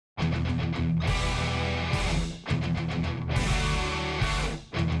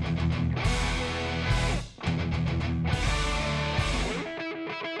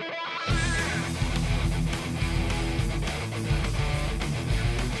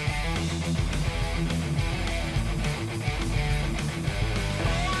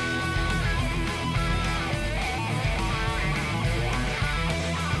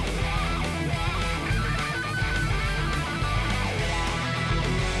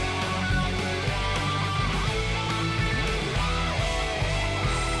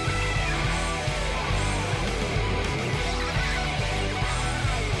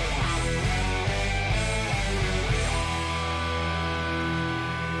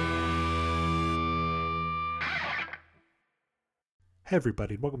Hey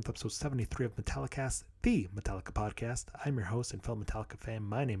everybody, welcome to episode 73 of Metallicast, the Metallica podcast. I'm your host and fellow Metallica fan.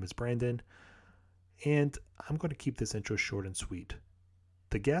 My name is Brandon, and I'm going to keep this intro short and sweet.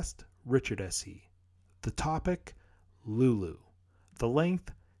 The guest, Richard S.E. The topic, Lulu. The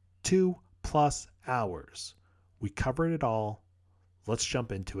length, 2+ hours. We covered it all. Let's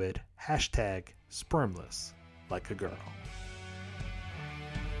jump into it. Hashtag spermless like a girl.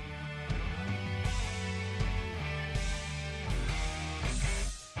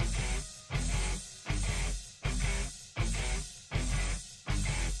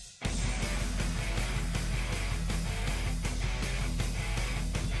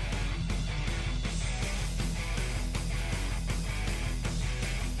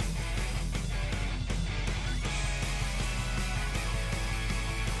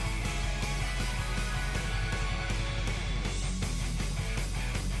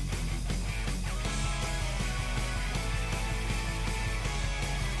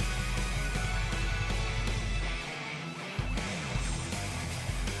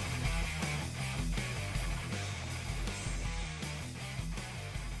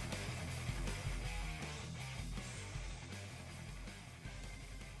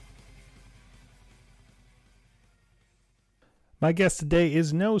 My guest today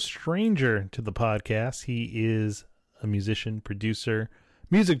is no stranger to the podcast. He is a musician, producer,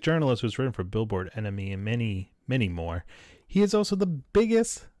 music journalist who's written for Billboard, NME, and many, many more. He is also the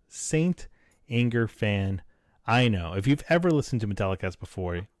biggest Saint Anger fan I know. If you've ever listened to Metallicast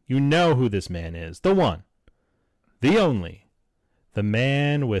before, you know who this man is. The one, the only, the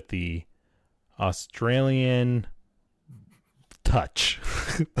man with the Australian touch.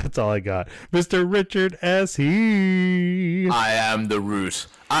 That's all I got. Mr. Richard S.E. I am the root.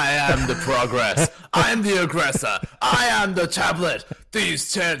 I am the progress. I am the aggressor. I am the tablet.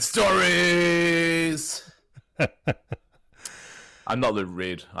 These 10 stories. I'm not Lou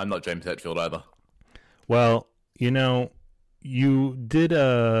Reed. I'm not James Hetfield either. Well, you know, you did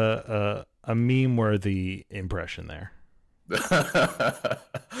a meme-worthy impression there.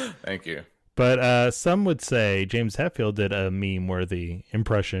 Thank you. But some would say James Hetfield did a meme-worthy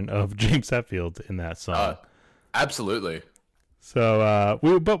impression of James Hetfield in that song. Absolutely. So,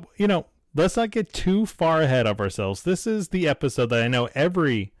 but you know, let's not get too far ahead of ourselves. This is the episode that I know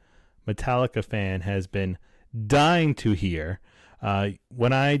every Metallica fan has been dying to hear.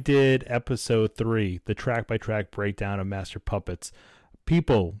 When I did episode 3, the track-by-track breakdown of Master Puppets,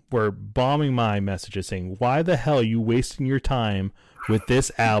 people were bombing my messages saying, "Why the hell are you wasting your time with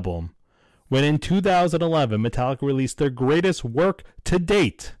this album?" When in 2011, Metallica released their greatest work to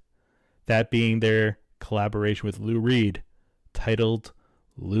date, that being their collaboration with Lou Reed, titled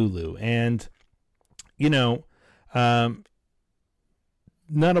Lulu. And, you know, none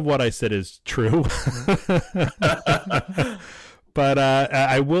of what I said is true. But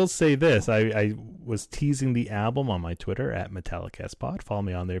I will say this. I was teasing the album on my Twitter at MetallicastPod. Follow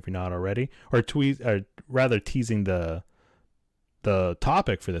me on there if you're not already. Or rather teasing the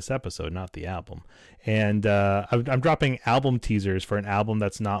topic for this episode, not the album. And I'm dropping album teasers for an album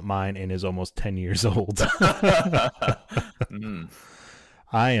that's not mine and is almost 10 years old.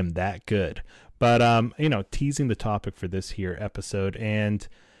 I am that good. But, you know, teasing the topic for this here episode. And,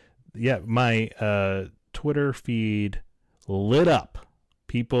 yeah, my Twitter feed lit up.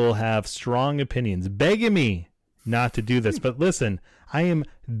 People have strong opinions, begging me not to do this. But listen, I am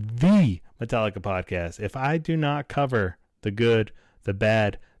the Metallica podcast. If I do not cover the good, the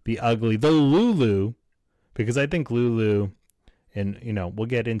bad, the ugly, the Lulu, because I think Lulu, and you know, we'll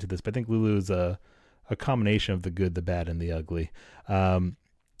get into this, but I think Lulu is a combination of the good, the bad, and the ugly.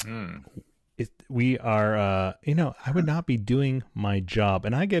 We are, you know, I would not be doing my job,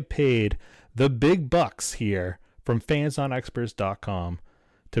 and I get paid the big bucks here from fansonexperts.com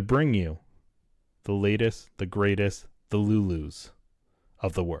to bring you the latest, the greatest, the Lulus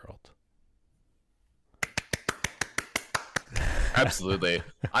of the world. Absolutely.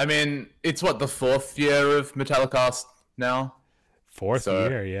 I mean, it's what, the 4th year of Metallicast now? 4th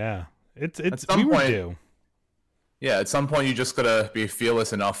year, yeah. It's we were due. Yeah, at some point you just gotta be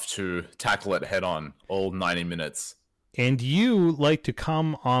fearless enough to tackle it head on, all 90 minutes. And you like to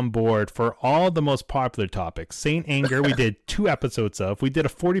come on board for all the most popular topics. Saint Anger, we did 2 episodes of. We did a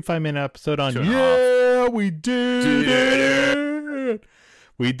 45-minute episode on. Yeah, we did it.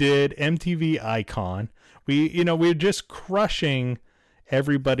 We did MTV Icon. We're just crushing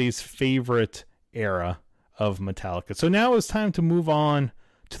everybody's favorite era of Metallica. So now it's time to move on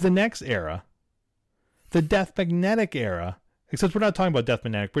to the next era, the Death Magnetic era. Except we're not talking about Death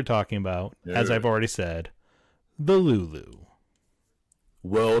Magnetic. We're talking about, as I've already said, the Lulu.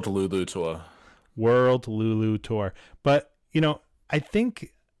 World Lulu Tour. World Lulu Tour. But, you know, I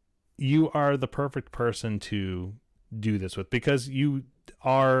think you are the perfect person to do this with, because you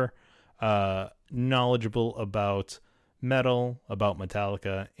are knowledgeable about metal, about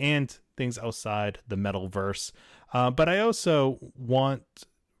Metallica, and things outside the metal verse. But I also want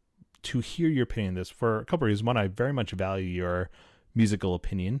to hear your opinion on this for a couple of reasons. One, I very much value your musical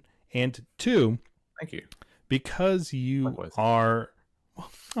opinion, and two, Thank you. because you Likewise. are,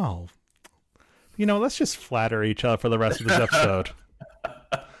 let's just flatter each other for the rest of this episode.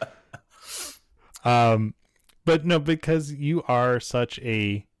 But no, because you are such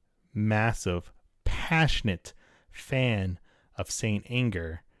a massive, passionate fan of Saint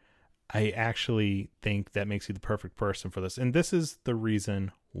Anger, I actually think that makes you the perfect person for this. And this is the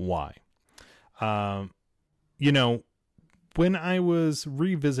reason why. When I was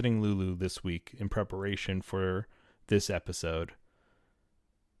revisiting Lulu this week in preparation for this episode,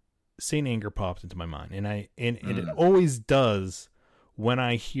 Saint Anger popped into my mind, and it always does when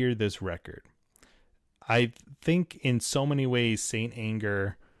I hear this record. I think in so many ways Saint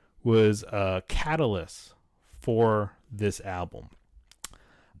Anger was a catalyst for this album.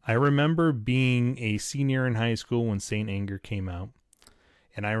 I remember being a senior in high school when Saint Anger came out,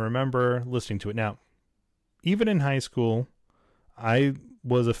 and I remember listening to it. Now, even in high school, I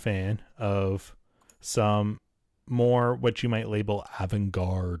was a fan of some more what you might label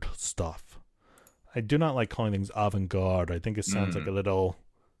avant-garde stuff. I do not like calling things avant-garde. I think it sounds like a little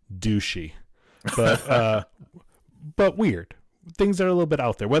douchey, but weird. Things that are a little bit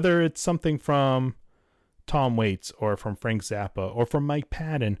out there, whether it's something from Tom Waits or from Frank Zappa or from Mike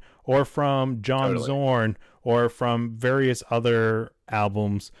Patton or from John Zorn or from various other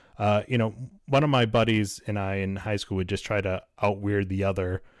albums. One of my buddies and I in high school would just try to out-weird the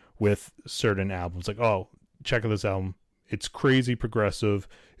other with certain albums. Like, oh, check out this album. It's crazy progressive.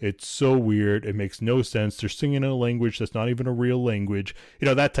 It's so weird. It makes no sense. They're singing in a language that's not even a real language.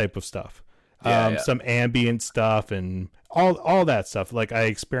 That type of stuff. Some ambient stuff and all that stuff. Like I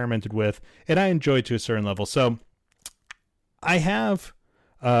experimented with, and I enjoyed to a certain level. So I have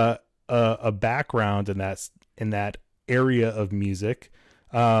a background in that area of music.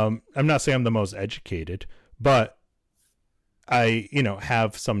 I'm not saying I'm the most educated, but I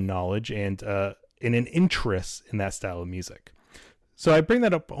have some knowledge and an interest in that style of music. So I bring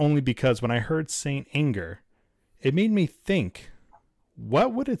that up only because when I heard Saint Anger, it made me think,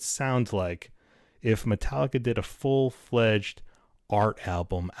 what would it sound like if Metallica did a full-fledged art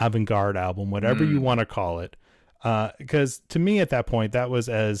album, avant-garde album, whatever you want to call it? Because to me at that point, that was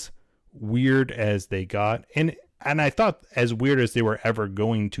as weird as they got. And I thought as weird as they were ever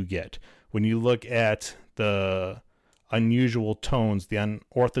going to get. When you look at the unusual tones, the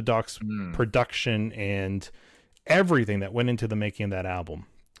unorthodox production, and everything that went into the making of that album.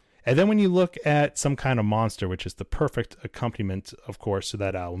 And then when you look at Some Kind of Monster, which is the perfect accompaniment, of course, to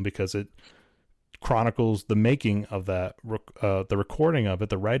that album, because it chronicles the making of that, the recording of it,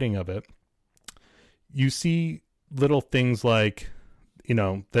 the writing of it, you see little things like,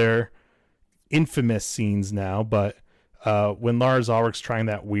 they're infamous scenes now, but when Lars Ulrich's trying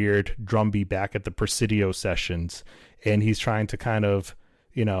that weird drum beat back at the Presidio sessions, and he's trying to kind of,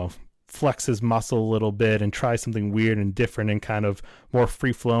 flex his muscle a little bit and try something weird and different and kind of more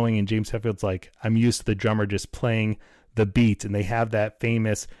free-flowing, and James Hetfield's like, I'm used to the drummer just playing the beat, and they have that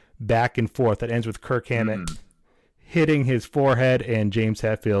famous back and forth that ends with Kirk Hammett hitting his forehead and James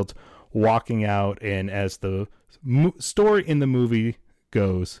Hetfield walking out, and as the story in the movie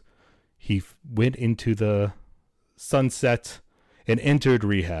goes, he went into the sunset and entered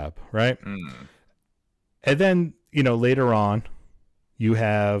rehab, right? And then, later on, you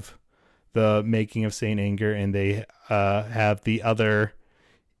have the making of Saint Anger, and they have the other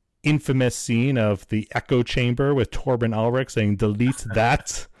infamous scene of the echo chamber with Torben Ulrich saying, delete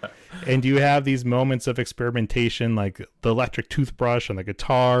that. And you have these moments of experimentation, like the electric toothbrush on the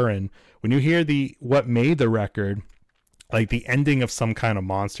guitar. And when you hear what made the record, like the ending of Some Kind of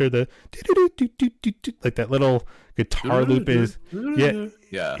Monster, the like that little guitar loop is,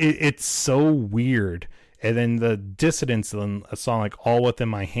 it's so weird. And then the dissonance in a song like All Within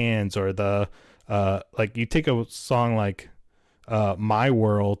My Hands, or the like you take a song like My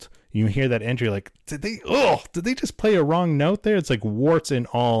World, you hear that entry, like, did they just play a wrong note there? It's like warts and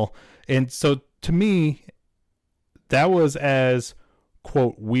all. And so to me, that was as,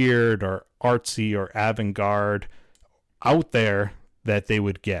 quote, weird or artsy or avant-garde out there that they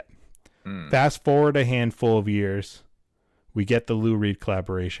would get. Fast forward a handful of years, we get the Lou Reed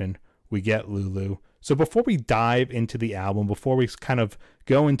collaboration, we get Lulu. So before we dive into the album, before we kind of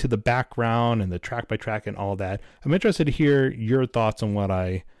go into the background and the track by track and all that, I'm interested to hear your thoughts on what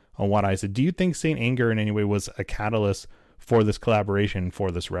I said. Do you think Saint Anger in any way was a catalyst for this collaboration,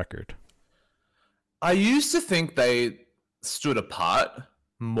 for this record? I used to think they stood apart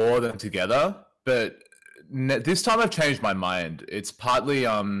more than together, but this time I've changed my mind. It's partly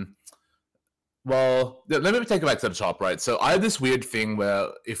well, let me take it back to the top, right? So I have this weird thing where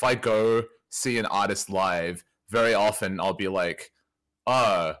if I go see an artist live, very often I'll be like,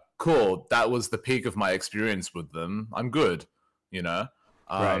 oh, cool, that was the peak of my experience with them. I'm good, you know?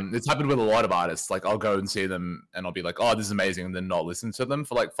 Right. It's happened with a lot of artists. Like I'll go and see them and I'll be like, oh, this is amazing, and then not listen to them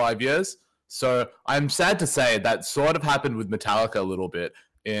for like 5 years. So I'm sad to say that sort of happened with Metallica a little bit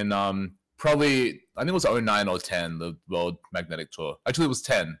in probably, I think it was '09 or 10, the World Magnetic Tour. Actually, it was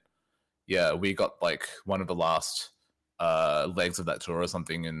 10. Yeah, we got like one of the last legs of that tour or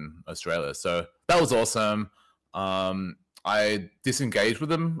something in Australia. So that was awesome. I disengaged with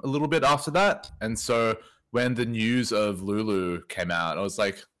them a little bit after that. And so when the news of Lulu came out, I was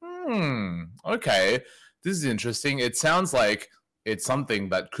like, okay, this is interesting. It sounds like it's something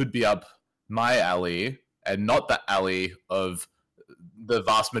that could be up my alley and not the alley of the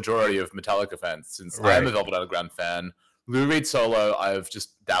vast majority of Metallica fans, since I am a Velvet Underground fan. Lou Reed solo, I've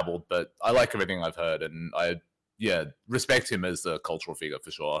just dabbled, but I like everything I've heard, and I respect him as a cultural figure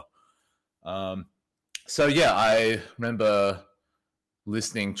for sure. So yeah, I remember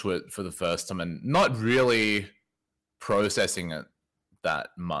listening to it for the first time and not really processing it that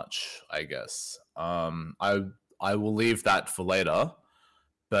much, I guess. I will leave that for later,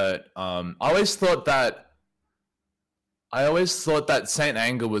 but I always thought that Saint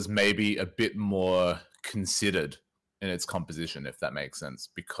Anger was maybe a bit more considered in its composition, if that makes sense,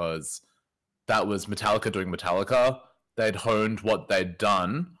 because that was Metallica doing Metallica. They'd honed what they'd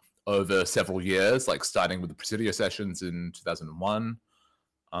done over several years, like starting with the Presidio sessions in 2001.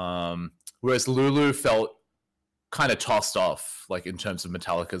 Whereas Lulu felt kind of tossed off, like in terms of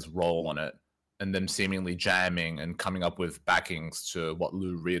Metallica's role on it, and them seemingly jamming and coming up with backings to what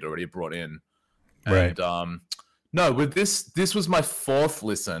Lou Reed already brought in. Right. And no, with this was my fourth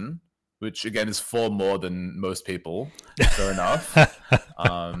listen, which again is 4 more than most people. Fair enough.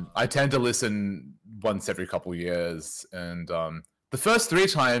 I tend to listen once every couple of years, and the first 3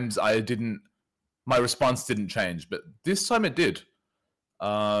 times my response didn't change, but this time it did.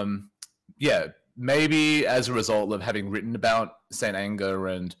 Yeah, maybe as a result of having written about Saint Anger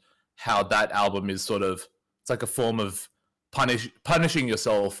and how that album is sort of, it's like a form of punishing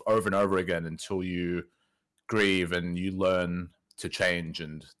yourself over and over again until you grieve and you learn to change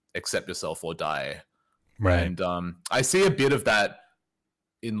and accept yourself or die. Right. And I see a bit of that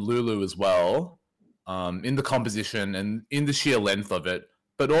in Lulu as well, in the composition and in the sheer length of it,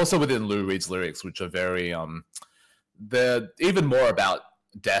 but also within Lou Reed's lyrics, which are very, they're even more about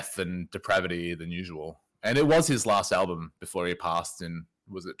death and depravity than usual. And it was his last album before he passed in,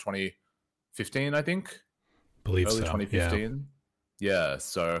 was it 2015, I think? Believe Early so. 2015. Yeah,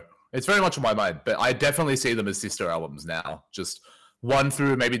 so it's very much on my mind, but I definitely see them as sister albums now. Just one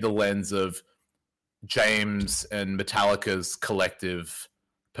through maybe the lens of James and Metallica's collective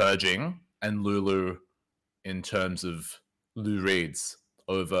purging, and Lulu in terms of Lou Reed's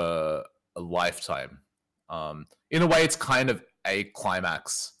over a lifetime. In a way, it's kind of a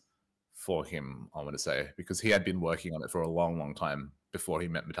climax for him, I want to say, because he had been working on it for a long, long time before he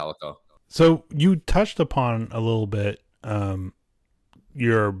met Metallica. So you touched upon a little bit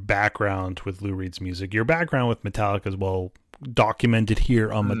your background with Lou Reed's music. Your background with Metallica is well documented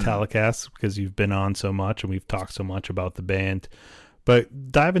here on Metallicast because you've been on so much and we've talked so much about the band.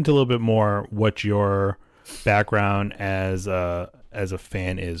 But dive into a little bit more what your background as a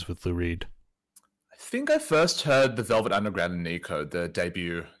fan is with Lou Reed. I think I first heard the Velvet Underground and Nico, the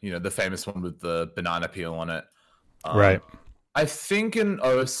debut, the famous one with the banana peel on it. Right. I think in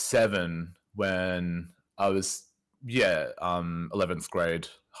 2007 when I was, 11th grade,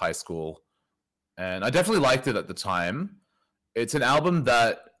 high school. And I definitely liked it at the time. It's an album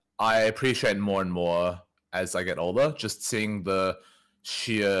that I appreciate more and more as I get older, just seeing the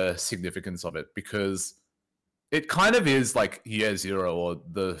sheer significance of it, because it kind of is like year zero or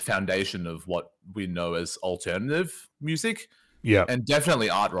the foundation of what we know as alternative music. Yeah. And definitely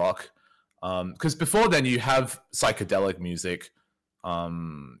art rock. Because before then you have psychedelic music.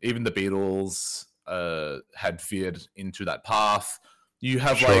 Even the Beatles had veered into that path. You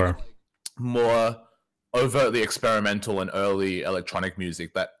have like more overtly experimental and early electronic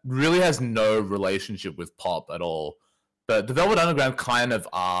music that really has no relationship with pop at all. But the Velvet Underground kind of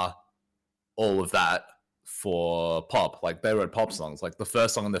are all of that for pop. Like they wrote pop songs. Like the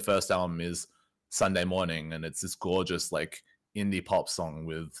first song on their first album is Sunday Morning, and it's this gorgeous like indie pop song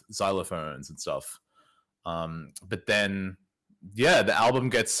with xylophones and stuff. But then, the album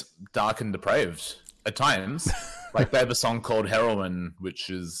gets dark and depraved at times. Like they have a song called Heroin, which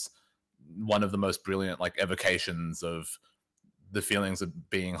is one of the most brilliant like evocations of the feelings of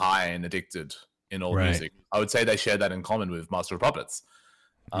being high and addicted in all music. I would say they share that in common with Master of Puppets.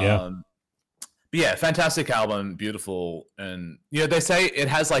 Yeah. But yeah, fantastic album, beautiful. And they say it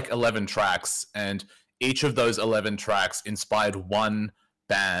has like 11 tracks, and each of those 11 tracks inspired one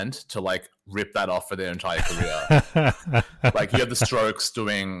band to like rip that off for their entire career. Like you have the Strokes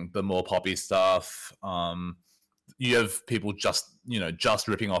doing the more poppy stuff. You have people just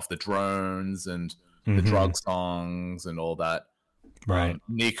ripping off the drones and the drug songs and all that. Right.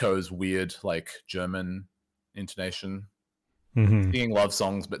 Nico's weird like German intonation. Singing love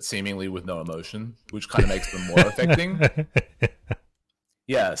songs but seemingly with no emotion, which kind of makes them more affecting.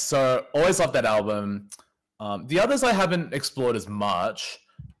 Yeah, so always loved that album. The others I haven't explored as much,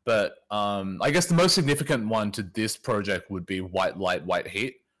 but I guess the most significant one to this project would be White Light, White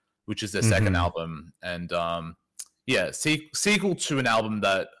Heat, which is their second album. And sequel to an album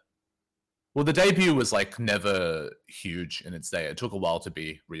that, well, the debut was like never huge in its day. It took a while to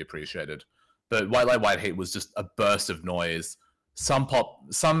be reappreciated. But White Light, White Heat was just a burst of noise. Some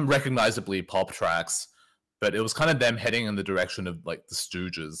recognizably pop tracks, but it was kind of them heading in the direction of like the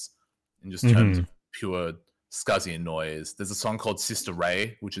Stooges in just terms of pure scuzzy noise. There's a song called Sister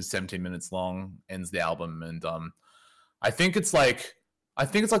Ray, which is 17 minutes long, ends the album, and I think it's like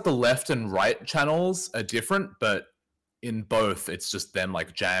the left and right channels are different, but in both it's just them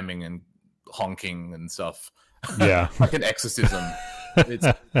like jamming and honking and stuff. Yeah. Like an exorcism. It's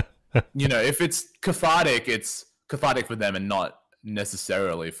if it's cathartic for them and not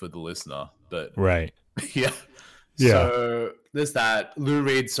necessarily for the listener, but right. Yeah. So there's that. Lou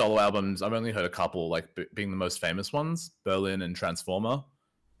Reed solo albums, I've only heard a couple, like being the most famous ones, Berlin and Transformer.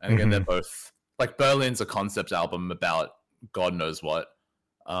 And again, they're both like, Berlin's a concept album about God knows what.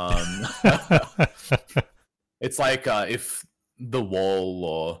 It's like if The Wall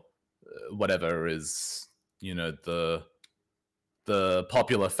or whatever is the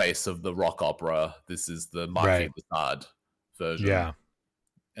popular face of the rock opera, this is the Marquis de Sade version. Yeah.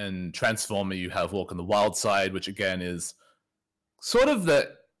 And Transformer, you have Walk on the Wild Side, which again is sort of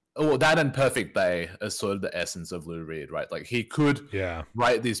that and Perfect Day are sort of the essence of Lou Reed, right? Like he could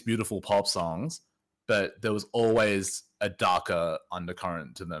write these beautiful pop songs, but there was always a darker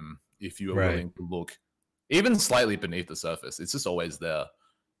undercurrent to them if you were willing to look even slightly beneath the surface. It's just always there.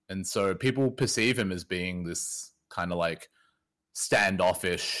 And so people perceive him as being this kind of like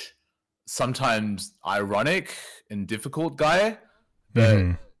standoffish, sometimes ironic and difficult guy,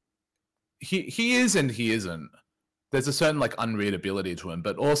 but he is and he isn't. There's a certain like unreadability to him,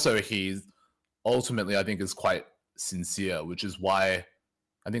 but also he's ultimately, I think, is quite sincere, which is why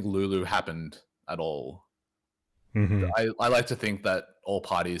I think Lulu happened at all. I like to think that all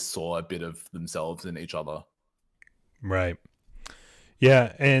parties saw a bit of themselves in each other. Right.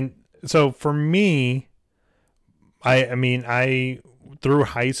 Yeah, and so for me, I mean, through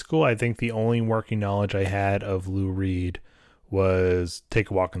high school, I think the only working knowledge I had of Lou Reed was Take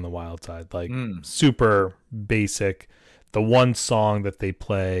a Walk on the Wild Side, like super basic. The one song that they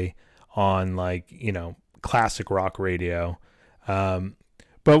play on like, classic rock radio.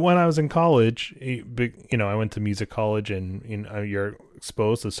 But when I was in college, I went to music college, and you're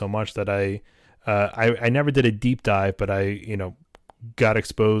exposed to so much that I never did a deep dive, but I got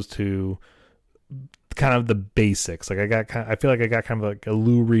exposed to kind of the basics. Like I feel like I got kind of like a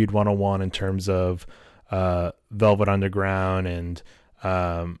Lou Reed 101 in terms of Velvet Underground and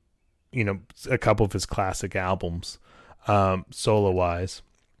a couple of his classic albums, solo wise.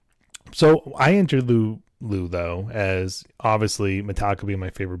 So I entered Lou though, as obviously Metallica being my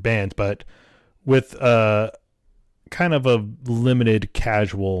favorite band, but with kind of a limited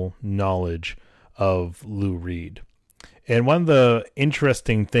casual knowledge of Lou Reed. And one of the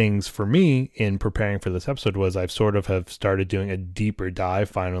interesting things for me in preparing for this episode was I've sort of have started doing a deeper dive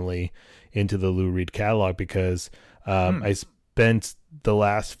finally into the Lou Reed catalog, because I spent the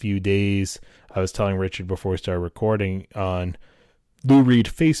last few days, I was telling Richard before we started recording, on Lou Reed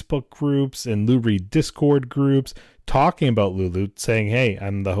Facebook groups and Lou Reed Discord groups, talking about Lulu, saying, hey,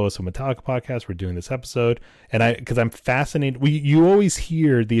 I'm the host of Metallica podcast, we're doing this episode. And because I'm fascinated, you always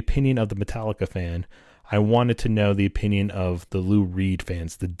hear the opinion of the Metallica fan. I wanted to know the opinion of the Lou Reed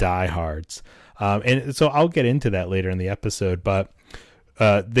fans, the diehards. And so I'll get into that later in the episode, but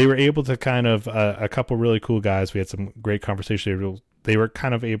they were able to kind of, a couple really cool guys, we had some great conversation. They were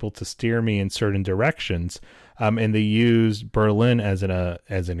kind of able to steer me in certain directions. And they used Berlin as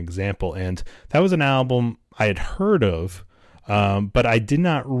an example. And that was an album I had heard of, but I did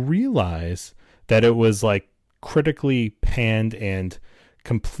not realize that it was like critically panned and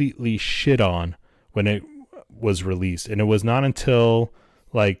completely shit on when it was released, and it was not until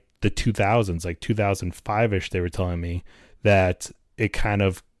like the 2000s, like 2005ish, they were telling me, that it kind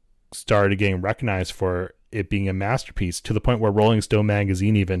of started getting recognized for it being a masterpiece, to the point where Rolling Stone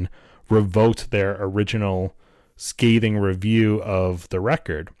magazine even revoked their original scathing review of the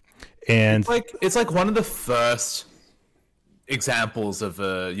record. And it's like one of the first examples of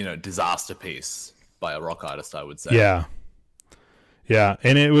a disaster piece by a rock artist, I would say. Yeah,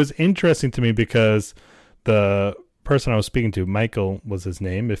 and it was interesting to me because the person I was speaking to, Michael was his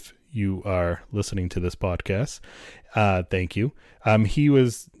name, if you are listening to this podcast, thank you. He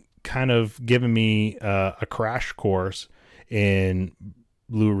was kind of giving me a crash course in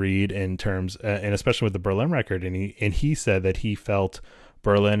Lou Reed in terms, and especially with the Berlin record, and he said that he felt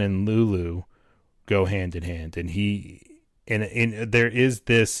Berlin and Lulu go hand in hand, and there is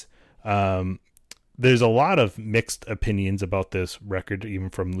this there's a lot of mixed opinions about this record,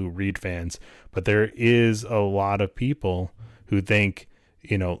 even from Lou Reed fans, but there is a lot of people who think,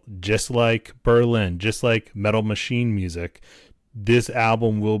 just like Berlin, just like Metal Machine music, this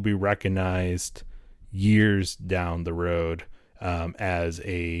album will be recognized years down the road as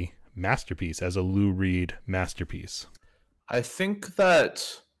a masterpiece, as a Lou Reed masterpiece. I think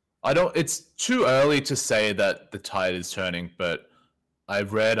that it's too early to say that the tide is turning, but I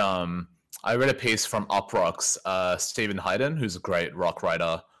read a piece from Uproxx, Stephen Hayden, who's a great rock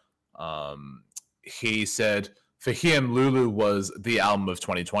writer. He said for him, Lulu was the album of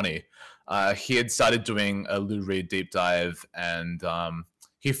 2020. He had started doing a Lou Reed deep dive, and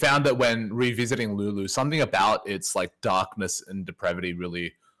he found that when revisiting Lulu, something about its like darkness and depravity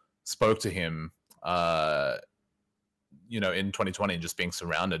really spoke to him. In 2020, just being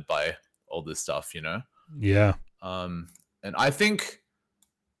surrounded by all this stuff, Yeah. And I think.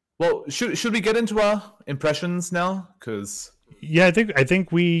 Well, should we get into our impressions now? Because I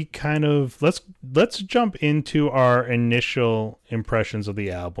think we kind of let's jump into our initial impressions of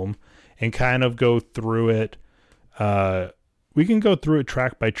the album and kind of go through it. We can go through it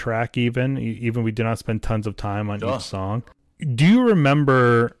track by track, even we did not spend tons of time on each song. Do you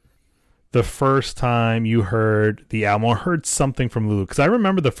remember the first time you heard the album or heard something from Lulu? Because I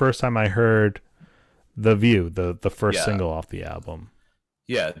remember the first time I heard The View, the first single off the album.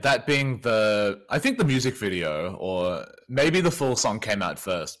 Yeah, that being I think the music video, or maybe the full song came out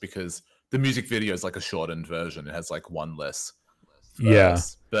first, because the music video is like a shortened version. It has like one less verse. Yeah.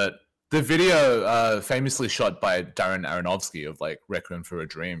 But the video, famously shot by Darren Aronofsky of like Requiem for a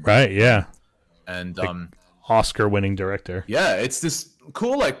Dream. Right, yeah. And like Oscar-winning director. Yeah, it's this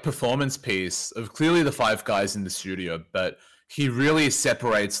cool like performance piece of clearly the five guys in the studio, but he really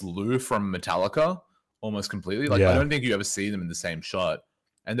separates Lou from Metallica almost completely. Like, I don't think you ever see them in the same shot.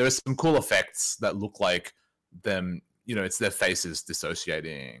 And there are some cool effects that look like them, it's their faces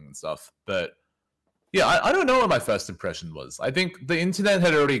dissociating and stuff. But yeah, I don't know what my first impression was. I think the internet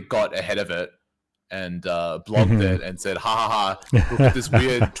had already got ahead of it and blogged it and said, ha ha ha, look at this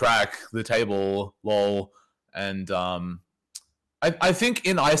weird track, The Table, lol. And I think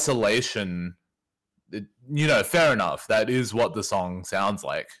in isolation, fair enough. That is what the song sounds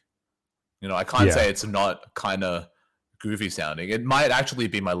like. I can't say it's not kind of goofy sounding. It might actually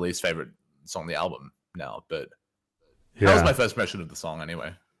be my least favorite song on the album now, but that was my first impression of the song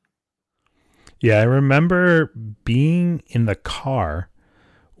anyway. Yeah, I remember being in the car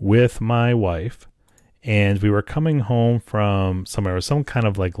with my wife, and we were coming home from somewhere. It was some kind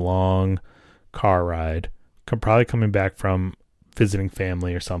of like long car ride, probably coming back from visiting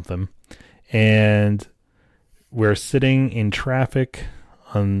family or something. And we're sitting in traffic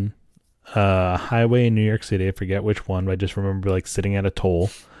on highway in New York City. I forget which one, but I just remember like sitting at a toll,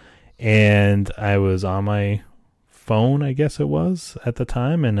 and I was on my phone, I guess it was at the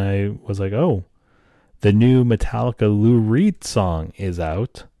time, and I was like, oh, the new Metallica Lou Reed song is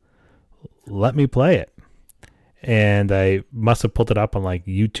out. Let me play it. And I must have pulled it up on like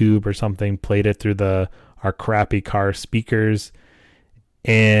YouTube or something, played it through our crappy car speakers,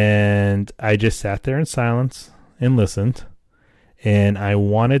 and I just sat there in silence and listened. And I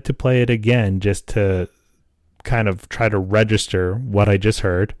wanted to play it again just to kind of try to register what I just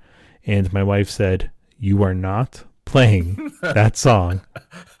heard. And my wife said, "You are not playing that song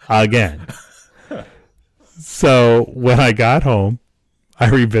again." So when I got home, I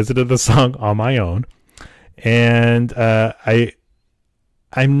revisited the song on my own. And I'm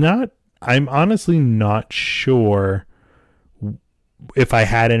honestly not sure if I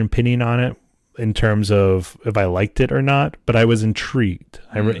had an opinion on it, in terms of if I liked it or not, but I was intrigued.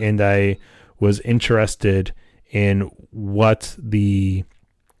 And I was interested in what the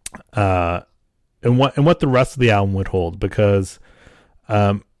and what the rest of the album would hold, because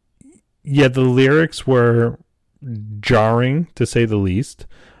yeah, the lyrics were jarring to say the least.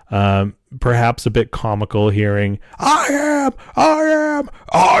 Perhaps a bit comical hearing I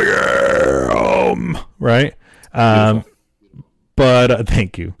am, right? But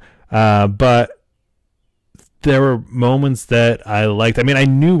thank you. But there were moments that I liked. I mean, I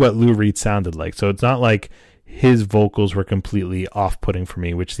knew what Lou Reed sounded like, so it's not like his vocals were completely off-putting for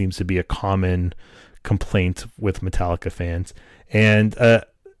me, which seems to be a common complaint with Metallica fans. And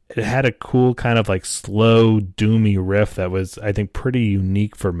it had a cool kind of like slow, doomy riff that was, I think, pretty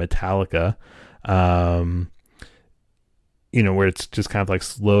unique for Metallica. Where it's just kind of like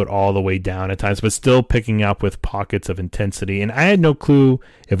slowed all the way down at times, but still picking up with pockets of intensity. And I had no clue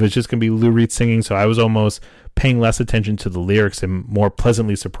if it was just going to be Lou Reed singing, so I was almost paying less attention to the lyrics and more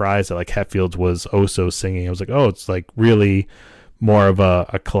pleasantly surprised that like Hetfield was also singing. I was like, oh, it's like really more of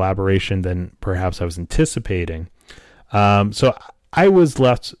a collaboration than perhaps I was anticipating. So I was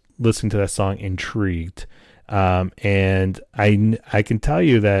left listening to that song intrigued. And I can tell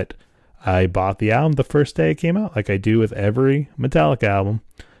you that I bought the album the first day it came out, like I do with every Metallica album.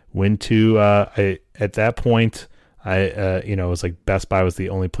 Went to at that point, it was like Best Buy was the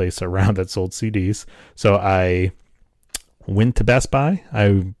only place around that sold CDs. So I went to Best Buy.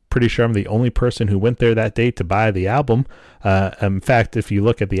 I'm pretty sure I'm the only person who went there that day to buy the album. In fact, if you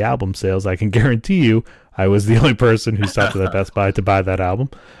look at the album sales, I can guarantee you I was the only person who stopped at that Best Buy to buy that album.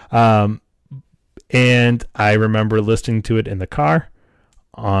 And I remember listening to it in the car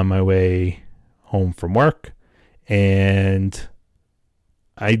on my way home from work, and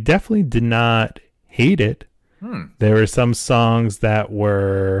I definitely did not hate it. There were some songs that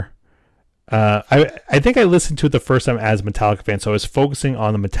were I think I listened to it the first time as a Metallica fan, so I was focusing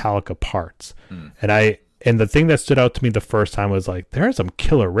on the Metallica parts. And the thing that stood out to me the first time was like, there are some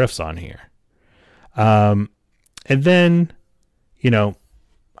killer riffs on here. And then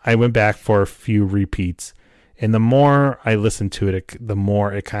I went back for a few repeats, and the more I listened to it, the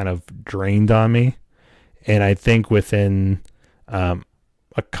more it kind of drained on me. And I think within a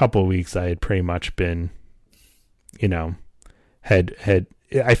couple of weeks, I had pretty much been, I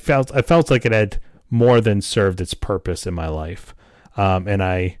felt like it had more than served its purpose in my life. And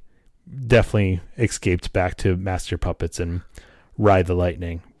I definitely escaped back to Master Puppets and Ride the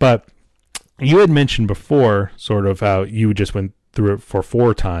Lightning. But you had mentioned before sort of how you just went through it for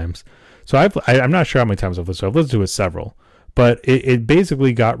 4 times. So I'm not sure how many times I've listened to it. I've listened to it several. But it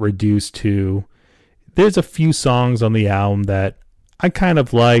basically got reduced to, there's a few songs on the album that I kind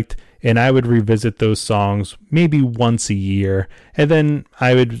of liked, and I would revisit those songs maybe once a year, and then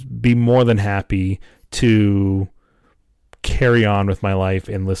I would be more than happy to carry on with my life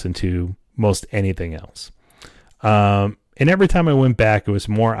and listen to most anything else. And every time I went back, it was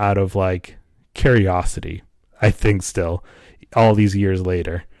more out of like curiosity, I think, still, all these years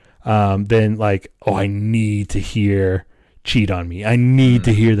later, than like, oh, I need to hear Cheat on Me. I need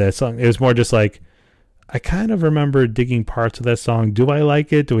to hear that song. It was more just like, I kind of remember digging parts of that song. Do I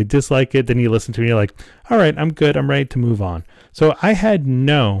like it? Do I dislike it? Then you listen to it and you're like, all right, I'm good. I'm ready to move on. So I had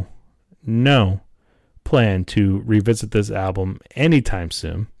no plan to revisit this album anytime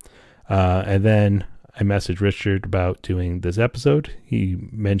soon. And then I messaged Richard about doing this episode. He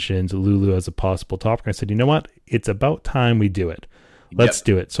mentioned Lulu as a possible topic. I said, you know what? It's about time we do it. Let's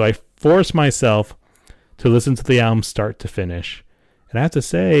do it. So I forced myself to listen to the album start to finish. And I have to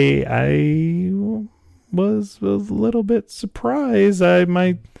say, I was a little bit surprised.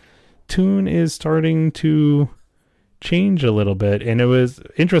 My tune is starting to change a little bit. And it was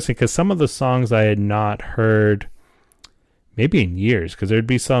interesting because some of the songs I had not heard maybe in years, because there'd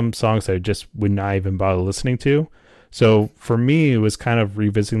be some songs I just would not even bother listening to. So for me, it was kind of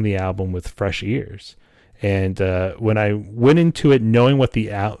revisiting the album with fresh ears. And when I went into it knowing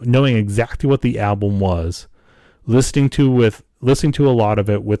exactly what the album was, listening to a lot of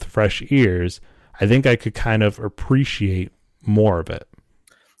it with fresh ears, I think I could kind of appreciate more of it.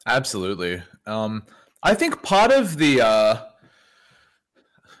 Absolutely. I think part of the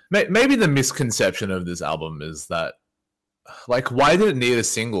maybe the misconception of this album is that, like, why did it need a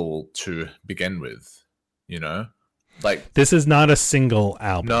single to begin with? Like, this is not a single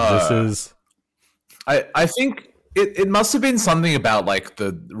album. No. This is. I think it must have been something about like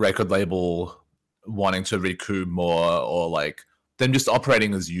the record label wanting to recoup more, or like them just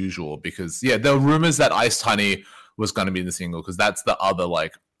operating as usual, because there were rumors that Iced Honey was going to be the single because that's the other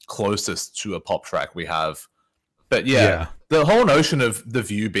like closest to a pop track we have. But the whole notion of The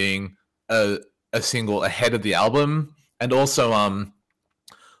View being a single ahead of the album, and also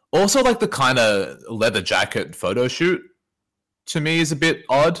like the kind of leather jacket photo shoot, to me is a bit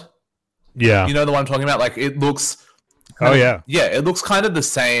odd. Yeah. You know the one I'm talking about? Like, it looks Oh yeah, yeah, it looks kind of the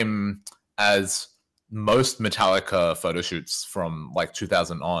same as most Metallica photo shoots from like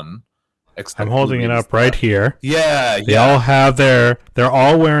 2000 on. I'm Except holding Lou it Reed is up right there. here. Yeah, They yeah. all have they're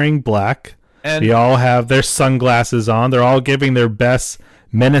all wearing black. And They all have their sunglasses on. They're all giving their best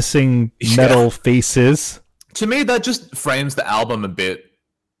menacing metal faces. to me, that just frames the album in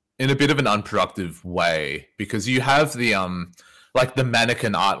a bit of an unproductive way, because you have the like the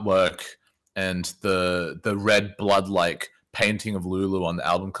mannequin artwork and the red blood like painting of Lulu on the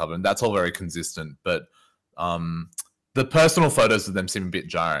album cover, and that's all very consistent. But the personal photos of them seem a bit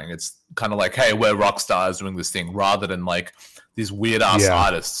jarring. It's kind of like, hey, we're rock stars doing this thing, rather than like these weird ass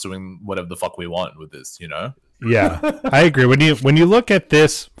artists doing whatever the fuck we want with this, you know? Yeah, I agree. When you look at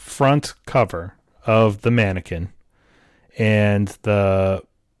this front cover of the mannequin and the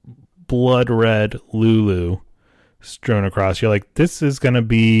blood red Lulu strewn across, you're like, this is gonna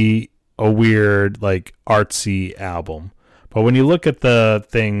be a weird, like, artsy album. But when you look at the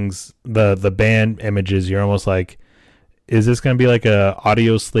things, the band images, you're almost like, is this going to be like a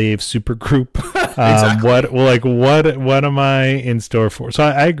Audio Slave super group? Exactly. What am I in store for? So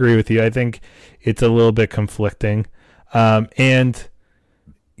I agree with you. I think it's a little bit conflicting. And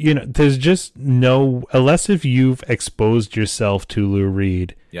you know, there's just no, unless if you've exposed yourself to Lou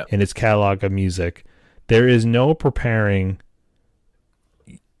Reed and his catalog of music, there is no preparing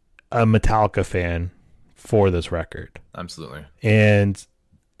a Metallica fan for this record. Absolutely. And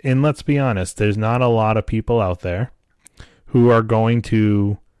let's be honest, there's not a lot of people out there who are going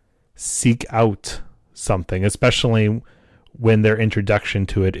to seek out something, especially when their introduction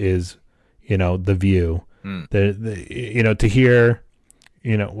to it is, you know, The View. You know, to hear,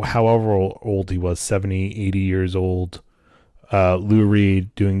 you know, however old he was, 70, 80 years old, Lou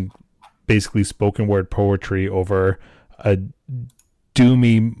Reed doing basically spoken word poetry over a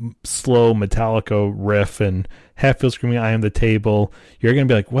doomy, slow Metallica riff and Hetfield screaming, "I am the table." You're going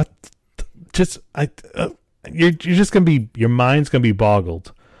to be like, what? You're just going to be, your mind's going to be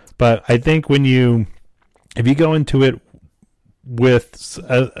boggled. But I think if you go into it with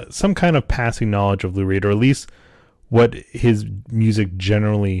some kind of passing knowledge of Lou Reed, or at least what his music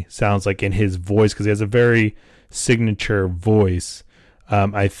generally sounds like in his voice, because he has a very signature voice,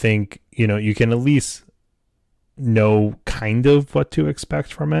 I think, you know, you can at least know kind of what to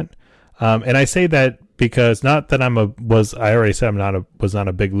expect from it. And I say that because, not that I already said was not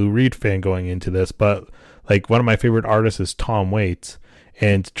a big Lou Reed fan going into this, but like, one of my favorite artists is Tom Waits.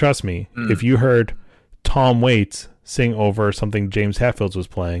 And trust me, if you heard Tom Waits sing over something James Hetfield was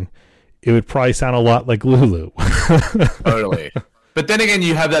playing, it would probably sound a lot like Lulu. Totally. But then again,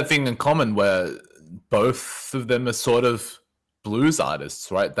 you have that thing in common where both of them are sort of blues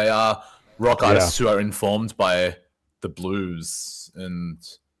artists, right? They are rock artists who are informed by the blues and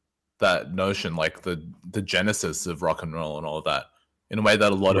that notion, like the genesis of rock and roll and all of that, in a way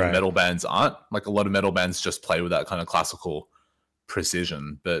that a lot of metal bands aren't. Like, a lot of metal bands just play with that kind of classical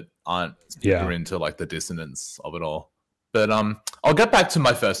precision, but aren't super into like the dissonance of it all. But I'll get back to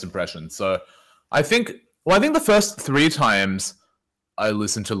my first impression. So I think the first 3 times I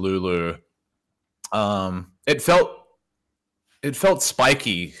listened to Lulu, it felt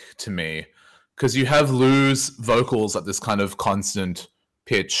spiky to me, because you have Lou's vocals at this kind of constant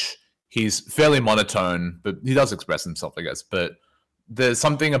pitch. He's fairly monotone, but he does express himself, I guess. But there's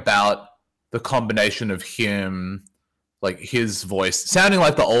something about the combination of him, like his voice sounding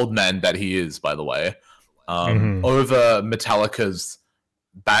like the old man that he is, by the way, over Metallica's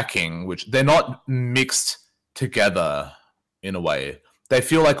backing, which they're not mixed together in a way. They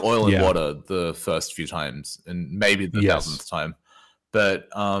feel like oil and water the first few times, and maybe the 1000th time. But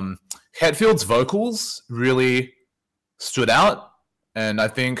Hetfield's vocals really stood out, and I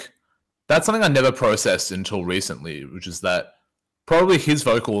think that's something I never processed until recently, which is that probably his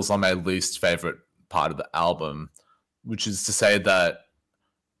vocals are my least favorite part of the album, which is to say that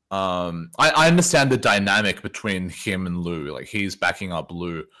I understand the dynamic between him and Lou. Like, he's backing up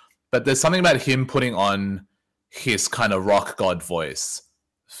Lou, but there's something about him putting on his kind of rock god voice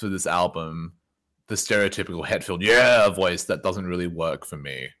for this album, the stereotypical Hetfield voice, that doesn't really work for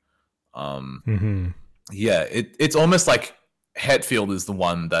me. It's almost like Hetfield is the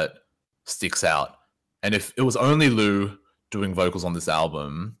one that sticks out, and if it was only Lou doing vocals on this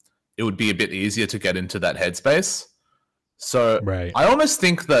album, it would be a bit easier to get into that headspace. So I almost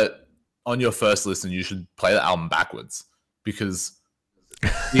think that on your first listen, you should play the album backwards, because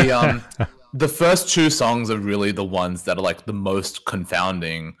the first 2 songs are really the ones that are like the most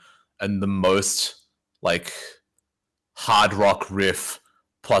confounding and the most like hard rock riff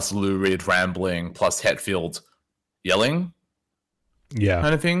plus Lou Reed rambling plus Hetfield yelling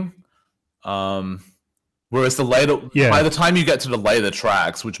kind of thing. Whereas the later, Yeah. by the time you get to the later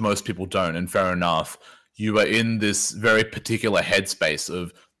tracks, which most people don't, and fair enough, you are in this very particular headspace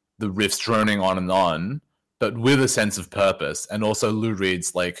of the riffs droning on, but with a sense of purpose. And also Lou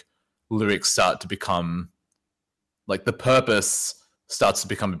Reed's like lyrics start to become like the purpose starts to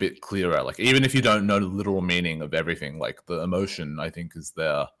become a bit clearer. Like even if you don't know the literal meaning of everything, like the emotion I think is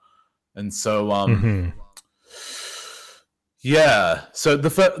there. And so yeah. So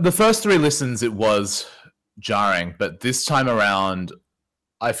the first three listens it was jarring, but this time around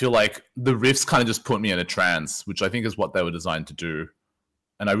I feel like the riffs kind of just put me in a trance, which I think is what they were designed to do.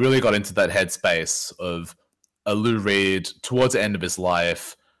 And I really got into that headspace of a Lou Reed towards the end of his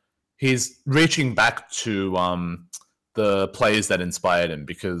life. He's reaching back to the plays that inspired him,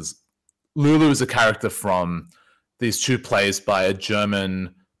 because Lulu is a character from these two plays by a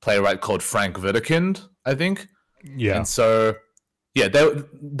German playwright called Frank Wedekind, I think. Yeah. And so, yeah,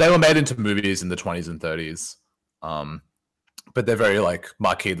 they were made into movies in the 20s and 30s. But they're very like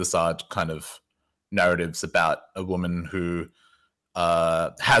Marquis de Sade kind of narratives about a woman who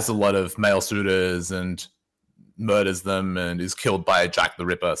has a lot of male suitors and murders them and is killed by Jack the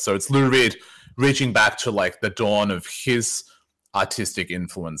Ripper. So it's Lou Reed reaching back to like the dawn of his artistic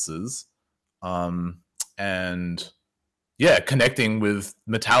influences, and yeah, connecting with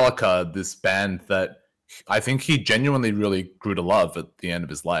Metallica, this band that I think he genuinely really grew to love at the end of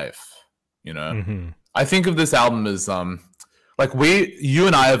his life. You know, I think of this album as like you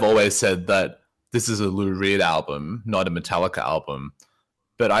and I have always said that this is a Lou Reed album, not a Metallica album,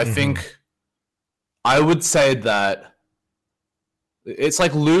 but I think I would say that it's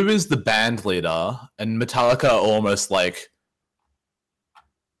like Lou is the band leader and Metallica are almost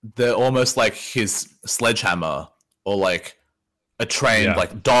like his sledgehammer or like a trained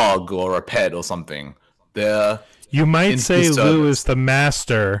like dog or a pet or something. You might say Lou is the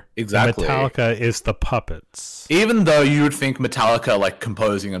master. Exactly. Metallica is the puppets. Even though you would think Metallica like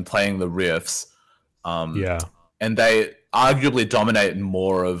composing and playing the riffs, and they arguably dominate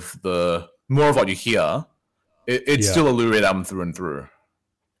more of what you hear. It's still a Lou Reed album through and through,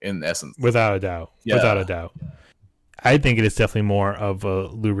 in essence. Without a doubt. Yeah. Without a doubt. I think it is definitely more of a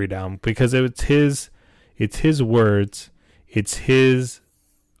Lou Reed album because it's his words, it's his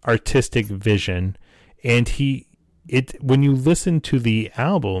artistic vision, and when you listen to the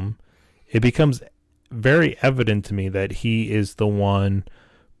album, it becomes very evident to me that he is the one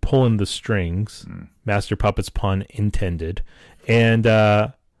pulling the strings, Master Puppets pun intended, and but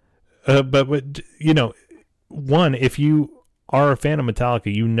you know, one, if you are a fan of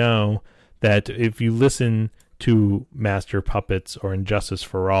Metallica, you know that if you listen to Master Puppets or Injustice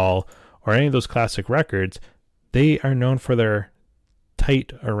for All or any of those classic records, they are known for their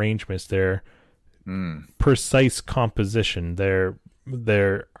tight arrangements, their precise composition, their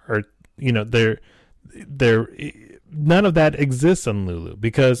none of that exists on Lulu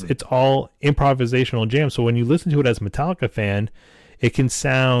because it's all improvisational jams. So when you listen to it as a Metallica fan, it can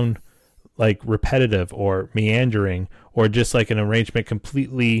sound like repetitive or meandering or just like an arrangement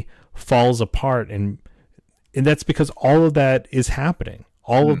completely falls apart, and that's because all of that is happening.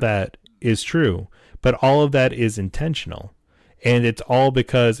 All of that is true, but all of that is intentional, and it's all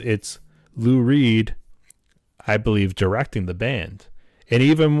because it's Lou Reed, I believe, directing the band. And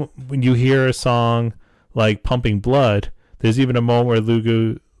even when you hear a song like Pumping Blood, there's even a moment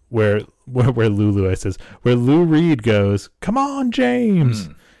where Lou Reed goes, "Come on, James,"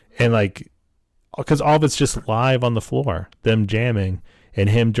 and like, because all of it's just live on the floor, them jamming and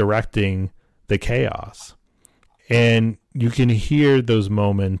him directing the chaos. And you can hear those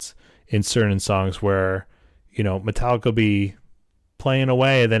moments in certain songs where, you know, Metallica will be playing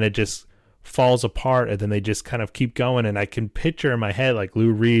away and then it just falls apart and then they just kind of keep going. And I can picture in my head like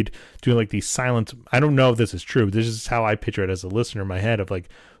Lou Reed doing like these silent, I don't know if this is true, this is how I picture it as a listener in my head, of like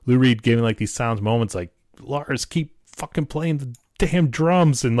Lou Reed giving like these silent moments like, Lars, keep fucking playing the damn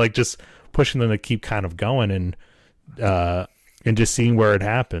drums, and like just pushing them to keep kind of going and just seeing where it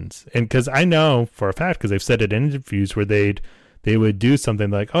happens. And because I know for a fact, because they've said it in interviews where they would do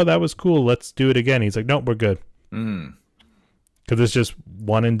something like, "Oh, that was cool, let's do it again." He's like, "Nope, we're good," because it's just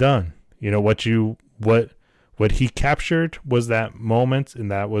one and done. You know, what he captured was that moment,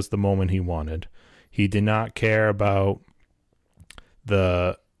 and that was the moment he wanted. He did not care about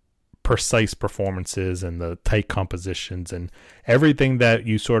the precise performances and the tight compositions and everything that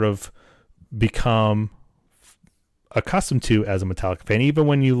you sort of become accustomed to as a Metallica fan. Even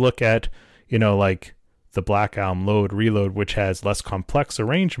when you look at, you know, like the Black Album, Load, Reload, which has less complex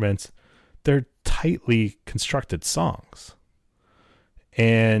arrangements, they're tightly constructed songs.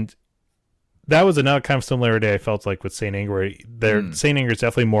 And that was another kind of similarity I felt like with Saint Anger, where Saint Anger is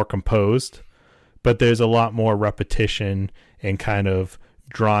definitely more composed, but there's a lot more repetition and kind of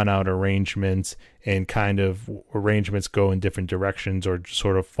drawn out arrangements, and kind of arrangements go in different directions or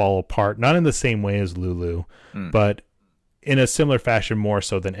sort of fall apart, not in the same way as Lulu, but in a similar fashion, more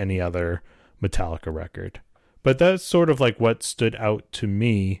so than any other Metallica record. But that's sort of like what stood out to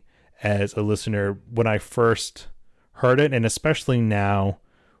me as a listener when I first heard it, and especially now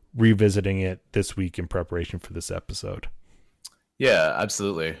revisiting it this week in preparation for this episode. Yeah,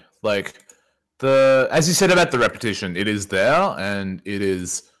 absolutely. Like, as you said about the repetition, it is there, and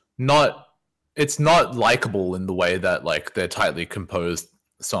it's not likable in the way that like their tightly composed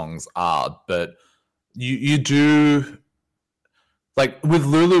songs are, but you do, like with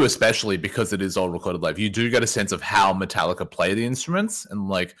Lulu especially, because it is all recorded live, you do get a sense of how Metallica play the instruments, and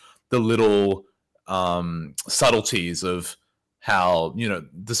like the little subtleties of how, you know,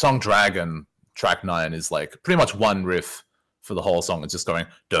 the song Dragon, track 9, is like pretty much one riff for the whole song. It's just going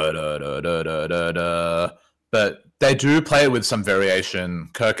da da da da da da da. But they do play it with some variation.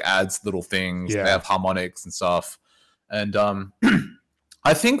 Kirk adds little things. Yeah. They have harmonics and stuff. And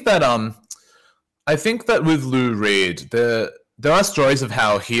I think that with Lou Reed, there are stories of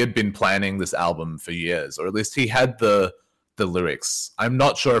how he had been planning this album for years, or at least he had the lyrics. I'm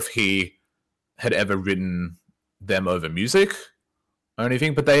not sure if he had ever written them over music or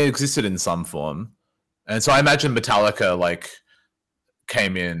anything, but they existed in some form. And so I imagine Metallica like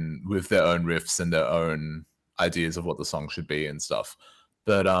came in with their own riffs and their own ideas of what the song should be and stuff.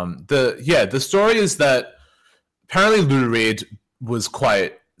 But the story is that apparently Lou Reed was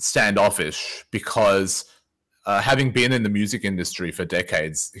quite standoffish because having been in the music industry for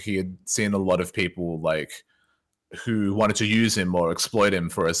decades, he had seen a lot of people like who wanted to use him or exploit him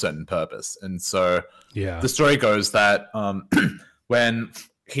for a certain purpose. And so the story goes that when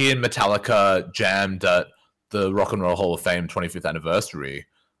he and Metallica jammed at the Rock and Roll Hall of Fame 25th anniversary,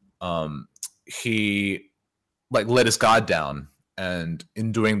 he like let his guard down, and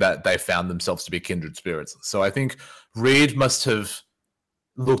in doing that, they found themselves to be kindred spirits. So I think Reed must have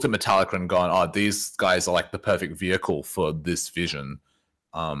looked at Metallica and gone, "Oh, these guys are like the perfect vehicle for this vision."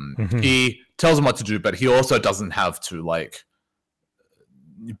 He tells them what to do, but he also doesn't have to like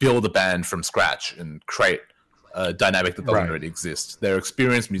build a band from scratch and create a dynamic that doesn't already exist. They're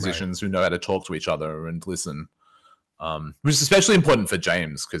experienced musicians who know how to talk to each other and listen, which is especially important for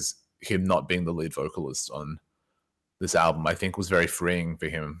James, because him not being the lead vocalist on this album, I think, was very freeing for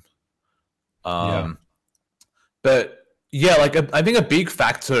him. But yeah, like I think a big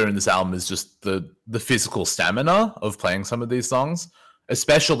factor in this album is just the physical stamina of playing some of these songs,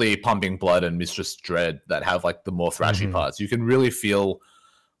 especially Pumping Blood and Mistress Dread, that have like the more thrashy parts. You can really feel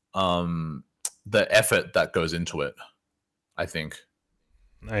the effort that goes into it, I think.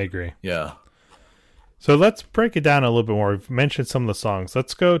 I agree. Yeah. So let's break it down a little bit more. We've mentioned some of the songs.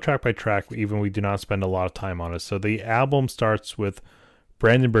 Let's go track by track, even we do not spend a lot of time on it. So the album starts with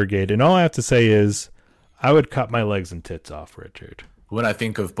Brandon Brigade, and all I have to say is I would cut my legs and tits off, Richard. When I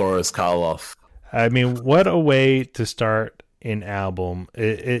think of Boris Karloff. I mean, what a way to start an album.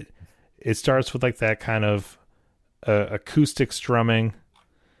 It starts with like that kind of acoustic strumming,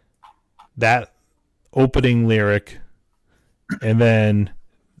 that opening lyric, and then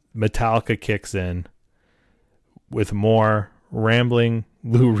Metallica kicks in with more rambling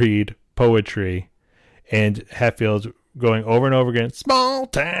Lou Reed poetry, and Hetfield going over and over again, "Small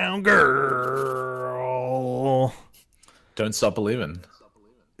town girl, don't stop believing."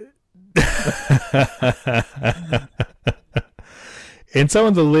 And some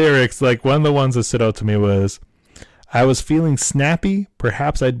of the lyrics, like one of the ones that stood out to me was, "I was feeling snappy,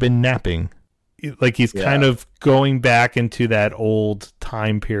 perhaps I'd been napping." Like he's kind of going back into that old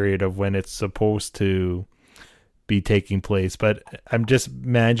time period of when it's supposed to be taking place. But I'm just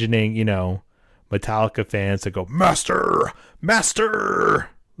imagining, you know, Metallica fans that go, "Master, Master,"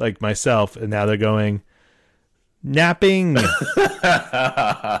 like myself, and now they're going, "Napping."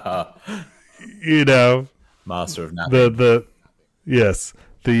 You know, Master of napping. Yes,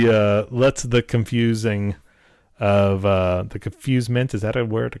 the confusing of the confusement. Is that a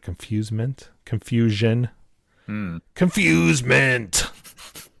word? A confusement? Confusion? Confusement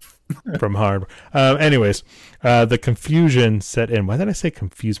from Hard. Anyways, the confusion set in. Why did I say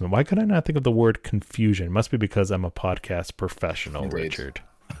confusement? Why could I not think of the word confusion? It must be because I'm a podcast professional, indeed. Richard.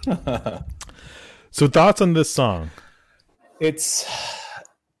 So thoughts on this song? It's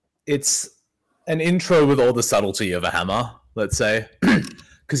an intro with all the subtlety of a hammer, let's say.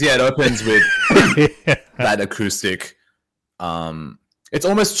 Because it opens with that acoustic. It's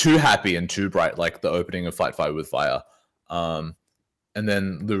almost too happy and too bright, like the opening of Fight Fire with Fire. And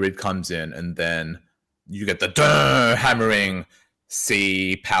then Lou Reed comes in, and then you get the hammering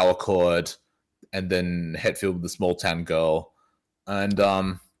C power chord, and then Hetfield with the Small Town Girl, and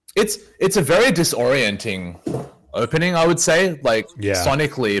it's a very disorienting opening, I would say, like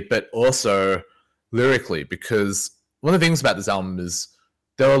sonically, but also lyrically, because one of the things about this album is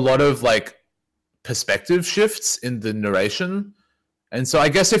there are a lot of like perspective shifts in the narration. And so I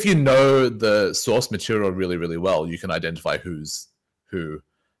guess if you know the source material really, really well, you can identify who's who.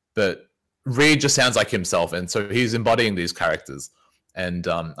 But Reed just sounds like himself, and so he's embodying these characters. And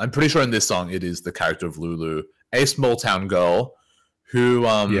I'm pretty sure in this song it is the character of Lulu, a small town girl who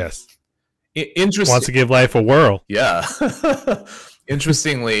wants to give life a whirl. Yeah.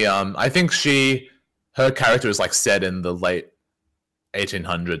 Interestingly, I think her character is like set in the late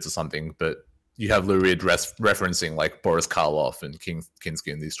 1800s or something, but you have Lou Reed referencing like Boris Karloff and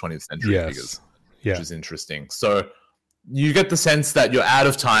Kinski and these 20th century figures, which is interesting. So you get the sense that you're out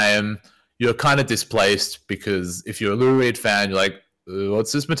of time, you're kind of displaced, because if you're a Lou Reed fan, you're like,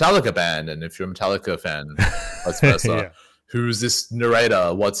 what's this Metallica band? And if you're a Metallica fan, vice versa. Who's this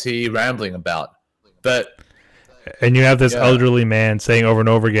narrator? What's he rambling about? And you have this elderly man saying over and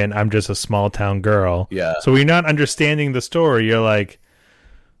over again, I'm just a small town girl. Yeah. So when you're not understanding the story, you're like,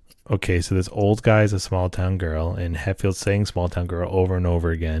 okay, so this old guy is a small town girl, and Hetfield's saying small town girl over and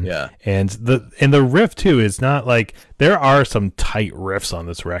over again. Yeah. And the riff too is not like, there are some tight riffs on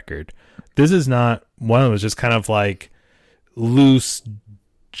this record. This is not one of them. It's just kind of like loose,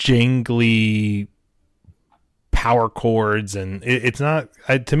 jingly power chords, and it's not,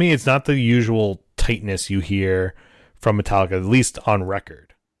 to me, it's not the usual tightness you hear from Metallica, at least on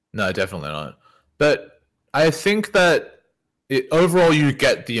record. No, definitely not. But I think that overall you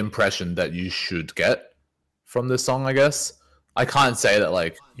get the impression that you should get from this song, I guess. I can't say that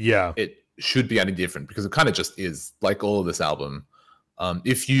like it should be any different, because it kind of just is, like all of this album.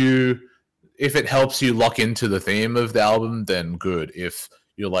 If it helps you lock into the theme of the album, then good. If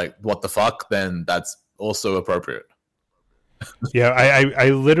you're like, what the fuck, then that's also appropriate. I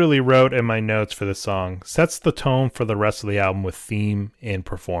literally wrote in my notes for this song, sets the tone for the rest of the album with theme and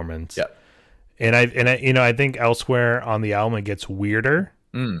performance. Yeah. And I think elsewhere on the album it gets weirder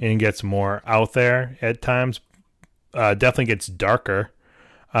and gets more out there at times. Definitely gets darker.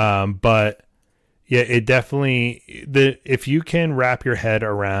 But yeah, it definitely, if you can wrap your head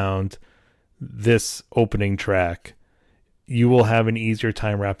around this opening track, you will have an easier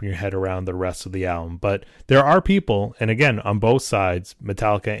time wrapping your head around the rest of the album. But there are people, and again, on both sides,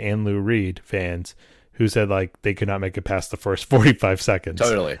 Metallica and Lou Reed fans, who said like they could not make it past the first 45 seconds.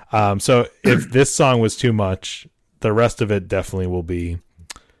 Totally. So if this song was too much, the rest of it definitely will be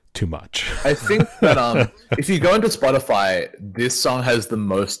too much. I think that if you go into Spotify, this song has the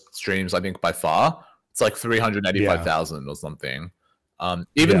most streams, I think, by far. It's like 385,000 or something.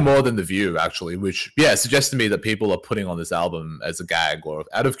 Even more than The View, actually, which suggests to me that people are putting on this album as a gag or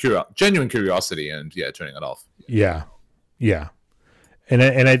out of genuine curiosity and turning it off. Yeah. And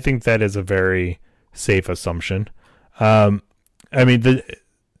I think that is a very safe assumption. I mean,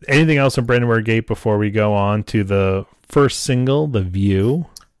 anything else on Brandenburg Gate before we go on to the first single, The View?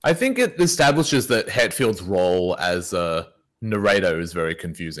 I think it establishes that Hetfield's role as a narrator is very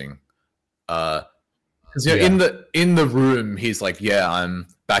confusing. Because in the room, he's like, I'm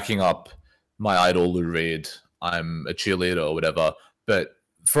backing up my idol Lou Reed. I'm a cheerleader or whatever. But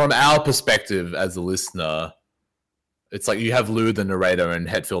from our perspective as a listener, it's like you have Lou, the narrator, and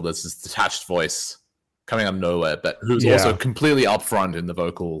Hetfield as this detached voice coming out of nowhere, but who's also completely upfront in the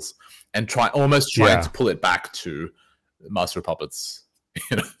vocals and trying to pull it back to Master of Puppets.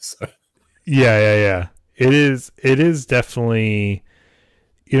 So. Yeah. It is definitely,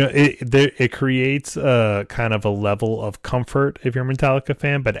 it creates a kind of a level of comfort if you're a Metallica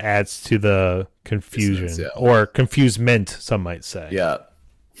fan, but adds to the confusion or confusement, some might say. Yeah.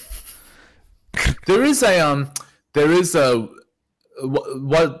 There is a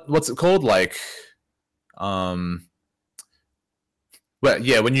what's it called? Like, when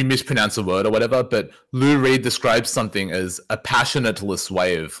you mispronounce a word or whatever, but Lou Reed describes something as a passionateless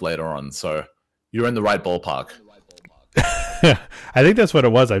wave later on. So you're in the right ballpark. I think that's what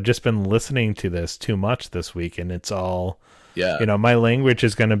it was. I've just been listening to this too much this week, and it's all, my language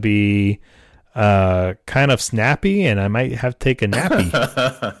is going to be kind of snappy, and I might have to take a nappy.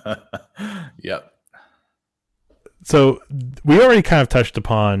 Yep. So we already kind of touched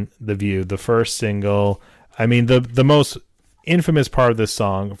upon The View, the first single. I mean, the most infamous part of this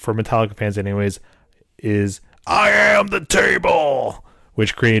song, for Metallica fans anyways, is I Am the Table,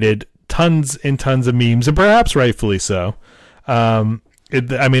 which created tons and tons of memes, and perhaps rightfully so. All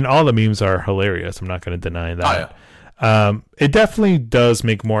the memes are hilarious. I'm not going to deny that. Oh, yeah. It definitely does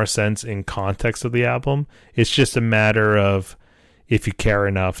make more sense in context of the album. It's just a matter of if you care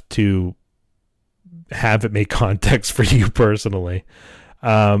enough to have it make context for you personally.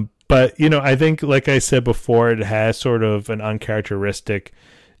 But I think, like I said before, it has sort of an uncharacteristic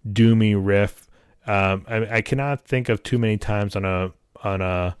doomy riff. I cannot think of too many times on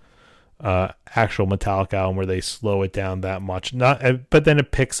a actual Metallica album where they slow it down that much. But then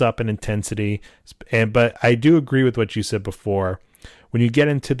it picks up in intensity. But I do agree with what you said before. When you get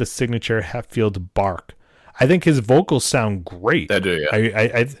into the signature Hetfield bark, I think his vocals sound great. They do,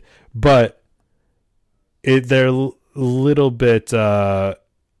 yeah. But they're a little bit.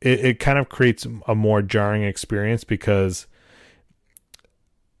 It kind of creates a more jarring experience because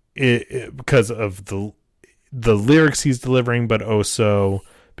of the lyrics he's delivering, but also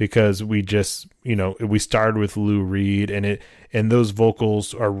because we just we started with Lou Reed and those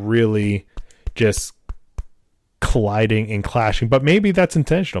vocals are really just colliding and clashing. But maybe that's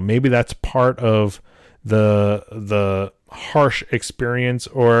intentional. Maybe that's part of the harsh experience,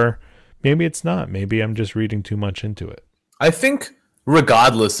 or maybe it's not. Maybe I'm just reading too much into it. I think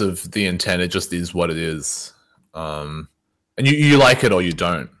regardless of the intent, it just is what it is. And you like it or you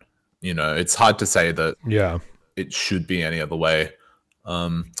don't. It's hard to say that it should be any other way.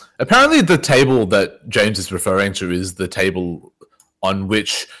 Apparently the table that James is referring to is the table on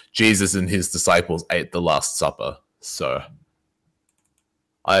which Jesus and his disciples ate the Last Supper. So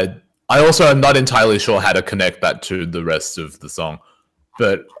I also am not entirely sure how to connect that to the rest of the song.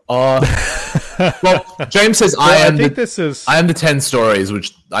 But well, James says, I am the 10 stories,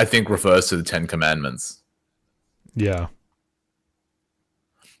 which I think refers to the 10 commandments. Yeah.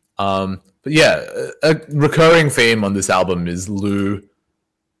 But yeah, a recurring theme on this album is Lou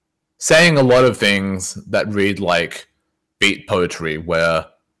saying a lot of things that read like beat poetry, where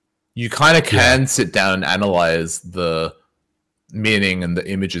you kind of can sit down and analyze the meaning and the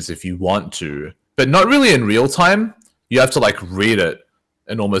images if you want to, but not really in real time. You have to like read it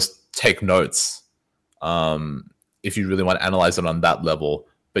and almost take notes if you really want to analyze it on that level.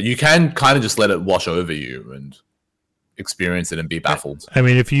 But you can kind of just let it wash over you and experience it and be baffled. I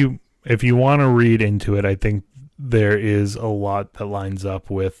mean, if you want to read into it, I think there is a lot that lines up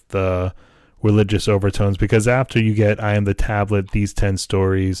with the religious overtones, because after you get I am the tablet, these 10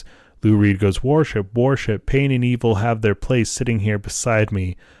 stories, Lou Reed goes, worship, pain and evil have their place sitting here beside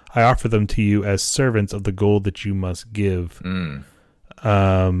me. I offer them to you as servants of the gold that you must give.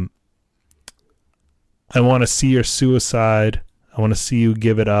 I want to see your suicide. I want to see you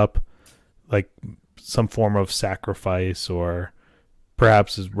give it up, like some form of sacrifice, or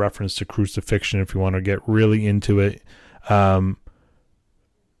perhaps is reference to crucifixion if you want to get really into it.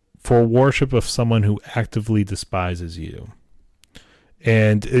 For worship of someone who actively despises you.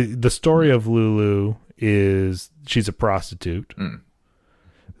 And the story of Lulu is she's a prostitute.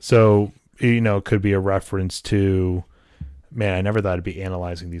 So, it could be a reference to, man, I never thought I'd be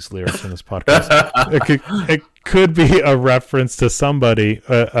analyzing these lyrics in this podcast. it could be a reference to somebody,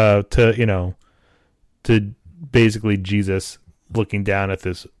 to basically Jesus looking down at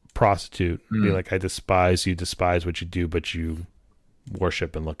this prostitute, be like, I despise you, despise what you do, but you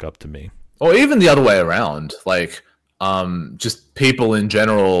worship and look up to me. Or even the other way around, like just people in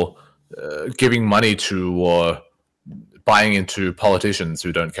general giving money to or buying into politicians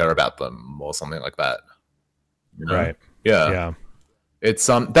who don't care about them or something like that. Right. Yeah. It's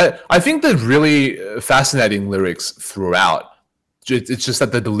that I think the really fascinating lyrics throughout. It's just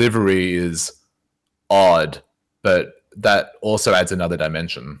that the delivery is odd, but that also adds another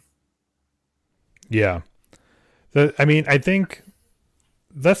dimension. Yeah. I think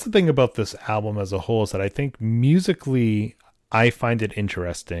that's the thing about this album as a whole, is that I think musically I find it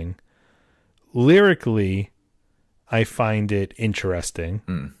interesting. Lyrically, I find it interesting.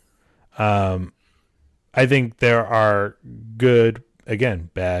 I think there are good, again,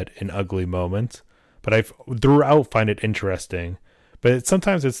 bad and ugly moments, but I throughout find it interesting. But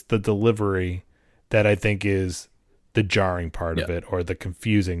sometimes it's the delivery that I think is the jarring part of it, or the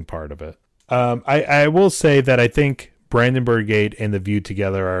confusing part of it. I will say that I think Brandenburg Gate and The View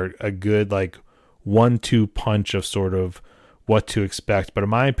together are a good like 1-2 punch of sort of what to expect. But in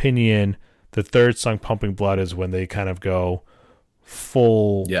my opinion, the third song, Pumping Blood, is when they kind of go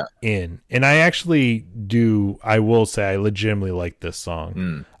full in. And I actually I will say I legitimately like this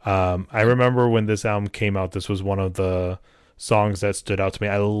song. I remember when this album came out, this was one of the songs that stood out to me.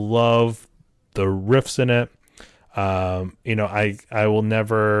 I love the riffs in it. I will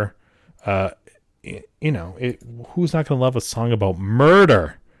never, who's not going to love a song about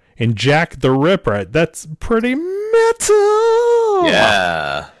murder and Jack the Ripper? That's pretty metal.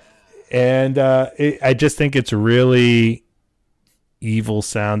 Yeah. And I just think it's really evil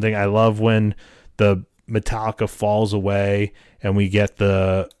sounding. I love when the Metallica falls away and we get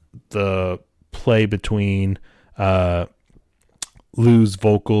the play between Lou's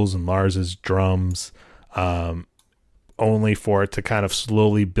vocals and Lars's drums, only for it to kind of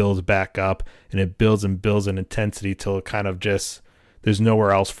slowly build back up, and it builds and builds in intensity till it kind of just there's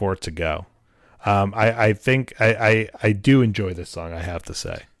nowhere else for it to go. I think I do enjoy this song, I have to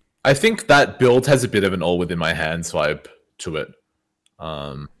say. I think that build has a bit of an all within my hands vibe to it.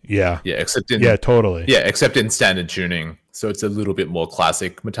 Yeah, except in totally. Yeah, except in standard tuning, so it's a little bit more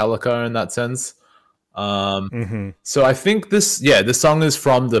classic Metallica in that sense. So I think this song is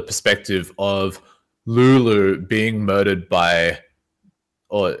from the perspective of Lulu being murdered by,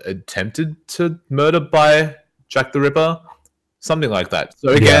 or attempted to murder by, Jack the Ripper, something like that. So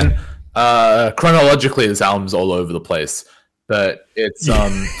again, chronologically, this album's all over the place, but it's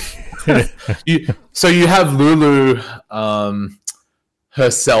you have Lulu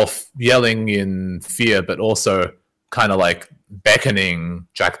herself yelling in fear, but also kind of like beckoning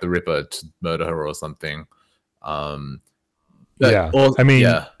Jack the Ripper to murder her or something.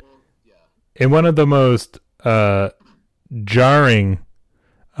 In one of the most jarring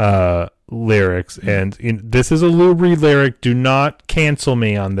lyrics, and this is a Lou Reed lyric, do not cancel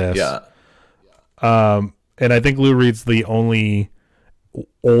me on this. And I think Lou Reed's the only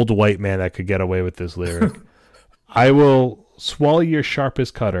old white man that could get away with this lyric. I will swallow your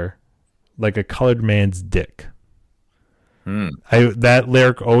sharpest cutter like a colored man's dick. That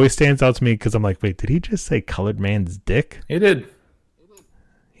lyric always stands out to me because I'm like, wait, did he just say colored man's dick? He did.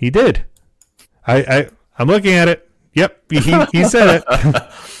 I'm looking at it. Yep, he said it.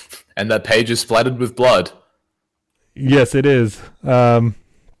 And that page is splattered with blood. Yes, it is. I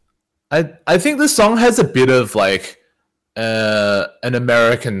think this song has a bit of like an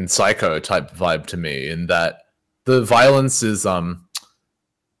American Psycho type vibe to me, in that the violence is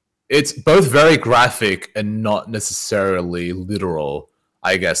it's both very graphic and not necessarily literal,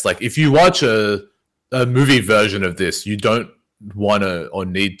 I guess. Like if you watch a movie version of this, you don't want to or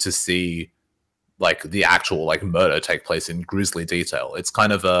need to see like the actual like murder take place in grisly detail. It's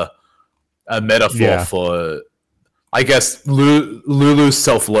kind of a metaphor for, I guess, Lulu's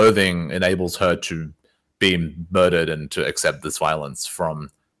self-loathing enables her to be murdered and to accept this violence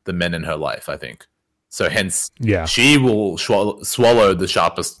from the men in her life, I think. So hence, she will swallow the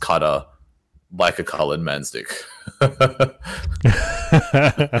sharpest cutter like a colored man's dick.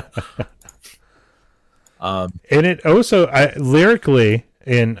 And it also, lyrically,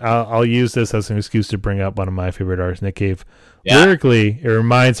 and I'll use this as an excuse to bring up one of my favorite artists, Nick Cave. Yeah. Lyrically, it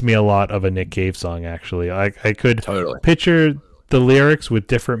reminds me a lot of a Nick Cave song, actually. I could picture the lyrics with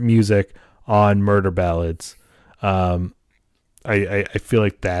different music on Murder Ballads. I feel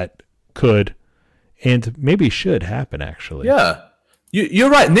like that could and maybe should happen, actually. Yeah.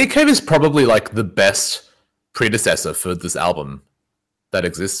 You're right. Nick Cave is probably like the best predecessor for this album that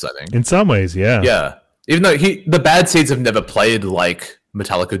exists, I think. In some ways, yeah. Yeah. Even though the Bad Seeds have never played like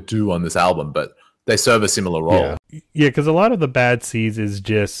Metallica do on this album, but they serve a similar role. Yeah, because a lot of the Bad Seeds is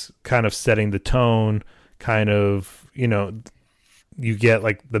just kind of setting the tone, kind of, you get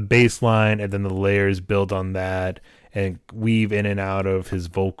like the bass line and then the layers build on that and weave in and out of his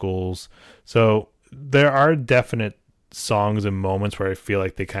vocals. So there are definite songs and moments where I feel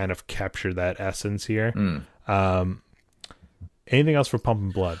like they kind of capture that essence here. Anything else for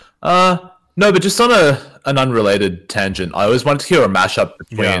Pumpin' Blood? No, but just on an unrelated tangent, I always wanted to hear a mashup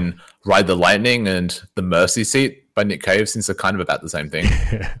between Ride the Lightning and The Mercy Seat by Nick Cave, since they're kind of about the same thing.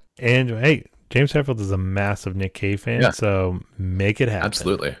 And hey, James Hetfield is a massive Nick Cave fan, so make it happen.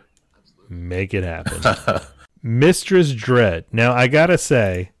 Absolutely. Make it happen. Mistress Dread. Now, I gotta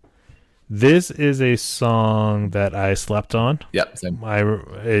say, this is a song that I slept on. Yep, same.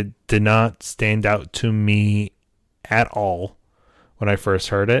 It did not stand out to me at all when I first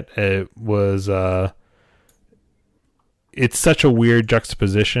heard it. It was it's such a weird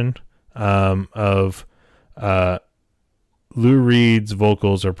juxtaposition of Lou Reed's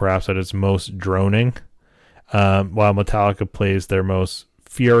vocals are perhaps at its most droning, while Metallica plays their most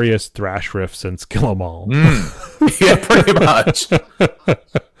furious thrash riff since Kill 'Em All. Yeah, pretty much.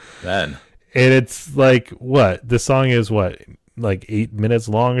 Man. And it's like, what? The song is, like 8 minutes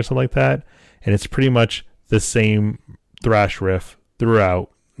long or something like that? And it's pretty much the same thrash riff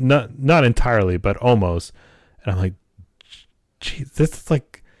throughout. Not entirely, but almost. And I'm like, geez, this is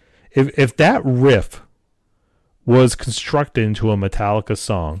like... If that riff was constructed into a Metallica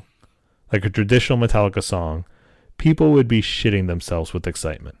song, like a traditional Metallica song, people would be shitting themselves with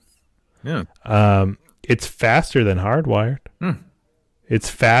excitement. Yeah. It's faster than Hardwired. It's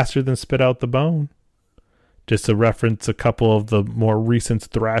faster than Spit Out the Bone. Just to reference a couple of the more recent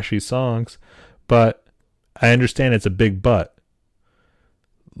thrashy songs. But I understand it's a big but.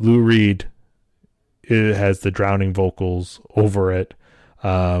 Lou Reed it has the drowning vocals over it.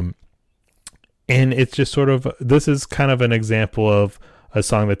 And it's just sort of, this is kind of an example of a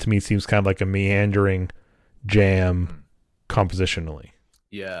song that to me seems kind of like a meandering jam compositionally.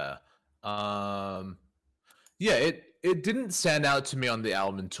 Yeah. Yeah, it didn't stand out to me on the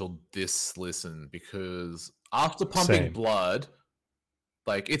album until this listen, because after Pumping Same. Blood,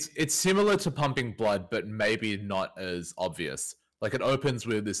 like it's similar to Pumping Blood, but maybe not as obvious. Like it opens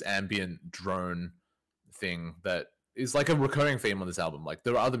with this ambient drone thing that is like a recurring theme on this album. Like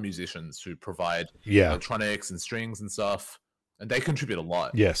there are other musicians who provide electronics and strings and stuff, and they contribute a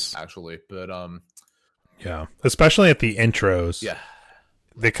lot. Yes, actually, but yeah, especially at the intros. Yeah,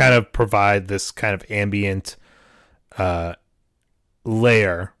 they kind of provide this kind of ambient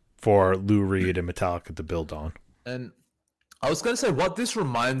layer for Lou Reed and Metallica to build on. And I was going to say, what this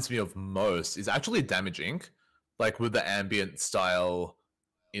reminds me of most is actually Damage Inc. Like with the ambient style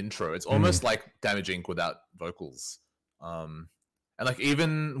intro, it's almost like Damage Inc. without vocals. And like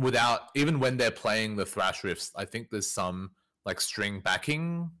even when they're playing the thrash riffs, I think there's some like string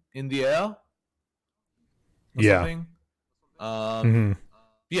backing in the air. Something.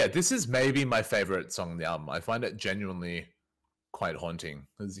 Yeah, this is maybe my favorite song on the album. I find it genuinely quite haunting,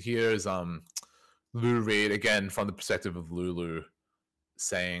 because here's Lou Reed again from the perspective of Lulu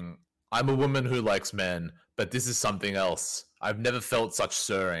saying, "I'm a woman who likes men, but this is something else. I've never felt such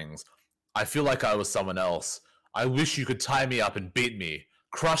stirrings. I feel like I was someone else. I wish you could tie me up and beat me,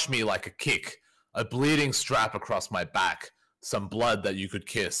 crush me like a kick, a bleeding strap across my back, some blood that you could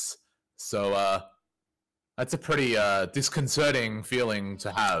kiss." So that's a pretty disconcerting feeling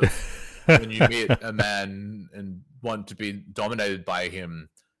to have when you meet a man and want to be dominated by him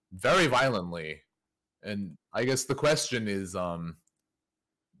very violently. And I guess the question is, the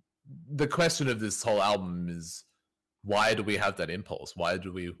question of this whole album is, why do we have that impulse? Why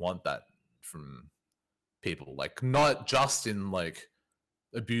do we want that from people? Like, not just in like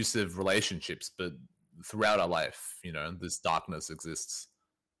abusive relationships, but throughout our life, you know, this darkness exists.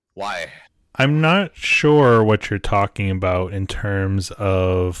 Why? I'm not sure what you're talking about in terms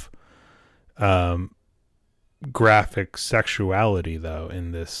of graphic sexuality, though,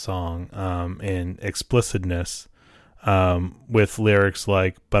 in this song, and explicitness, with lyrics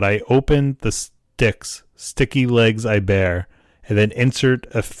like, "But I opened the sticky legs I bear, and then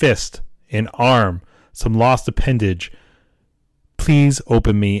insert a fist, an arm, some lost appendage. Please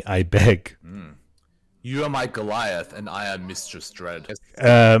open me, I beg." You are my Goliath, and I am Mistress Dread.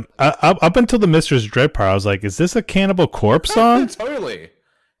 Up until the Mistress Dread part, I was like, is this a Cannibal Corpse song? Totally.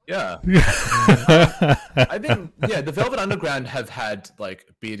 Yeah. I think, the Velvet Underground have had like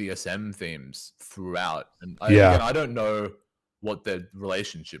BDSM themes throughout. And I don't know what their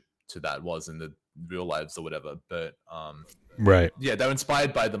relationship to that was in the real lives or whatever, but right. Yeah, they're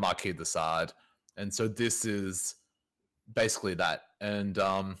inspired by the Marquis de Sade. And so this is basically that. And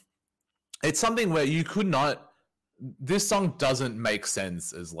it's something where you could not, this song doesn't make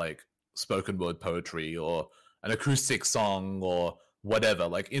sense as like spoken word poetry or an acoustic song or whatever.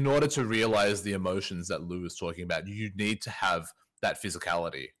 Like, in order to realize the emotions that Lou is talking about, you need to have that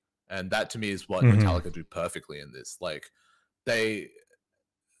physicality. And that to me is what Metallica do perfectly in this. Like,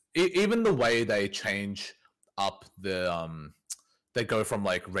 even the way they change up the, they go from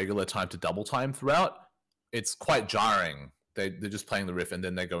like regular time to double time throughout, it's quite jarring. They're just playing the riff and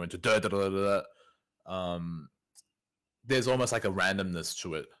then they go into da da da da da. There's almost like a randomness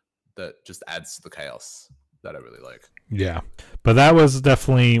to it that just adds to the chaos that I really like. Yeah, but that was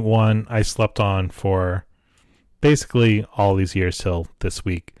definitely one I slept on for basically all these years till this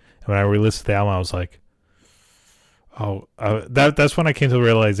week. And when I re-listened to the album, I was like, that's when I came to the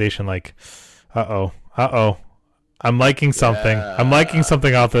realization, like, I'm liking something. Yeah. I'm liking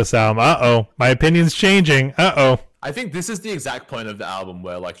something off this album. My opinion's changing. I think this is the exact point of the album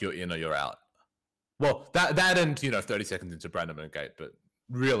where like you're in or you're out. Well, that and 30 seconds into Brandon and Gate, but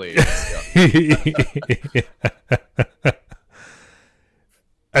really,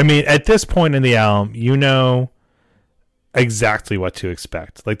 I mean, at this point in the album, you know exactly what to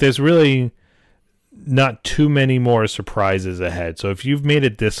expect. Like, there's really not too many more surprises ahead. So if you've made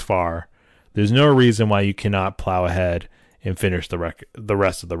it this far, there's no reason why you cannot plow ahead and finish the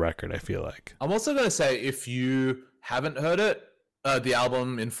rest of the record, I feel like. I'm also going to say, if you haven't heard it, the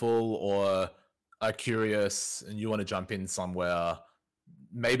album in full, or are curious and you want to jump in somewhere,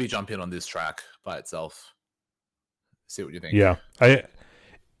 maybe jump in on this track by itself. See what you think. Yeah.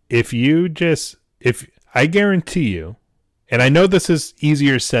 If I guarantee you, and I know this is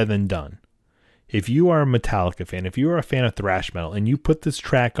easier said than done, if you are a Metallica fan, if you are a fan of thrash metal, and you put this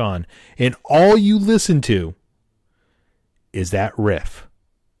track on, and all you listen to is that riff,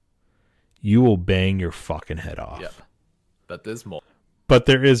 you will bang your fucking head off. Yeah, but there's more. But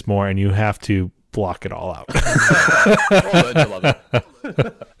there is more, and you have to block it all out. Or learn to love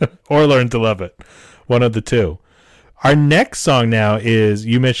it. Or learn to love it. One of the two. Our next song now is,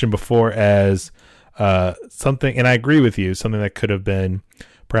 you mentioned before, as something, and I agree with you, something that could have been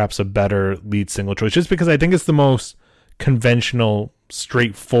perhaps a better lead single choice, just because I think it's the most conventional,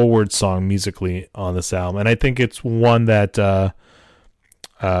 straightforward song musically on this album. And I think it's one that,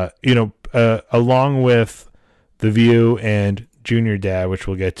 along with The View and Junior Dad, which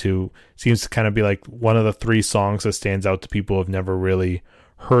we'll get to, seems to kind of be like one of the three songs that stands out to people who have never really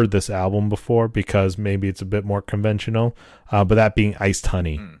heard this album before, because maybe it's a bit more conventional, but that being Iced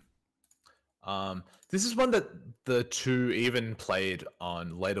Honey. This is one that the two even played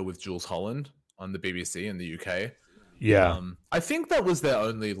on later with Jules Holland on the BBC in the UK. Yeah. I think that was their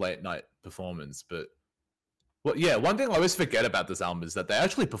only late night performance, but one thing I always forget about this album is that they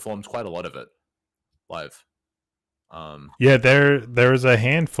actually performed quite a lot of it live. Yeah, there's a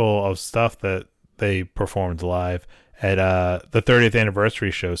handful of stuff that they performed live at the 30th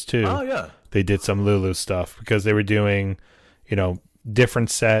anniversary shows too. Oh yeah, they did some Lulu stuff because they were doing, different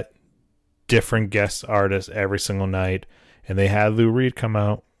set, different guest artists every single night, and they had Lou Reed come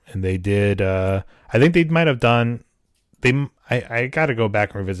out, and they did. I think they might have done. I got to go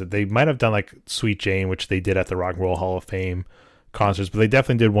back and revisit. They might have done like Sweet Jane, which they did at the Rock and Roll Hall of Fame concerts, but they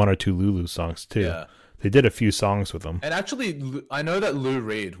definitely did one or two Lulu songs too. Yeah. They did a few songs with them. And actually, I know that Lou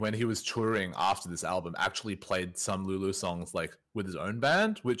Reed, when he was touring after this album, actually played some Lulu songs like with his own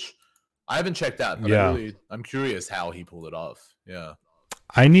band, which I haven't checked out. But I'm curious how he pulled it off. Yeah.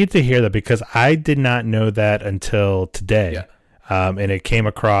 I need to hear that because I did not know that until today. Yeah. And it came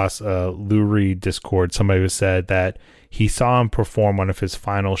across Lou Reed Discord. Somebody who said that he saw him perform one of his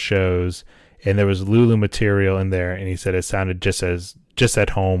final shows, and there was Lulu material in there, and he said it sounded just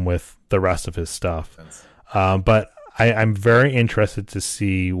at home with the rest of his stuff. But I'm very interested to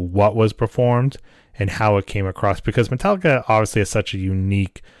see what was performed and how it came across, because Metallica obviously has such a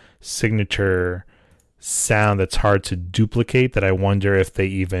unique signature sound that's hard to duplicate, that I wonder if they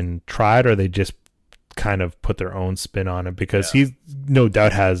even tried or they just kind of put their own spin on it, because he no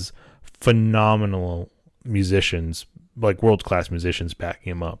doubt has phenomenal musicians, like world-class musicians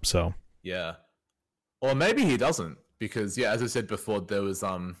backing him up. So yeah, or maybe he doesn't, because as I said before, there was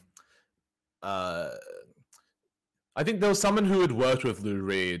I think there was someone who had worked with Lou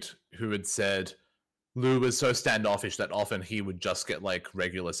Reed who had said Lou was so standoffish that often he would just get like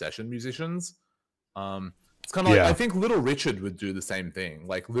regular session musicians. It's kind of like, I think Little Richard would do the same thing.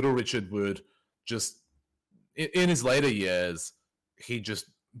 Like Little Richard would just, in his later years, he'd just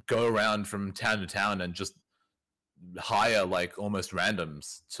go around from town to town and just hire like almost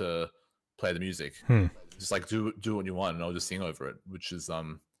randoms to play the music. Just like do what you want and I'll just sing over it, which is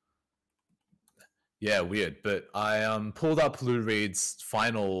weird. But I pulled up Lou Reed's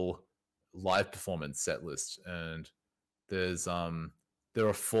final live performance set list, and there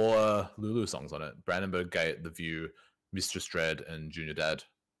are 4 Lulu songs on it: Brandenburg Gate, The View, Mistress Dread, and Junior Dad.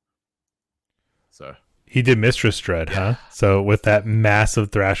 So he did Mistress Dread, huh? So with that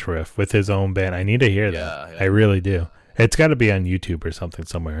massive thrash riff with his own band, I need to hear that. I really do. It's got to be on YouTube or something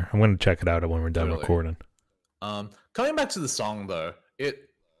somewhere. I'm going to check it out when we're done recording. Coming back to the song though, it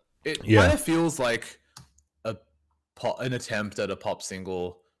kind of feels like an attempt at a pop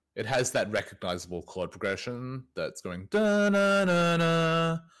single. It has that recognizable chord progression that's going da na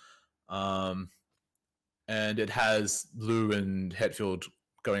na na, and it has Lou and Hetfield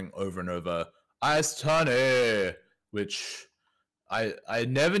going over and over "Iced Honey," which I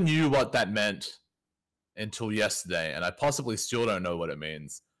never knew what that meant until yesterday, and I possibly still don't know what it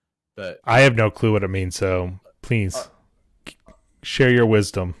means. But I have no clue what it means, so please share your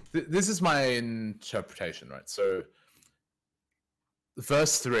wisdom. This is my interpretation, right? So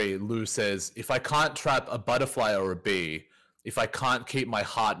verse 3, Lou says, "If I can't trap a butterfly or a bee, if I can't keep my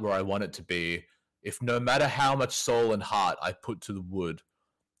heart where I want it to be, if no matter how much soul and heart I put to the wood,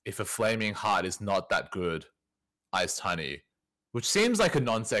 if a flaming heart is not that good, iced honey," which seems like a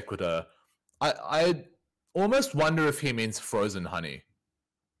non sequitur. I almost wonder if he means frozen honey,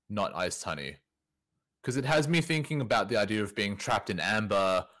 not iced honey, because it has me thinking about the idea of being trapped in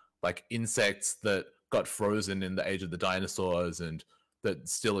amber, like insects that got frozen in the age of the dinosaurs and that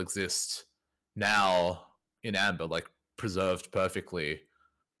still exist now in amber, like preserved perfectly.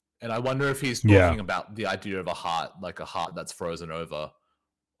 And I wonder if he's talking about the idea of a heart, like a heart that's frozen over,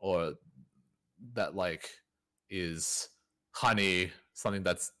 or that like is honey, something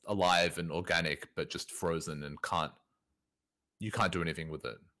that's alive and organic, but just frozen and you can't do anything with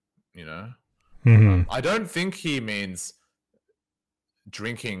it, you know? Mm-hmm. I don't think he means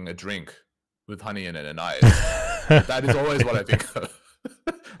drinking a drink. with honey in it and ice. That is always what I think of.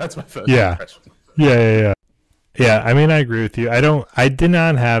 That's my first impression. Yeah, I mean, I agree with you. I did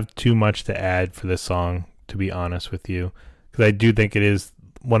not have too much to add for this song, to be honest with you, because I do think it is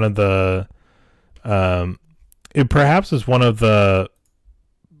one of the, it perhaps is one of the,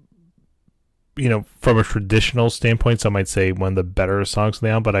 from a traditional standpoint, some might say one of the better songs on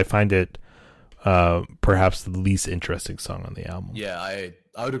the album, but I find it perhaps the least interesting song on the album. Yeah, I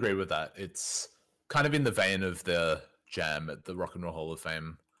would agree with that. It's kind of in the vein of the jam at the Rock and Roll Hall of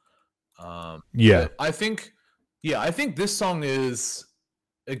Fame. I think this song is,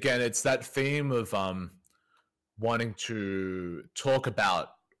 again, it's that theme of wanting to talk about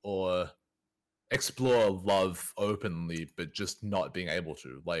or explore love openly, but just not being able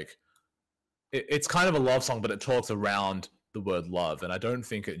to. Like, it's kind of a love song, but it talks around the word love, and I don't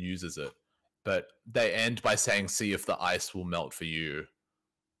think it uses it. But they end by saying, "See if the ice will melt for you."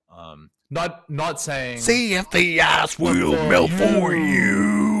 Not saying, "See if the ice will melt for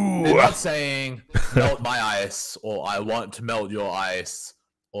you." They're not saying, "Melt my ice," or "I want to melt your ice,"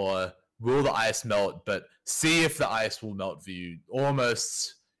 or "Will the ice melt?" But "See if the ice will melt for you,"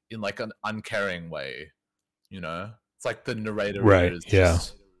 almost in like an uncaring way. It's like the narrator is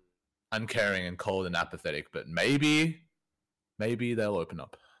just uncaring and cold and apathetic. But maybe they'll open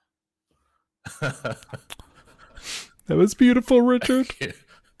up. That was beautiful, Richard.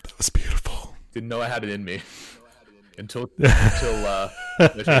 That was beautiful. Didn't know I had it in me until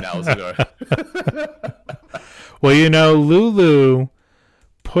 13 hours ago. Well, Lulu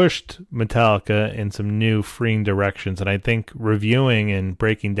pushed Metallica in some new freeing directions, and I think reviewing and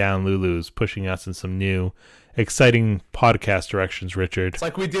breaking down Lulu is pushing us in some new exciting podcast directions, Richard. It's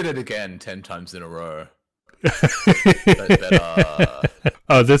like we did it again 10 times in a row.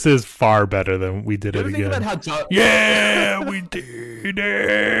 Oh, this is far better than we did it again. Think about how we did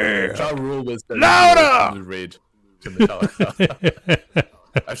it. Ja Rule was the louder read to Metallica.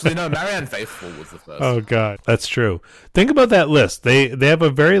 Actually, no, Marianne Faithfull was the first. Oh God, that's true. Think about that list. They have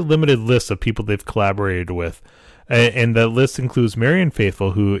a very limited list of people they've collaborated with, and the list includes Marianne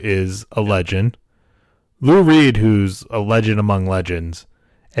Faithfull, who is a legend, Lou Reed, who's a legend among legends,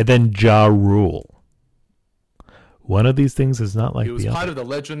 and then Ja Rule. One of these things is not like the other. He was part of the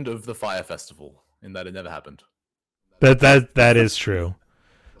legend of the Fire Festival, in that it never happened. That is true.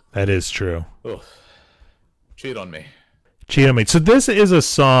 That is true. Ugh. Cheat on me. So this is a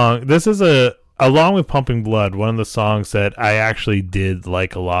song. This is along with Pumping Blood, one of the songs that I actually did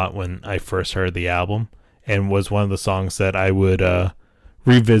like a lot when I first heard the album, and was one of the songs that I would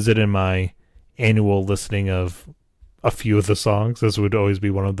revisit in my annual listening of a few of the songs. This would always be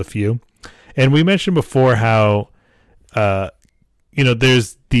one of the few. And we mentioned before how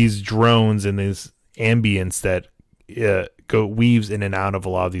there's these drones and these ambience that weaves in and out of a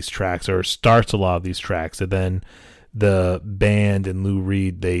lot of these tracks, or starts a lot of these tracks, and then the band and Lou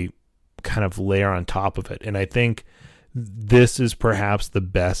Reed, they kind of layer on top of it. And I think this is perhaps the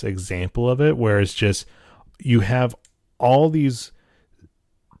best example of it, where it's just you have all these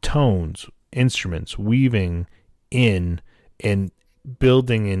tones, instruments weaving in and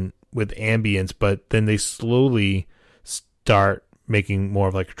building in with ambience, but then they slowly start making more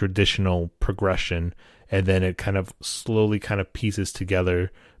of like a traditional progression, and then it kind of slowly kind of pieces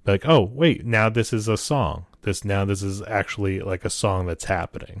together, like, oh wait, now this is a song. This is actually like a song that's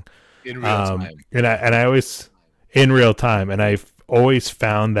happening in real time. And I always in real time, and I've always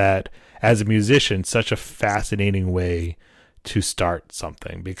found that as a musician such a fascinating way to start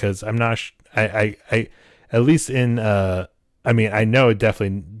something, because I'm not I at least in I mean, I know it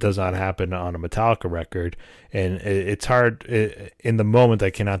definitely does not happen on a Metallica record, and it's hard in the moment. I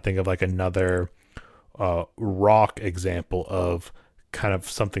cannot think of like another rock example of kind of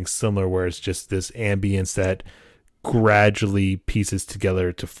something similar, where it's just this ambience that gradually pieces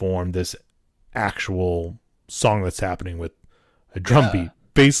together to form this actual song that's happening with a drum beat,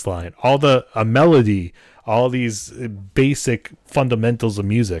 bass line, a melody, all these basic fundamentals of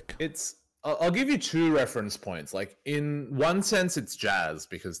music. I'll give you 2 reference points. Like, in one sense, it's jazz,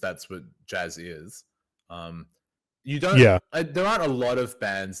 because that's what jazz is. There aren't a lot of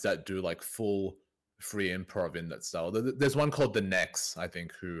bands that do like full free improv in that style. There's one called The Necks, I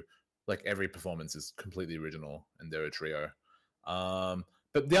think, who like every performance is completely original, and they're a trio.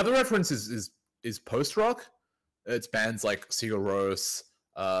 But the other reference is post rock. It's bands like Sigur Rós,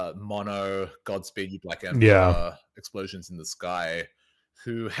 Mono, Godspeed You Black Emperor, Explosions in the Sky,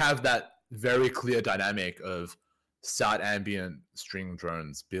 who have that very clear dynamic of start ambient string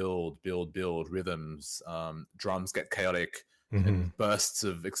drones, build rhythms, drums get chaotic, and bursts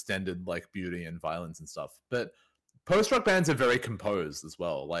of extended like beauty and violence and stuff. But post-rock bands are very composed as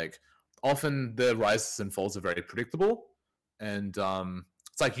well. Like, often the rises and falls are very predictable, and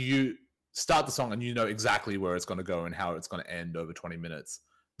it's like you start the song and you know exactly where it's going to go and how it's going to end over 20 minutes.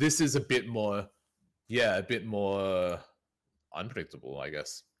 This is a bit more unpredictable, I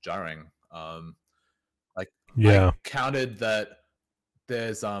guess, jarring. I counted that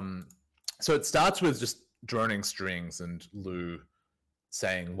there's so it starts with just droning strings and Lou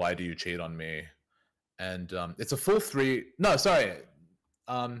saying, "Why do you cheat on me?" And it's a full three. No, sorry.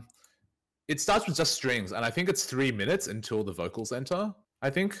 It starts with just strings, and I think it's 3 minutes until the vocals enter. I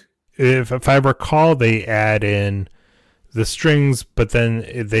think, if I recall, they add in the strings, but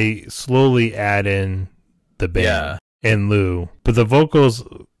then they slowly add in the band and Lou. But the vocals,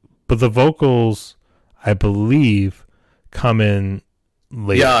 I believe, come in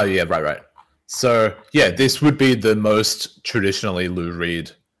later. Yeah, right. So yeah, this would be the most traditionally Lou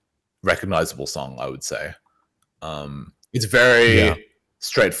Reed recognizable song, I would say. It's very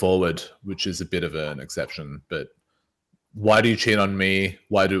straightforward, which is a bit of an exception. But why do you cheat on me?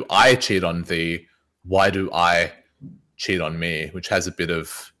 Why do I cheat on thee? Why do I cheat on me? Which has a bit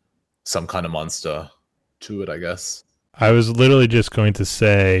of some kind of monster to it, I guess. I was literally just going to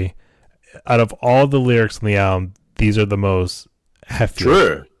say, out of all the lyrics in the album, these are the most hefty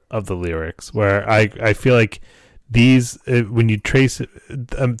of the lyrics, where I feel like these, when you trace it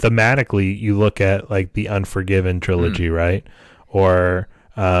thematically, you look at like the Unforgiven trilogy, right? Or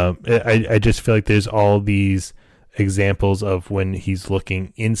I just feel like there's all these examples of when he's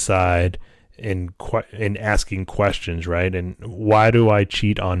looking inside and asking questions, right? And why do I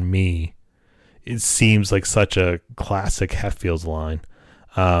cheat on me? It seems like such a classic Hetfield's line.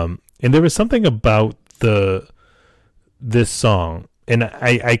 And there was something about this song, and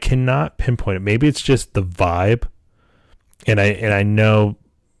I cannot pinpoint it. Maybe it's just the vibe. And I know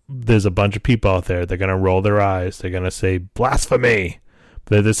there's a bunch of people out there, they're gonna roll their eyes, they're gonna say blasphemy.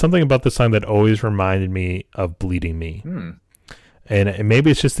 But there's something about the song that always reminded me of Bleeding Me. And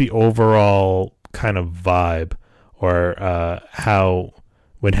maybe it's just the overall kind of vibe, or how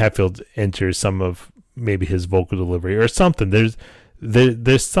when Hetfield enters some of maybe his vocal delivery or something.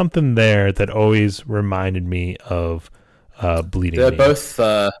 There's something there that always reminded me of Bleeding Me. They're both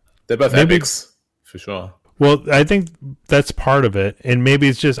epics for sure. Well, I think that's part of it, and maybe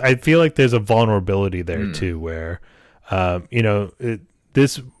it's just I feel like there's a vulnerability there too, where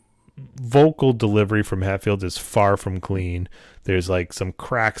this vocal delivery from Hetfield is far from clean. There's like some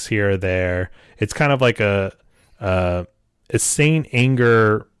cracks here or there. It's kind of like a Saint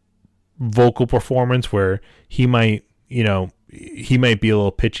Anger vocal performance where he might be a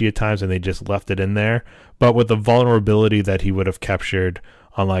little pitchy at times, and they just left it in there, but with the vulnerability that he would have captured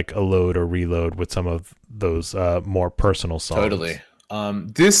on like a Load or Reload with some of those more personal songs. Totally.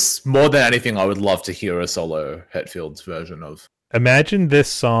 This, more than anything, I would love to hear a solo Hetfield's version of. Imagine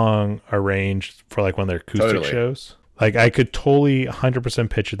this song arranged for like one of their acoustic shows. Like I could totally 100%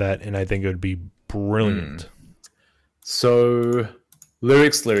 picture that, and I think it would be brilliant. So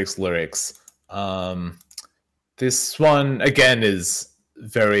lyrics. This one again is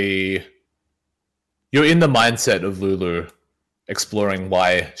very. You're in the mindset of Lulu, exploring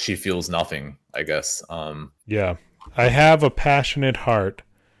why she feels nothing, I guess. Yeah. I have a passionate heart.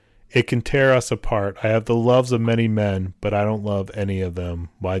 It can tear us apart. I have the loves of many men, but I don't love any of them.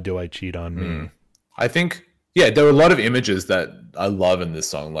 Why do I cheat on me? I think, there are a lot of images that I love in this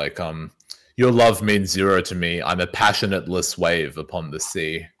song. Like, your love means zero to me. I'm a passionateless wave upon the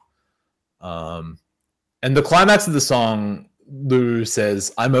sea. And the climax of the song, Lou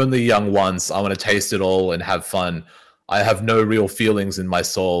says, I'm only young once. I want to taste it all and have fun. I have no real feelings in my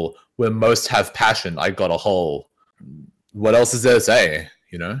soul. Where most have passion, I got a hole. What else is there to say,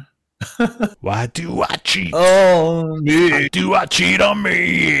 Why do I cheat on me? Why do I cheat on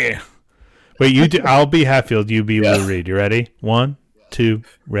me? Wait, you do. I'll be Hetfield. You be Lou Reed. You ready? 1, 2,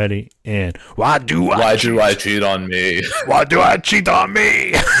 ready, and why do I cheat on me? Why do I cheat on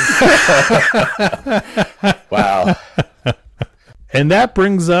me? Wow. And that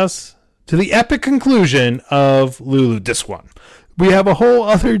brings us to the epic conclusion of Lulu Disc 1. We have a whole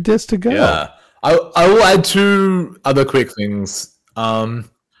other disc to go. Yeah. I will add 2 other quick things. I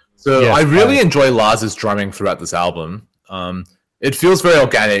really enjoy Lars's drumming throughout this album. It feels very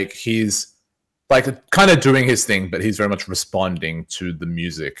organic. He's like kind of doing his thing, but he's very much responding to the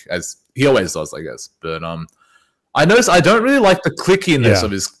music, as he always does, I guess. But I notice I don't really like the clickiness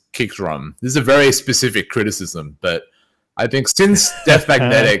of his kick drum. This is a very specific criticism, but I think since Death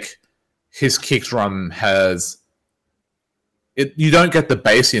Magnetic, his kick drum has it. You don't get the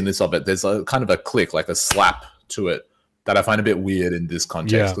bassiness of it. There's a kind of a click, like a slap to it, that I find a bit weird in this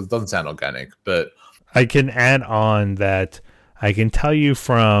context because it doesn't sound organic. But I can add on that I can tell you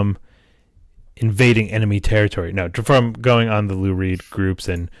from invading enemy territory. No, from going on the Lou Reed groups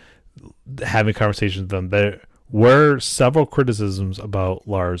and having conversations with them, there were several criticisms about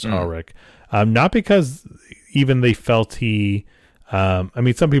Lars Ulrich. Not because even they felt he, I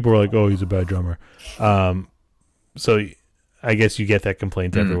mean, some people were like, oh, he's a bad drummer. So I guess you get that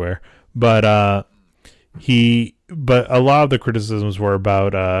complaint everywhere. But but a lot of the criticisms were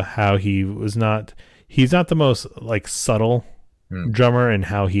about how he's not the most like subtle drummer and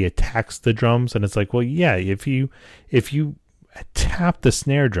how he attacks the drums. And it's like, well, yeah, if you tap the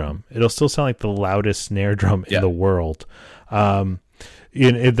snare drum, it'll still sound like the loudest snare drum in the world.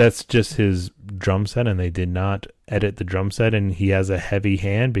 That's just his drum set, and they did not edit the drum set, and he has a heavy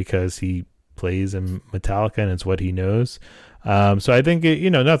hand because he plays in Metallica and it's what he knows. So I think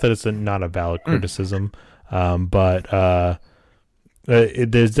not that it's not a valid criticism, but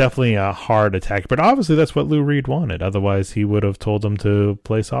there's definitely a hard attack. But obviously that's what Lou Reed wanted. Otherwise he would have told him to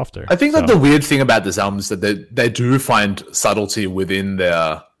play softer. I think that the weird thing about this album is that they do find subtlety within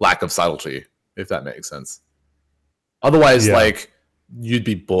their lack of subtlety, if that makes sense. Otherwise, like, you'd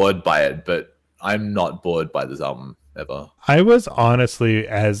be bored by it, but I'm not bored by this album ever. I was honestly,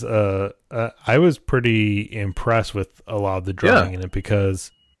 I was pretty impressed with a lot of the drumming in it,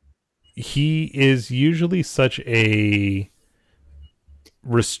 because he is usually such a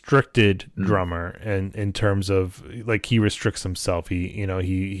restricted drummer, and in terms of like, he restricts himself.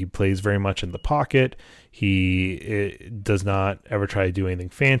 He plays very much in the pocket. He does not ever try to do anything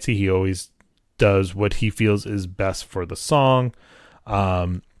fancy. He always does what he feels is best for the song.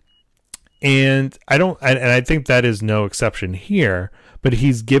 And I think that is no exception here, but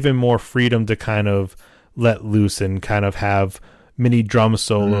he's given more freedom to kind of let loose and kind of have mini drum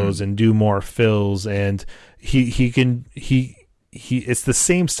solos and do more fills. And it's the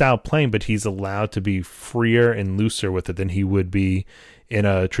same style playing, but he's allowed to be freer and looser with it than he would be in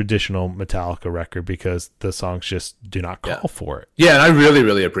a traditional Metallica record, because the songs just do not call for it. Yeah. And I really,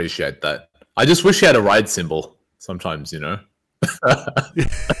 really appreciate that. I just wish he had a ride cymbal sometimes,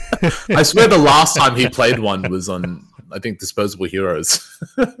 I swear the last time he played one was on, I think, Disposable Heroes.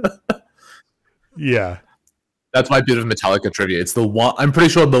 Yeah. That's my bit of Metallica trivia. It's the one, I'm pretty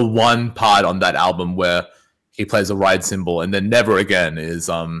sure the one part on that album where he plays a ride cymbal, and then Never Again is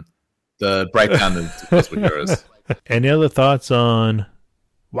the breakdown of Disposable Heroes. Any other thoughts on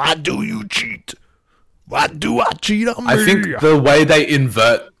Why Do You Cheat? Why do I cheat on me? I think the way they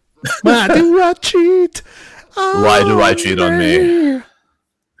invert Why do I cheat? Why do I cheat on me?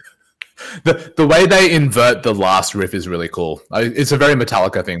 The way they invert the last riff is really cool. It's a very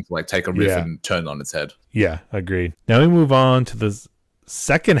Metallica thing to like take a riff and turn it on its head. Yeah, agreed. Now we move on to the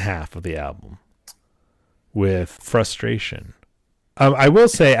second half of the album with Frustration. I will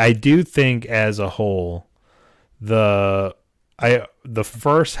say, I do think as a whole, the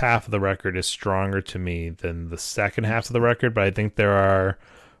first half of the record is stronger to me than the second half of the record, but I think there are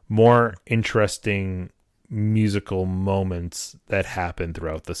more interesting musical moments that happen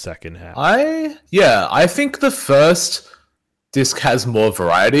throughout the second half. I think the first disc has more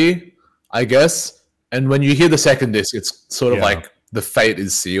variety, I guess. And when you hear the second disc, it's sort of like the fate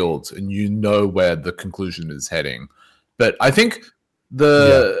is sealed and you know where the conclusion is heading. But I think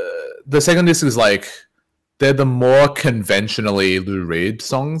the second disc is like, they're the more conventionally Lou Reed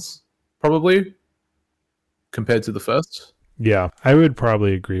songs, probably, compared to the first. Yeah, I would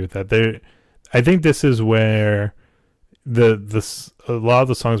probably agree with that. I think this is where a lot of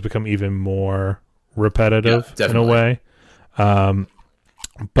the songs become even more repetitive in a way,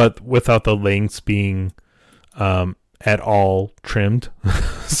 but without the lengths being at all trimmed.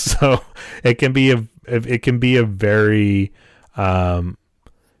 So it can be a very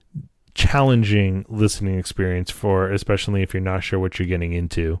challenging listening experience especially if you're not sure what you're getting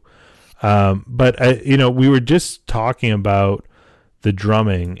into. But we were just talking about the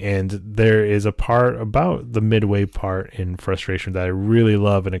drumming, and there is a part about the midway part in Frustration that I really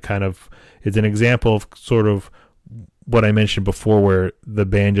love, and it's an example of sort of what I mentioned before, where the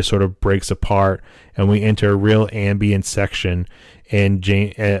band just sort of breaks apart and we enter a real ambient section, and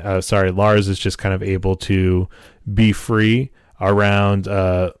Lars is just kind of able to be free around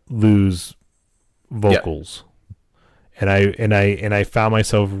Lou's vocals. And I found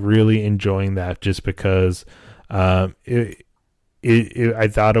myself really enjoying that, just because I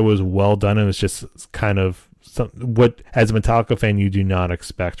thought it was well done. It was just kind of what, as a Metallica fan, you do not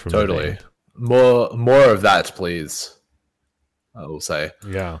expect from the band. More of that, please. I will say.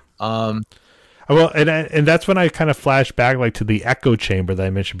 Yeah. Well, and that's when I kind of flashed back like to the echo chamber that I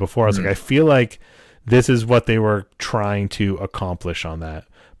mentioned before. I was like, I feel like this is what they were trying to accomplish on that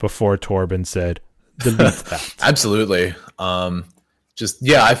before Torben said, delete that. Absolutely.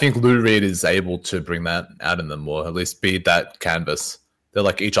 I think Lou Reed is able to bring that out in them, or at least be that canvas. They're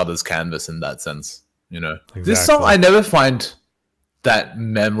like each other's canvas in that sense, Exactly. This song I never find that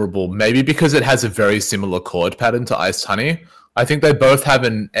memorable, maybe because it has a very similar chord pattern to Iced Honey. I think they both have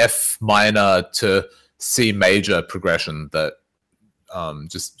an F minor to C major progression that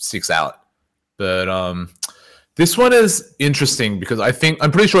just sticks out. But this one is interesting because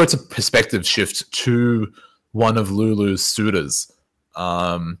I'm pretty sure it's a perspective shift to one of Lulu's suitors.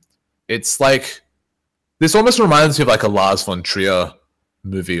 It's like, this almost reminds me of like a Lars von Trier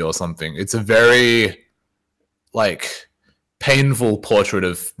movie or something. It's a very like painful portrait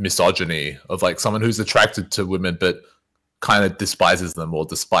of misogyny, of like someone who's attracted to women but kind of despises them, or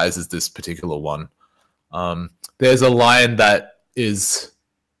despises this particular one. There's a line that is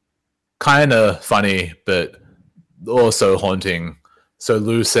kind of funny but also haunting. So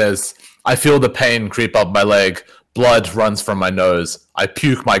Lou says, "I feel the pain creep up my leg. Blood runs from my nose. I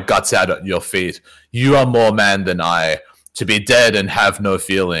puke my guts out at your feet. You are more man than I. To be dead and have no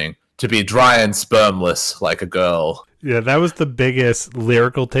feeling. To be dry and spermless like a girl." Yeah, that was the biggest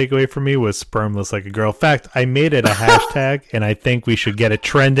lyrical takeaway for me, was spermless like a girl. In fact, I made it a hashtag, and I think we should get it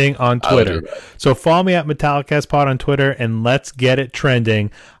trending on Twitter. So follow me at MetallicaSpot on Twitter, and let's get it trending.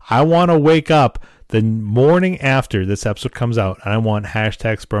 I want to wake up the morning after this episode comes out, and I want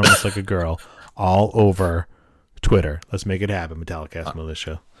hashtag spermless like a girl all over Twitter. Let's make it happen, Metallicast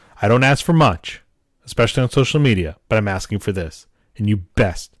Militia. I don't ask for much, especially on social media, but I'm asking for this, and you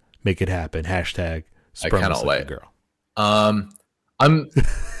best make it happen. Hashtag spermless like a girl. I'm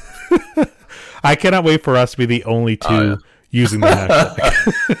I cannot wait for us to be the only two using the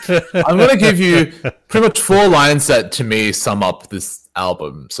hashtag. I'm gonna give you pretty much 4 lines that to me sum up this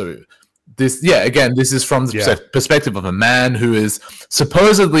album. So this is from the perspective of a man who is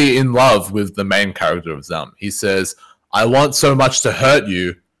supposedly in love with the main character of Zam. He says, "I want so much to hurt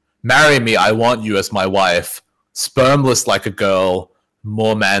you. Marry me, I want you as my wife. Spermless like a girl,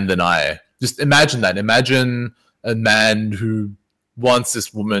 more man than I." Just imagine that. Imagine a man who wants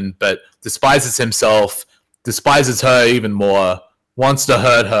this woman but despises himself, despises her even more, wants to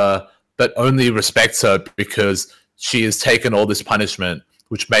hurt her, but only respects her because she has taken all this punishment,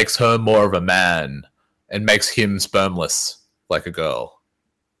 which makes her more of a man and makes him spermless like a girl.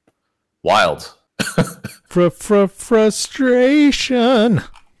 Wild. Frustration.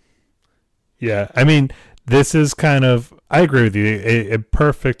 Yeah, I mean, this is kind of, I agree with you. It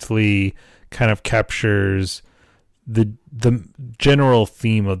perfectly kind of captures the general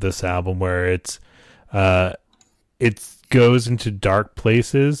theme of this album, where it goes into dark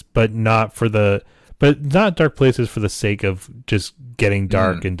places, but not dark places for the sake of just getting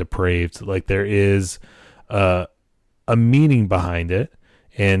dark and depraved. Like, there is a meaning behind it,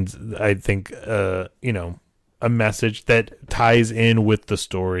 and I think a message that ties in with the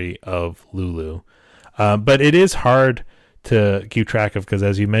story of Lulu. But it is hard to keep track of, because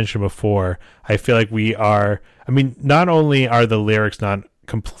as you mentioned before, I feel like not only are the lyrics not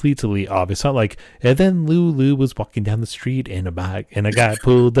completely obvious, not like, and then Lulu was walking down the street in a bike and a guy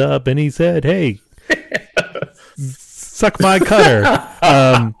pulled up and he said, "Hey, suck my cutter."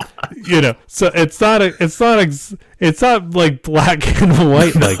 So it's not like black and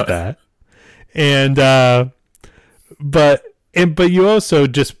white like that. And but you also,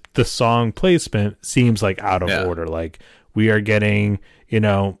 just the song placement seems like out of order. Like, we are getting,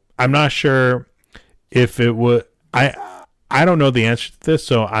 I'm not sure if it would, I don't know the answer to this,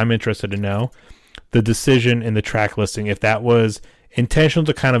 so I'm interested to know the decision in the track listing, if that was intentional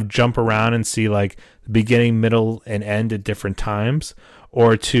to kind of jump around and see like the beginning, middle, and end at different times,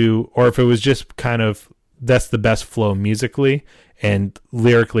 or if it was just kind of, that's the best flow musically, and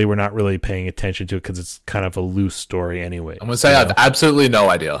lyrically we're not really paying attention to it because it's kind of a loose story anyway. I'm going to say I have absolutely no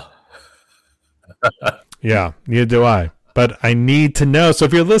idea. Yeah, neither do I. But I need to know. So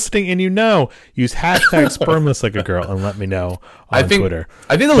if you're listening and use hashtag spermless like a girl and let me know on Twitter.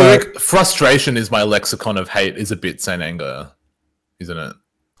 I think the lyric "frustration is my lexicon of hate" is a bit Saint Anger, isn't it?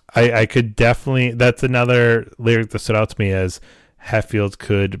 I could definitely, that's another lyric that stood out to me, as Hetfield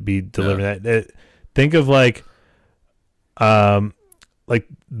could be delivering that. Think of like the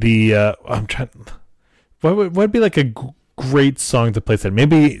I'm trying, what would be like a great song to place that?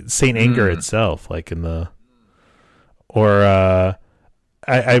 Maybe Saint Anger itself, like in the, or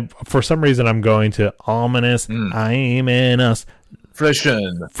I for some reason I'm going to ominous. I'm in us.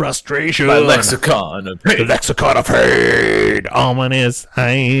 Frustration. My lexicon of hate. The lexicon of hate. Ominous.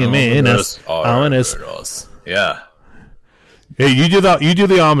 I'm in us. Ominous. Yeah. Hey, you do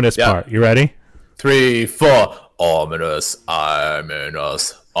the ominous part. You ready? 3, 4. Ominous. I'm in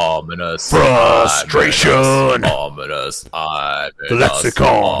us. Ominous. Frustration. Ominous. The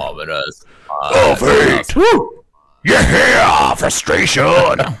lexicon Ominous. of hate. Woo! Yeah,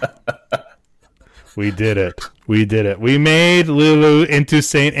 frustration. We did it. We did it. We made Lulu into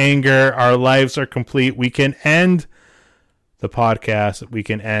Saint Anger. Our lives are complete. We can end the podcast. We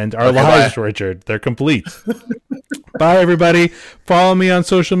can end our lives, bye. Richard. They're complete. Bye, everybody. Follow me on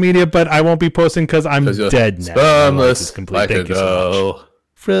social media, but I won't be posting because I'm dead now. Spermless, like Thank you so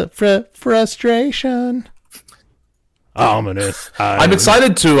much. Frustration. Ominous. I'm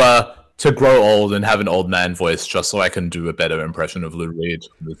excited to grow old and have an old man voice just so I can do a better impression of Lou Reed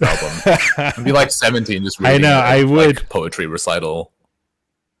on this album. I'd be like 17 just reading I would like, poetry recital.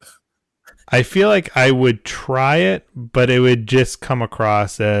 I feel like I would try it, but it would just come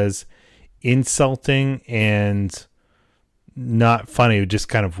across as insulting and not funny. It would just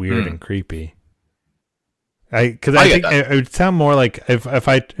kind of weird and creepy. I think it would sound more like if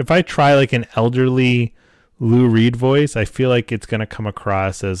I try like an elderly Lou Reed voice, I feel like it's gonna come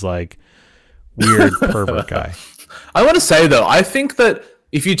across as like weird pervert guy. I want to say though, I think that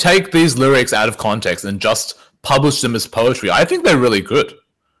if you take these lyrics out of context and just publish them as poetry, I think they're really good.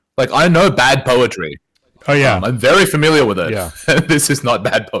 Like I know bad poetry. Oh yeah, I'm very familiar with it. Yeah, this is not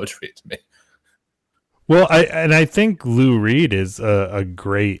bad poetry to me. Well, I think Lou Reed is a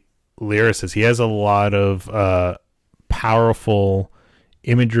great lyricist. He has a lot of powerful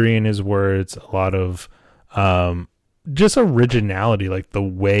imagery in his words, a lot of just originality, like the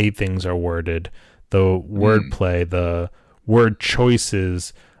way things are worded, the wordplay, the word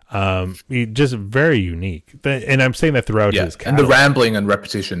choices, just very unique. And I'm saying that throughout his catalog. And the rambling and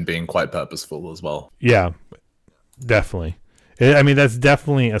repetition being quite purposeful as well. Yeah, definitely. I mean, that's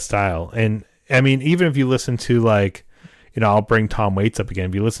definitely a style. And I mean, even if you listen to like, I'll bring Tom Waits up again.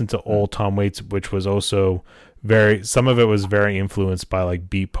 If you listen to old Tom Waits, which was also some of it was very influenced by like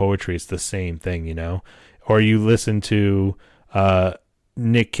beat poetry. It's the same thing, Or you listen to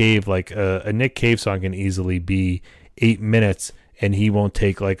Nick Cave, like a Nick Cave song can easily be 8 minutes and he won't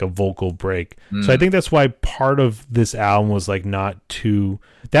take like a vocal break. So I think that's why part of this album was like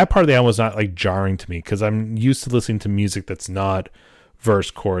that part of the album was not like jarring to me because I'm used to listening to music that's not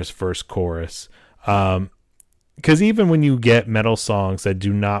verse, chorus. Because even when you get metal songs that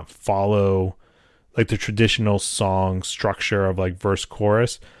do not follow like the traditional song structure of like verse,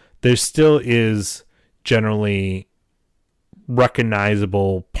 chorus, there still is generally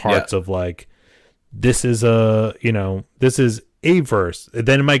recognizable parts of like this is a verse,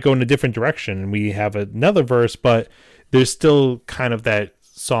 then it might go in a different direction and we have another verse, but there's still kind of that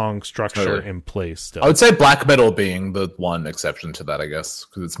song structure in place still. I would say black metal being the one exception to that, I guess,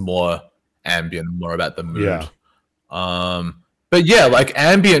 because it's more ambient, more about the mood. But yeah, like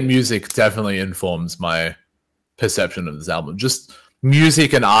ambient music definitely informs my perception of this album. Just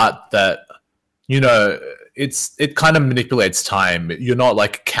music and art that it kind of manipulates time. You're not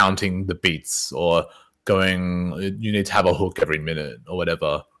like counting the beats or going, you need to have a hook every minute or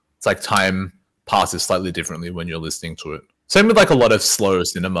whatever. It's like time passes slightly differently when you're listening to it. Same with like a lot of slow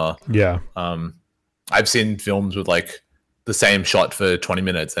cinema. Yeah. I've seen films with like the same shot for 20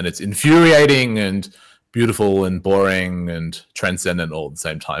 minutes and it's infuriating and beautiful and boring and transcendent all at the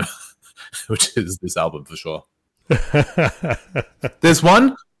same time, which is this album for sure. There's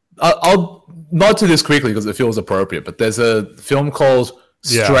one, I'll nod to this quickly because it feels appropriate, but there's a film called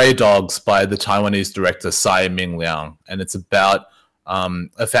Stray Dogs by the Taiwanese director Tsai Ming-liang, and it's about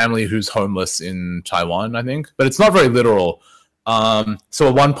a family who's homeless in Taiwan, I think, but it's not very literal. So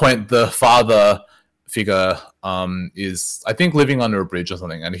at one point, the father figure is, I think, living under a bridge or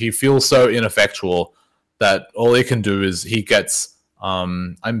something, and he feels so ineffectual that all he can do is he gets,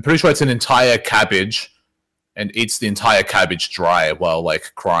 I'm pretty sure it's an entire cabbage, and eats the entire cabbage dry while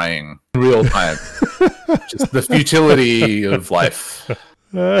like crying in real time. Just the futility of life.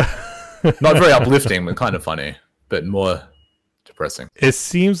 Not very uplifting, but kind of funny, but more depressing. It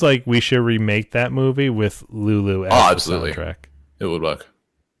seems like we should remake that movie with Lulu as absolutely. The soundtrack. It would work.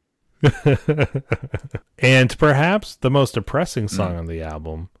 And perhaps the most depressing song on the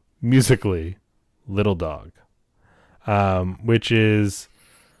album, musically, Little Dog, which is,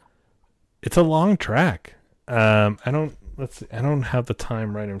 it's a long track. I don't have the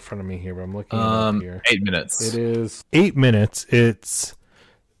time right in front of me here, but I'm looking it up here. 8 minutes. It is 8 minutes. It's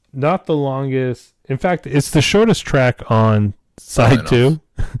not the longest. In fact, it's the shortest track on side 2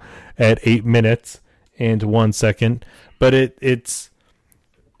 at 8 minutes and 1 second. But it's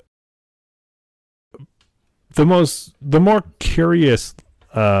the more curious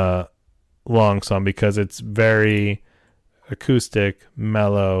long song because it's very acoustic,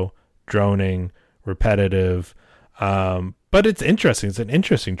 mellow, droning, repetitive, But it's interesting. It's an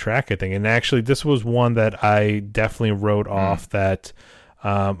interesting track, I think. And actually, this was one that I definitely wrote off that,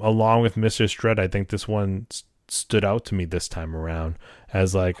 along with Mistress Dread, I think this one stood out to me this time around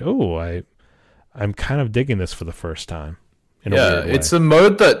as like, oh, I'm kind of digging this for the first time. Yeah, it's a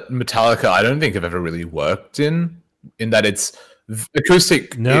mode that Metallica I don't think have ever really worked in that it's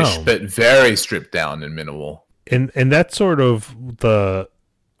acoustic-ish, but very stripped down and minimal. And that's sort of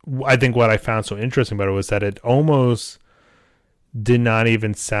I think what I found so interesting about it was that it almost did not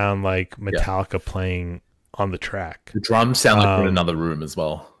even sound like Metallica playing on the track. The drums sound like in another room as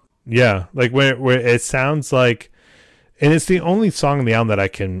well. Yeah, like where it sounds like, and it's the only song in the album that I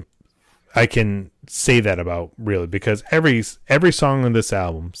can say that about, really, because every song on this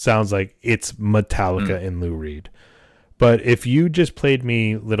album sounds like it's Metallica and Lou Reed. But if you just played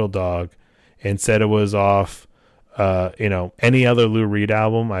me Little Dog and said it was off any other Lou Reed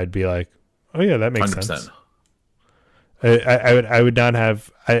album, I'd be like, oh yeah, that makes 100%. Sense. I would not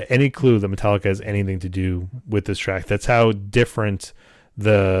have any clue that Metallica has anything to do with this track. That's how different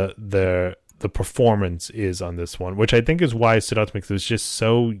the performance is on this one, which I think is why it stood out to me, because it's just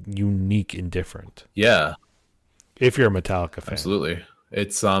so unique and different. Yeah, if you're a Metallica fan, absolutely.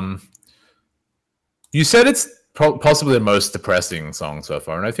 It's you said it's possibly the most depressing song so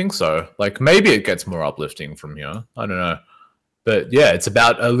far, and I think so. Like, maybe it gets more uplifting from here. I don't know, but yeah, it's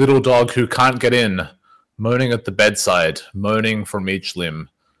about a little dog who can't get in, moaning at the bedside, moaning from each limb,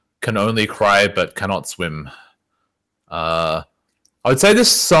 can only cry but cannot swim. I would say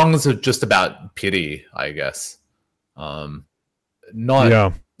this song is just about pity, I guess.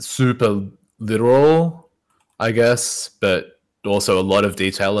 Not super literal, I guess, but also a lot of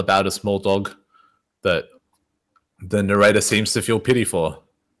detail about a small dog that the narrator seems to feel pity for.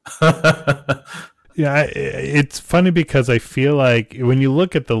 Yeah, it's funny because I feel like when you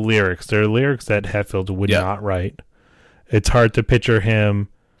look at the lyrics, there are lyrics that Hetfield would not write. It's hard to picture him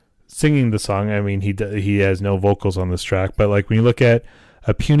singing the song. I mean, he has no vocals on this track, but like when you look at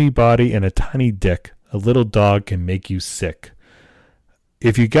a puny body and a tiny dick, a little dog can make you sick.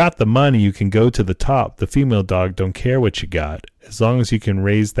 If you got the money, you can go to the top. The female dog don't care what you got. As long as you can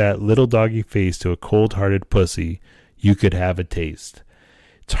raise that little doggy face to a cold-hearted pussy, you could have a taste.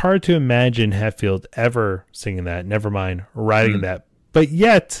 It's hard to imagine Hetfield ever singing that, never mind writing that. But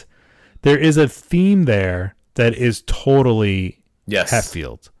yet, there is a theme there that is totally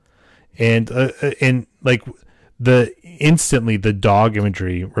Hetfield. And like instantly the dog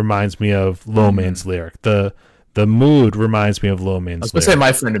imagery reminds me of Low Man's Lyric. The mood reminds me of Low Man's Lyric. I was going to say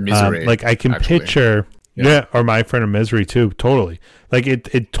My Friend in Misery. Like I can picture, or My Friend in Misery too, totally. Like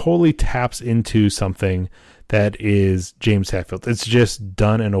it totally taps into something that is James Hetfield. It's just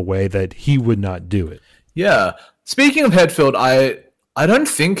done in a way that he would not do it. Yeah. Speaking of Hetfield, I don't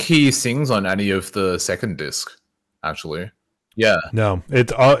think he sings on any of the second disc, actually. Yeah. No,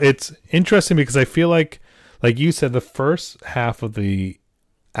 it's interesting because I feel like you said, the first half of the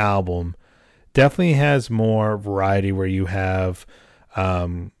album definitely has more variety, where you have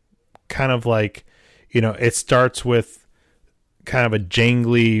kind of like, it starts with kind of a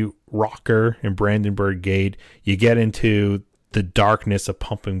jangly rocker in Brandenburg Gate. You get into the darkness of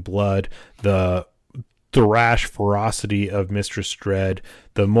Pumping Blood, the thrash ferocity of Mistress Dread,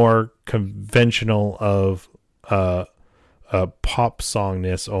 the more conventional of pop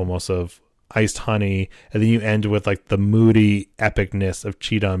songness almost of Iced Honey, and then you end with like the moody epicness of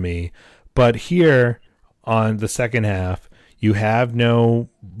Cheat on Me. But here on the second half, you have no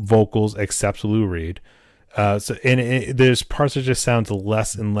vocals except Lou Reed. There's parts that just sound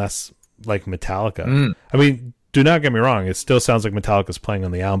less and less like Metallica. I mean, do not get me wrong, it still sounds like Metallica's playing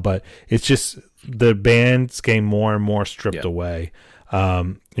on the album, but it's just the band's getting more and more stripped away,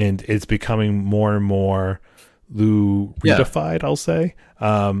 and it's becoming more and more Lou Reedified, I'll say.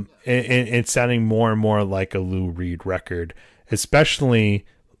 And it's sounding more and more like a Lou Reed record, especially,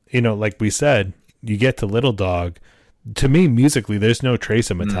 like we said, you get to Little Dog. To me, musically, there's no trace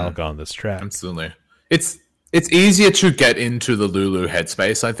of Metallica on this track. Absolutely. It's easier to get into the Lulu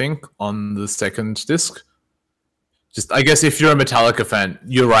headspace, I think, on the second disc. Just, I guess if you're a Metallica fan,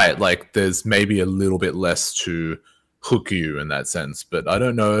 you're right. Like, there's maybe a little bit less to hook you in that sense. But I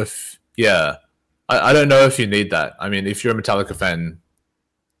don't know if, I don't know if you need that. I mean, if you're a Metallica fan,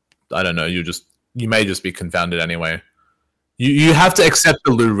 I don't know. You may just be confounded anyway. You have to accept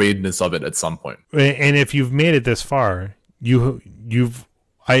the Lou Reedness of it at some point. And if you've made it this far, you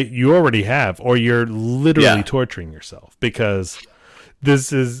already have, or you're literally torturing yourself, because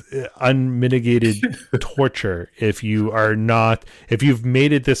this is unmitigated torture if you've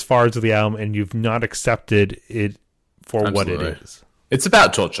made it this far to the album and you've not accepted it for what it is. It's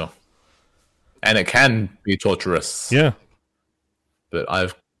about torture, and it can be torturous. Yeah. but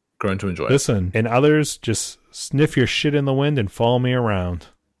I've grown to enjoy it. Listen, and others just sniff your shit in the wind and follow me around.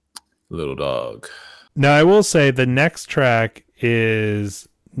 Little dog. Now, I will say the next track is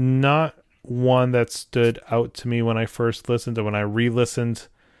not one that stood out to me when I first listened, and when I re-listened,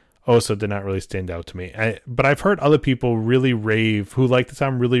 also did not really stand out to me. But I've heard other people really rave, who like the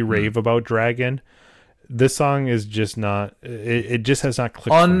song, really rave about Dragon. This song is just not, it just has not clicked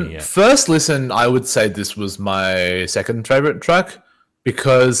for me On yet. first listen, I would say this was my second favorite track,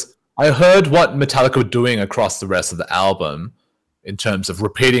 because I heard what Metallica were doing across the rest of the album in terms of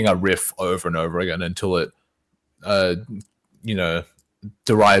repeating a riff over and over again until it,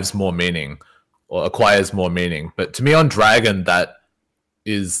 derives more meaning or acquires more meaning. But to me, on Dragon, that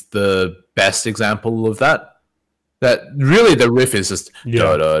is the best example of that. That really the riff is just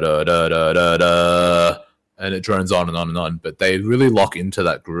da da da da da da da, and it drones on and on and on. But they really lock into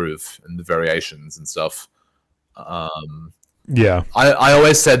that groove and the variations and stuff. Yeah. I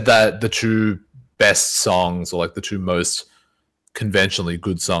always said that the two best songs, or like the two most conventionally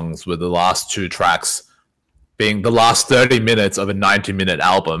good songs, were the last two tracks, being the last 30 minutes of a 90-minute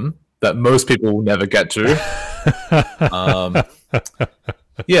album that most people will never get to.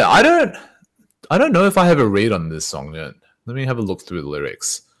 Yeah, I don't know if I have a read on this song yet. Let me have a look through the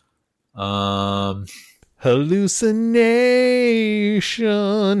lyrics.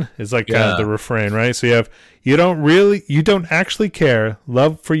 Hallucination is like kind of the refrain, right? So you don't actually care.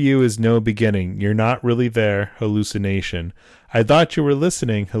 Love for you is no beginning. You're not really there. Hallucination. I thought you were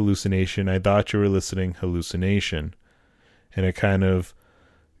listening. Hallucination. I thought you were listening. Hallucination. And it kind of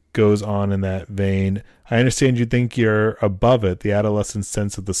goes on in that vein. I understand you think you're above it, the adolescent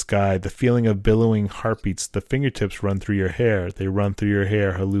sense of the sky, the feeling of billowing heartbeats, the fingertips run through your hair. They run through your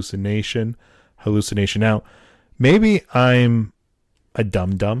hair. Hallucination. Hallucination. Now, maybe I'm a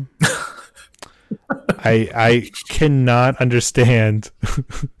dum-dum. I cannot understand.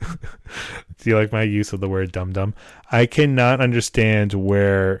 Do you like my use of the word dum-dum? I cannot understand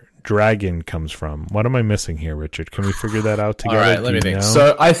where Dragon comes from. What am I missing here, Richard? Can we figure that out together? All right, let me think.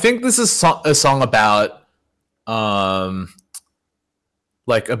 So I think this is a song about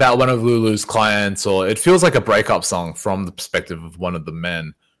like about one of Lulu's clients, or it feels like a breakup song from the perspective of one of the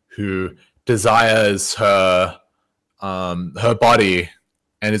men who desires her body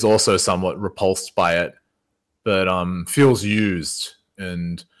and is also somewhat repulsed by it, but feels used,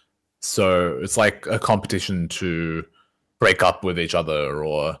 and so it's like a competition to break up with each other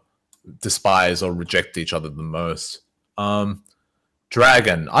or despise or reject each other the most.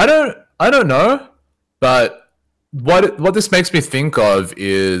 Dragon, I don't know, but what this makes me think of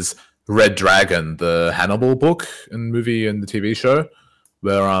is Red Dragon, the Hannibal book and movie and the TV show,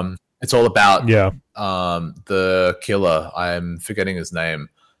 where it's all about the killer. I'm forgetting his name,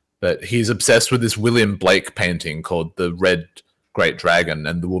 but he's obsessed with this William Blake painting called The Red Great Dragon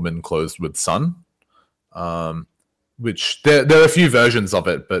and the Woman Clothed with Sun. Which there are a few versions of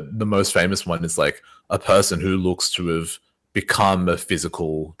it, but the most famous one is like a person who looks to have become a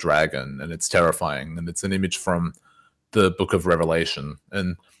physical dragon, and it's terrifying, and it's an image from the Book of Revelation.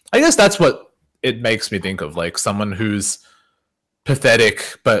 And I guess that's what it makes me think of, like someone who's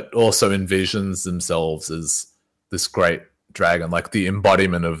pathetic but also envisions themselves as this great dragon, like the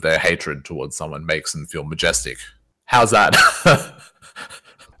embodiment of their hatred towards someone makes them feel majestic. How's that?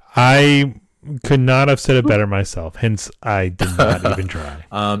 I could not have said it better myself, hence I did not even try.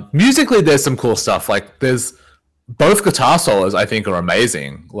 Musically, there's some cool stuff. Like there's both guitar solos I think are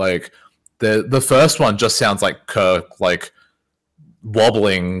amazing. Like the first one just sounds like Kirk like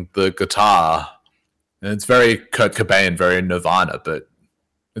wobbling the guitar, and it's very Kurt Cobain, very Nirvana, but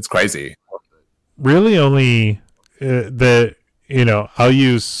it's crazy. Really only I'll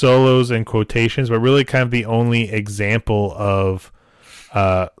use solos and quotations, but really kind of the only example of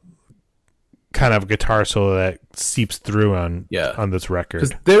kind of guitar solo that seeps through on this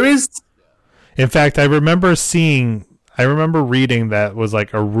record. There is, in fact, I remember reading that was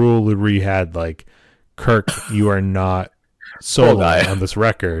like a rule Louis had, like, Kirk, you are not solo on this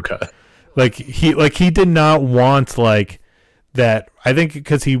record. Okay. Like he did not want like that. I think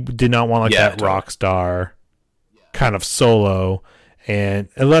because he did not want like that rock star kind of solo, and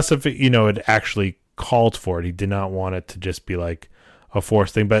unless if it actually called for it, he did not want it to just be like a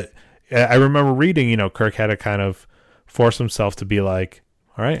forced thing. But I remember reading, Kirk had to kind of force himself to be like,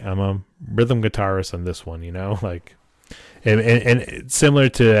 all right, I'm a rhythm guitarist on this one, like, and similar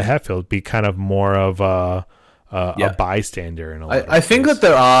to Hetfield, be kind of more of a bystander. In I think that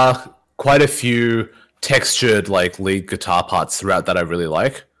there are quite a few textured like lead guitar parts throughout that I really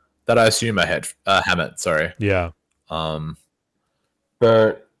like, that I assume are Hammett. Sorry. Yeah.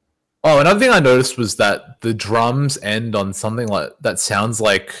 But Oh, another thing I noticed was that the drums end on something like that sounds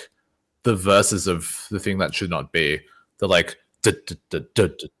like the verses of the thing that should not be. They're like, duh, duh, duh, duh,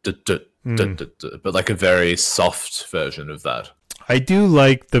 duh, duh, duh, duh, duh, duh, but like a very soft version of that. I do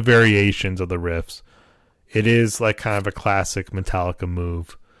like the variations of the riffs. It is like kind of a classic Metallica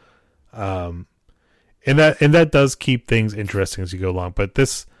move. And that does keep things interesting as you go along. But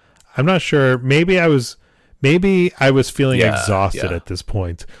this, I'm not sure. Maybe I was feeling exhausted at this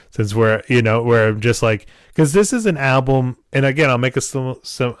point, since where I'm just like, because this is an album, and again I'll make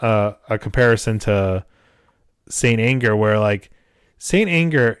a comparison to Saint Anger, where like Saint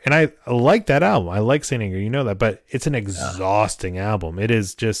Anger, and I like that album. I like Saint Anger, you know that, but it's an exhausting album. It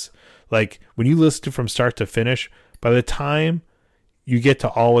is just like when you listen to from start to finish. By the time you get to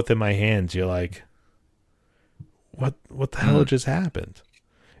All Within My Hands, you're like, what the hell just happened?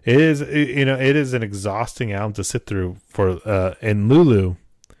 It is an exhausting album to sit through for and Lulu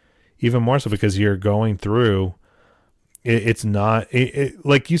even more so, because you're going through it's not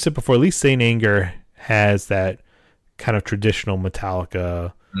like you said before, at least Saint Anger has that kind of traditional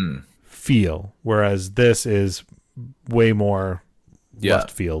Metallica feel, whereas this is way more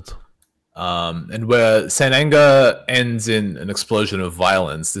left field. And where Saint Anger ends in an explosion of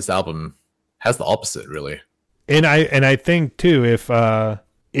violence, this album has the opposite, really. And I think too,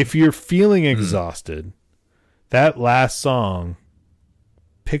 if you're feeling exhausted, that last song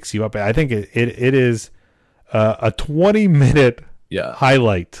picks you up. I think it is a 20-minute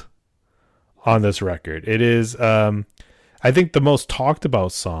highlight on this record. It is, I think, the most talked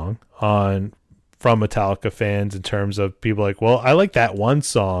about song from Metallica fans, in terms of people like, well, I like that one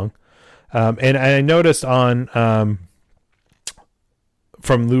song. And I noticed on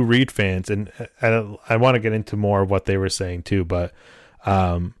from Lou Reed fans, and I want to get into more of what they were saying too, but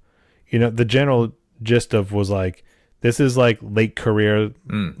the general gist of was like, this is like late career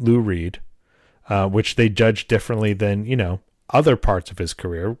Lou Reed, which they judge differently than other parts of his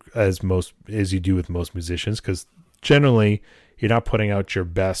career, as you do with most musicians, because generally you're not putting out your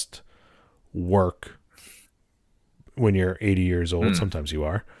best work when you're 80 years old. Sometimes you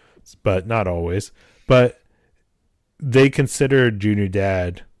are, but not always. But they consider Junior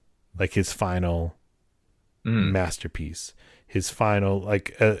Dad like his final masterpiece, his final,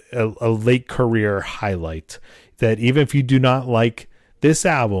 like a late career highlight, that even if you do not like this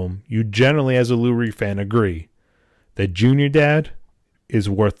album, you generally, as a Lou Reed fan, agree that Junior Dad is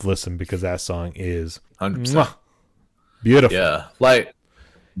worth listening, because that song is 100%. Beautiful. Yeah, like,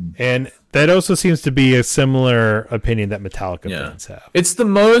 and that also seems to be a similar opinion that Metallica fans have. It's the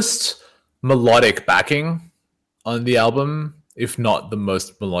most melodic backing on the album, if not the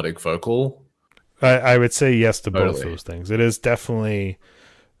most melodic vocal. I would say yes to both those things. It is definitely,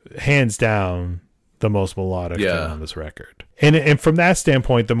 hands down, the most melodic thing on this record. And from that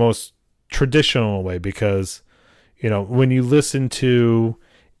standpoint, the most traditional way, because, when you listen to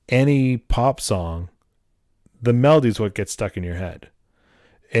any pop song, the melody is what gets stuck in your head.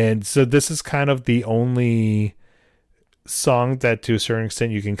 And so this is kind of the only song that, to a certain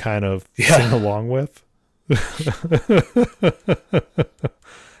extent, you can kind of sing along with.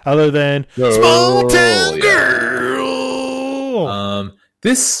 Other than Small Town Girl.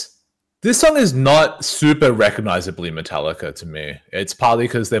 This song is not super recognizably Metallica to me. It's partly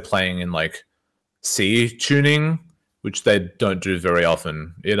because they're playing in like C tuning, which they don't do very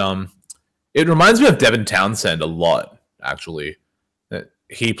often. It reminds me of Devin Townsend a lot, actually.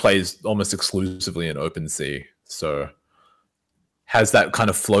 He plays almost exclusively in open C, so has that kind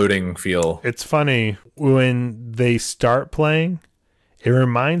of floating feel. It's funny, when they start playing, it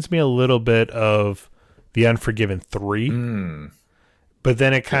reminds me a little bit of The Unforgiven 3, but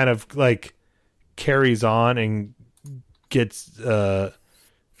then it kind of like carries on and gets and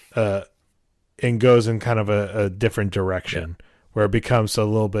goes in kind of a different direction, where it becomes a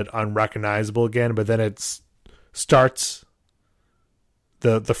little bit unrecognizable again, but then it starts,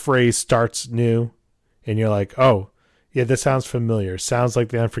 the phrase starts new, and you're like, oh yeah, this sounds familiar. Sounds like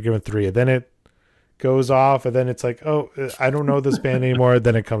The Unforgiven 3. And then it goes off, and then it's like, oh, I don't know this band anymore.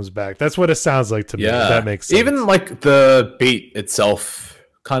 Then it comes back. That's what it sounds like to me. If that makes sense. Even like the beat itself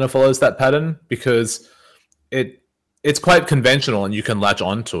kind of follows that pattern, because it's quite conventional and you can latch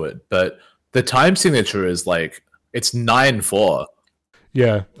onto it. But the time signature is like, it's 9/4.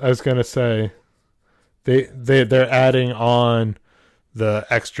 Yeah, I was gonna say they're adding on the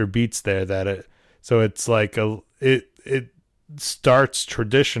extra beats there, so it's like it starts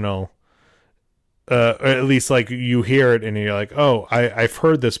traditional, or at least like you hear it and you're like, oh, I've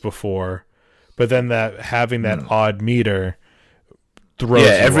heard this before, but then that having that odd meter throws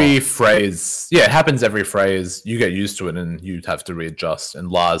Yeah, you every off. phrase. Yeah, it happens every phrase. You get used to it, and you have to readjust. And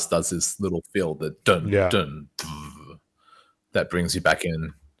Lars does this little feel that dun Yeah, dun that brings you back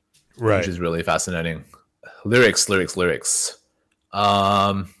in, which right. is really fascinating. Lyrics, lyrics, lyrics.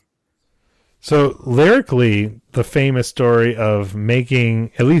 Um, So lyrically, the famous story of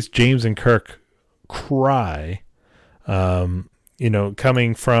making at least James and Kirk cry,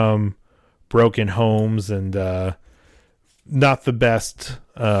 coming from broken homes and not the best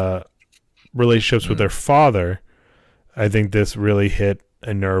relationships with their father, I think this really hit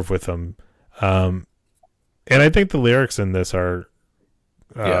a nerve with them. And I think the lyrics in this are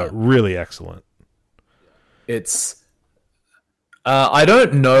really excellent. it's I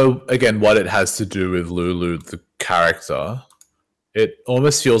don't know again what it has to do with Lulu the character. It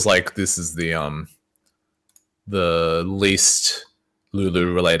almost feels like this is the least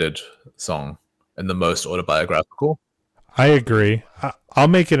Lulu related song and the most autobiographical. I agree. I'll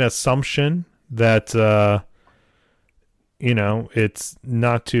make an assumption that it's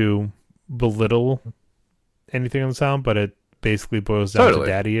not to belittle anything on the sound, but it basically boils down to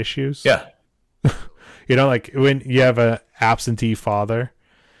daddy issues. Yeah. Like when you have a absentee father,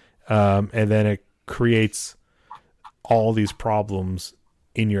 and then it creates all these problems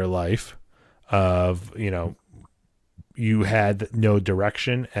in your life of, you had no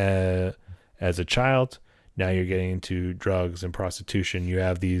direction as a child. Now you're getting into drugs and prostitution. You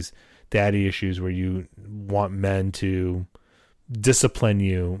have these daddy issues where you want men to discipline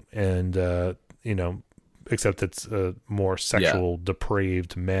you and, except it's a more sexual,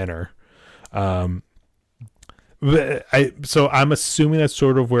 depraved manner. So I'm assuming that's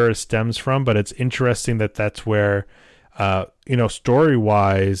sort of where it stems from, but it's interesting that that's where, story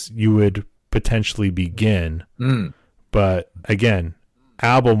wise, you would potentially begin. But again,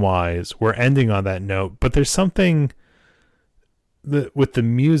 album wise, we're ending on that note. But there's something with the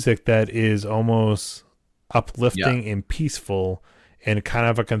music that is almost uplifting and peaceful and kind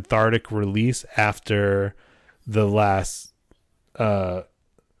of a cathartic release after the last, however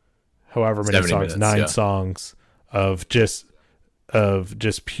many songs, 9 songs of just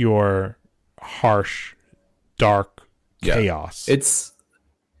pure harsh, dark chaos. It's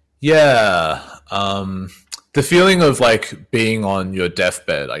the feeling of like being on your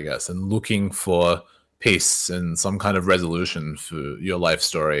deathbed, I guess, and looking for peace and some kind of resolution for your life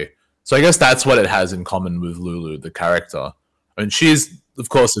story. So I guess that's what it has in common with Lulu, the character. And she's, of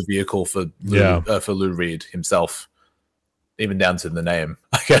course, a vehicle for Lou Reed himself, even down to the name,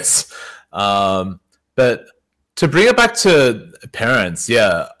 I guess. But to bring it back to parents,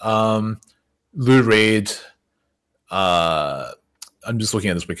 Lou Reed, I'm just looking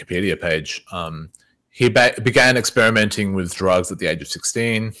at this Wikipedia page. He began experimenting with drugs at the age of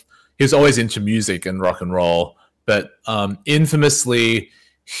 16. He was always into music and rock and roll, but infamously,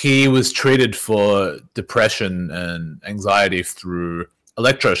 he was treated for depression and anxiety through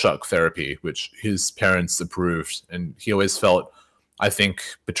electroshock therapy, which his parents approved. And he always felt, I think,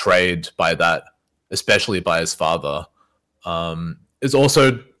 betrayed by that, especially by his father. It's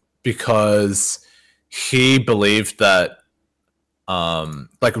also because he believed that,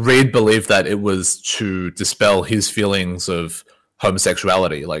 Reed believed that it was to dispel his feelings of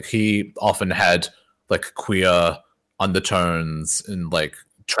homosexuality. Like, he often had like queer undertones and like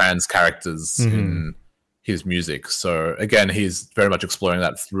trans characters in his music. So again, he's very much exploring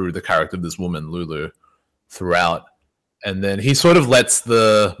that through the character of this woman, Lulu, throughout. And then he sort of lets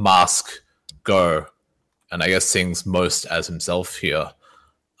the mask go and I guess sings most as himself here.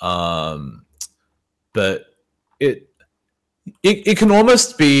 But it can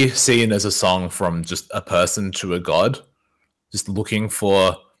almost be seen as a song from just a person to a god, just looking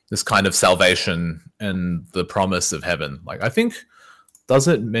for this kind of salvation and the promise of heaven. Like, I think, does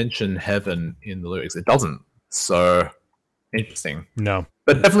it mention heaven in the lyrics? It doesn't. So interesting. No.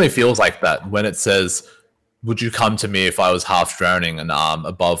 But it definitely feels like that when it says, would you come to me if I was half drowning an arm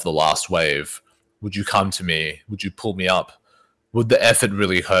above the last wave? Would you come to me? Would you pull me up? Would the effort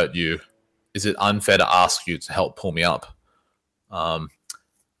really hurt you? Is it unfair to ask you to help pull me up?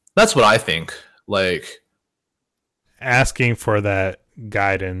 That's what I think. Like, asking for that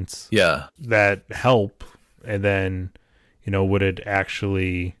guidance, that help, and then, would it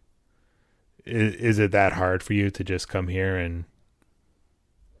actually, is it that hard for you to just come here and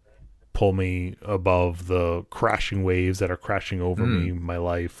pull me above the crashing waves that are crashing over me, my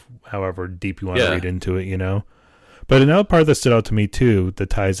life, however deep you want to read into it, But another part that stood out to me too, that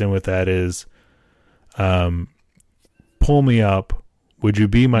ties in with that is, pull me up. Would you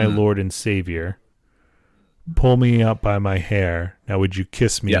be my Lord and Savior? Pull me up by my hair. Now would you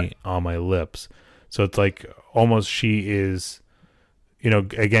kiss me on my lips? So it's like almost she is,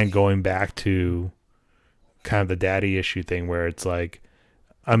 again, going back to kind of the daddy issue thing where it's like,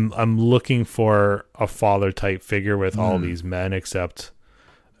 I'm looking for a father type figure with all these men, except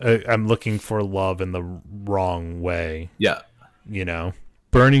I'm looking for love in the wrong way. Yeah.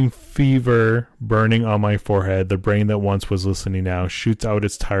 Burning fever, burning on my forehead. The brain that once was listening now shoots out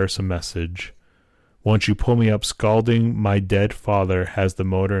its tiresome message. Won't you pull me up? Scalding my dead father has the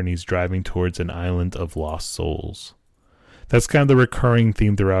motor and he's driving towards an island of lost souls. That's kind of the recurring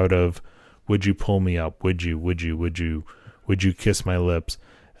theme throughout of, would you pull me up? Would you kiss my lips?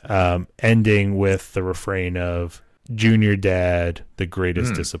 Ending with the refrain of Junior Dad, the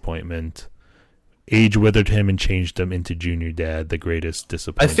greatest disappointment. Age withered him and changed him into Junior Dad, the greatest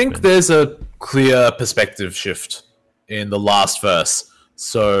disappointment. I think there's a clear perspective shift in the last verse.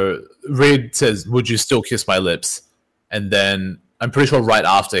 So Reed says, would you still kiss my lips? And then I'm pretty sure right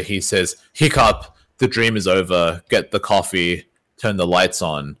after he says, hiccup, the dream is over, get the coffee, turn the lights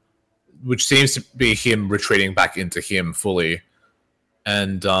on, which seems to be him retreating back into him fully.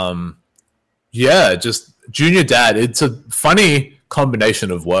 And just Junior Dad, it's a funny combination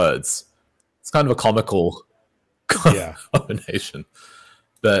of words. It's kind of a comical combination.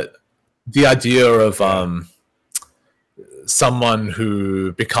 But the idea of someone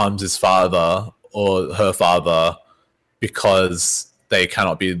who becomes his father or her father because they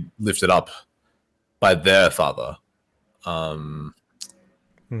cannot be lifted up by their father. And,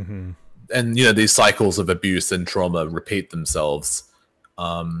 these cycles of abuse and trauma repeat themselves,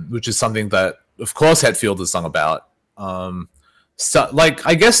 which is something that, of course, Hetfield has sung about.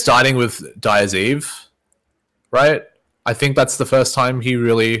 I guess starting with Dyer's Eve, right? I think that's the first time he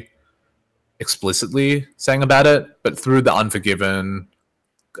really explicitly sang about it, but through the Unforgiven,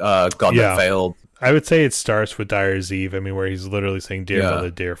 God That Failed. I would say it starts with Dyer's Eve. I mean, where he's literally saying, dear mother,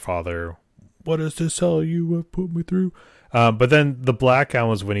 dear father, what is this hell you have put me through? But then the Black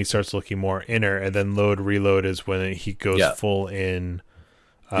Album is when he starts looking more inner, and then Load Reload is when he goes full in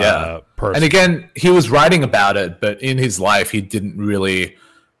person. And again, he was writing about it, but in his life, he didn't really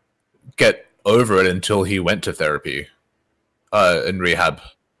get over it until he went to therapy in rehab.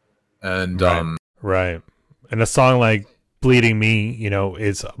 And right. And a song like Bleeding Me,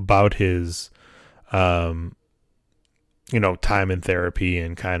 is about his time in therapy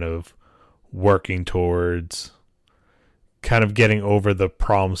and kind of working towards kind of getting over the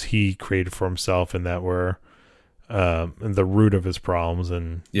problems he created for himself and that were the root of his problems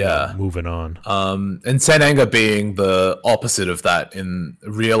and moving on. And Saint Anger being the opposite of that, in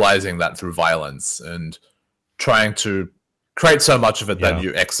realizing that through violence and trying to create so much of it that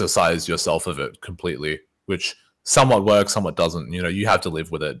you exercise yourself of it completely, which somewhat works, somewhat doesn't. You have to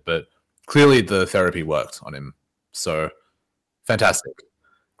live with it, but clearly the therapy worked on him. So fantastic.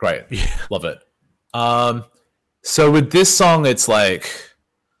 Great. Love it. So with this song, it's like,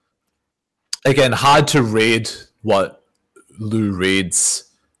 again, hard to read what Lou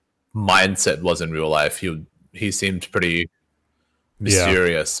Reed's mindset was in real life. He seemed pretty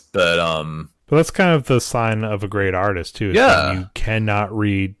mysterious, but that's kind of the sign of a great artist too. You cannot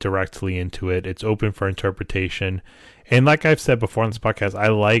read directly into it. It's open for interpretation. And like I've said before on this podcast, I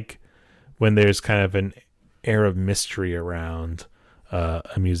like when there's kind of an air of mystery around a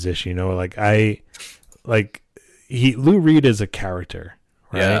musician. Lou Reed is a character,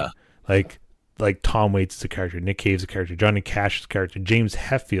 right? Yeah. Like Tom Waits is a character, Nick Cave's a character, Johnny Cash is a character, James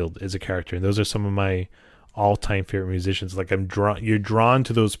Hetfield is a character, and those are some of my all-time favorite musicians. Like you're drawn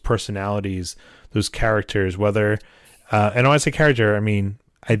to those personalities, those characters, whether and when I say character, I mean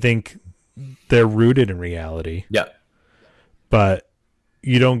I think they're rooted in reality. Yeah. But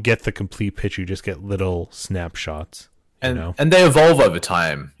you don't get the complete picture, you just get little snapshots. And they evolve over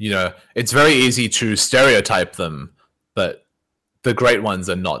time. It's very easy to stereotype them, but the great ones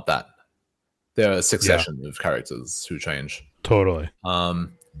are not that. They're a succession of characters who change. Totally.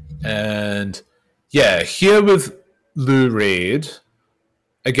 And here with Lou Reed,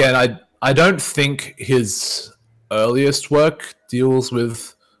 again, I don't think his earliest work deals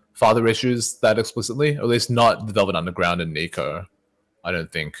with father issues that explicitly, or at least not the Velvet Underground and Nico. I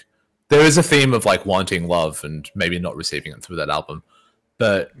don't think. There is a theme of like wanting love and maybe not receiving it through that album.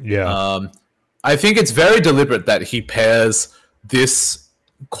 But I think it's very deliberate that he pairs this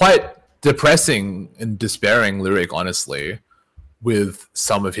quite depressing and despairing lyric, honestly, with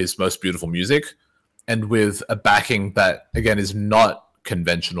some of his most beautiful music and with a backing that, again, is not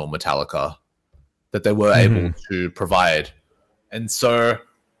conventional Metallica that they were able to provide. And so,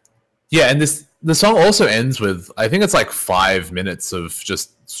 and the song also ends with, I think it's like 5 minutes of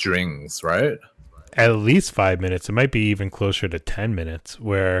just strings, right? at least 5 minutes. It might be even closer to 10 minutes,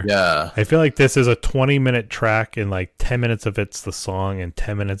 where Yeah. I feel like this is a 20-minute track, and like 10 minutes of it's the song, and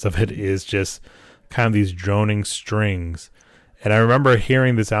 10 minutes of it is just kind of these droning strings. And I remember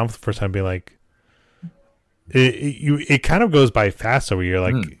hearing this album for the first time, being like, it kind of goes by fast over. You're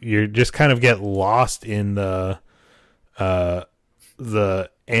like, you're just kind of get lost in the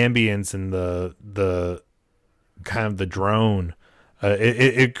ambience and the kind of the drone.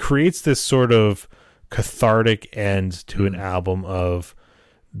 It creates this sort of cathartic end to an album of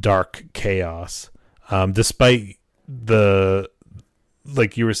dark chaos, despite the,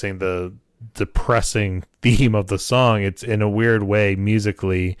 like you were saying, the depressing theme of the song. It's, in a weird way,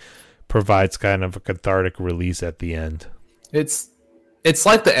 musically provides kind of a cathartic release at the end. It's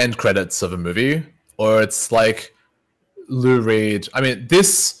like the end credits of a movie, or it's like Lou Reed. I mean,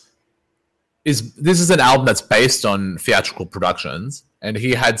 this is an album that's based on theatrical productions, and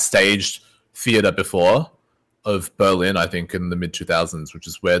he had staged theater before of Berlin, I think, in the mid 2000s, which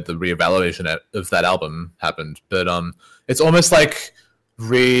is where the reevaluation of that album happened. But it's almost like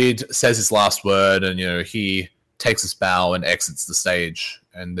Reed says his last word, and he takes his bow and exits the stage,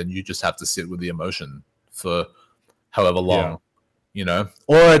 and then you just have to sit with the emotion for however long,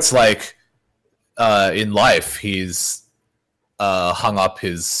 Or it's like in life, he's hung up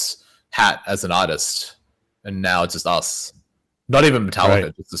his hat as an artist, and now it's just us, not even Metallica,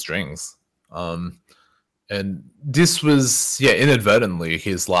 Right. just the strings. And this was, inadvertently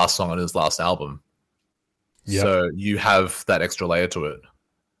his last song on his last album. Yep. So you have that extra layer to it.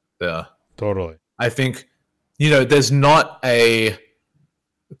 Yeah. Totally. I think, there's not a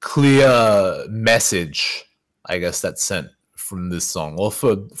clear message, I guess, that's sent from this song, or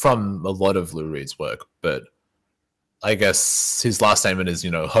from a lot of Lou Reed's work. But I guess his last statement is,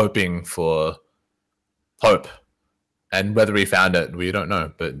 hoping for hope. And whether he found it, we don't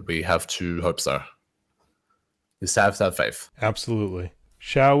know, but we have to hope so. Just have faith. Absolutely.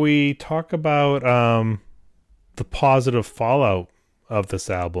 Shall we talk about the positive fallout of this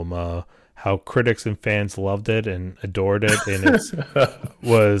album? How critics and fans loved it and adored it, and it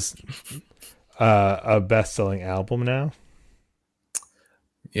was a best-selling album now.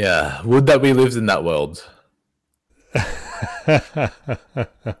 Yeah, would that we lived in that world.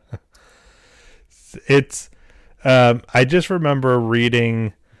 It's I just remember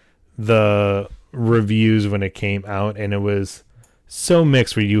reading the reviews when it came out, and it was so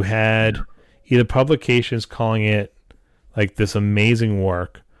mixed, where you had either publications calling it like this amazing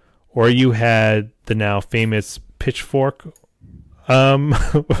work, or you had the now famous Pitchfork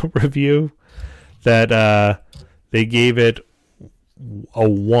review that they gave it a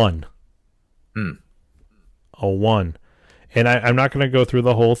 1. A 1. And I'm not going to go through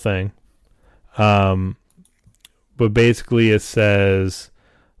the whole thing. But basically it says,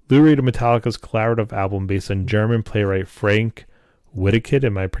 Lou Reed and Metallica's collaborative album based on German playwright Frank Wedekind.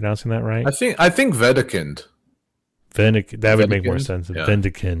 Am I pronouncing that right? I think Wedekind. That would make more Wedekind? sense. Yeah.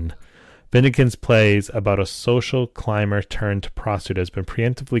 Wedekind. Wedekind's plays about a social climber turned prostitute has been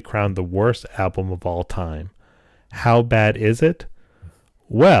preemptively crowned the worst album of all time. How bad is it?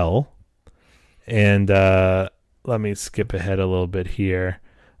 Well, and let me skip ahead a little bit here.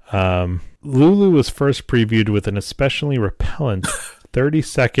 Lulu was first previewed with an especially repellent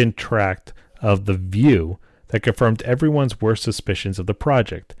 30-second tract of The View that confirmed everyone's worst suspicions of the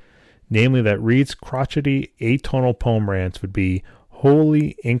project, namely that Reed's crotchety atonal poem rants would be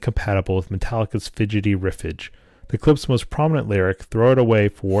wholly incompatible with Metallica's fidgety riffage. The clip's most prominent lyric, "Throw it away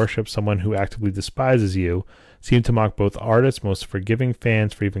for worship someone who actively despises you," seemed to mock both artists' most forgiving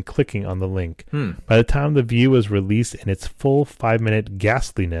fans for even clicking on the link. By the time The View was released in its full 5-minute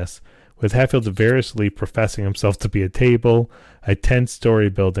ghastliness, with Hetfield variously professing himself to be a table, a 10-story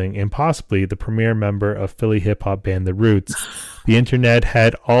building, and possibly the premier member of Philly hip-hop band The Roots, the internet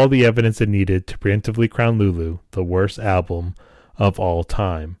had all the evidence it needed to preemptively crown Lulu the worst album of all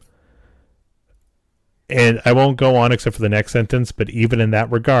time. And I won't go on except for the next sentence, but even in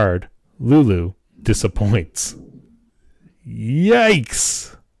that regard, Lulu disappoints.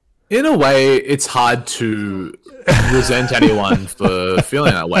 Yikes. In a way, it's hard to resent anyone for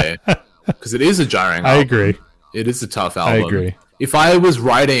feeling that way, because it is a jarring album. I agree. It is a tough album. I agree. If I was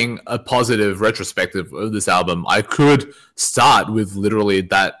writing a positive retrospective of this album, I could start with literally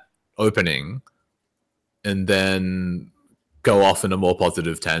that opening and then go off in a more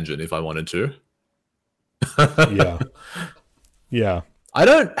positive tangent if I wanted to. Yeah. I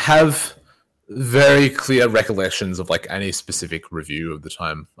don't have very clear recollections of like any specific review of the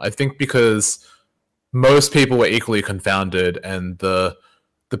time. I think because most people were equally confounded, and the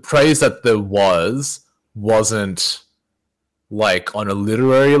praise that there wasn't like on a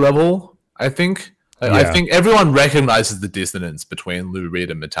literary level, I think. I think everyone recognizes the dissonance between Lou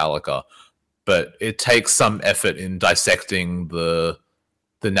Reed and Metallica, but it takes some effort in dissecting the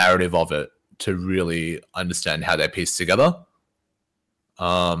narrative of it to really understand how they piece together.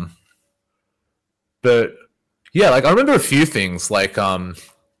 But yeah, like I remember a few things, like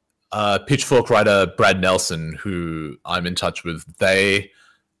Pitchfork writer Brad Nelson, who I'm in touch with. They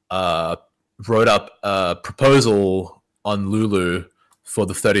wrote up a proposal on Lulu for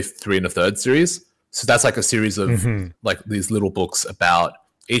the 33 and a third series. So that's like a series of like these little books about,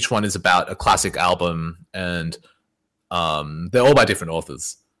 each one is about a classic album, and they're all by different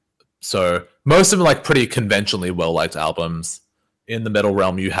authors. So most of them are like pretty conventionally well-liked albums. In the metal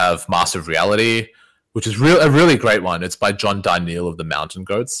realm, you have Master of Reality, which is a really great one. It's by John Darnielle of the Mountain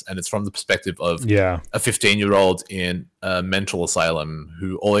Goats, and it's from the perspective of a 15-year-old in a mental asylum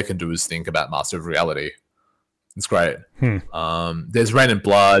who all they can do is think about Master of Reality. It's great. There's Rain and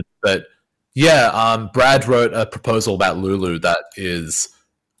Blood, but yeah, Brad wrote a proposal about Lulu that is,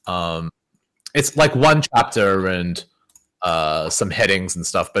 it's like one chapter and some headings and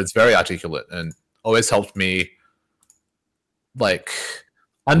stuff, but it's very articulate and always helped me like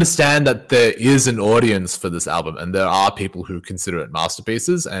understand that there is an audience for this album, and there are people who consider it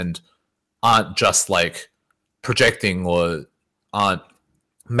masterpieces and aren't just like projecting or aren't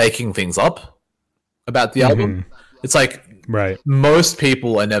making things up about the album. It's like, right, most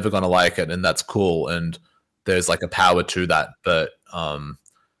people are never going to like it, and that's cool, and there's like a power to that, but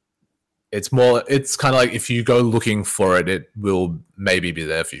it's kind of like if you go looking for it, it will maybe be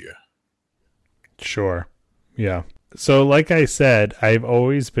there for you. Sure. Yeah. So like I said, I've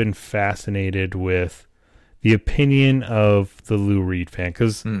always been fascinated with the opinion of the Lou Reed fan,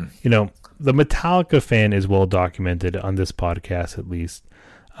 because you know, the Metallica fan is well documented on this podcast, at least.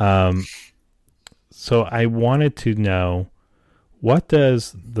 So I wanted to know, what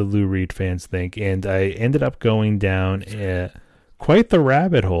does the Lou Reed fans think? And I ended up going down quite the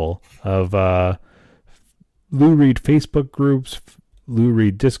rabbit hole of Lou Reed Facebook groups, Lou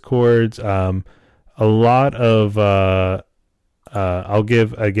Reed Discords, a lot of I'll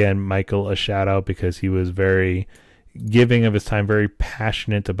give again Michael a shout out because he was very giving of his time, very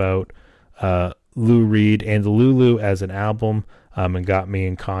passionate about Lou Reed and Lulu as an album, and got me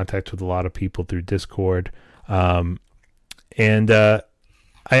in contact with a lot of people through Discord. And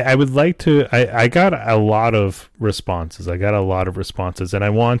I would like to, I got a lot of responses. And I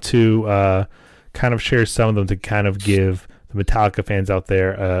want to kind of share some of them to kind of give the Metallica fans out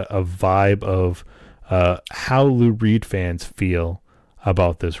there a vibe of how Lou Reed fans feel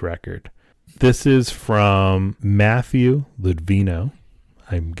about this record. This is from Matthew Ludvino,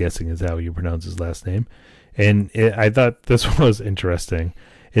 I'm guessing is how you pronounce his last name. And I thought this was interesting.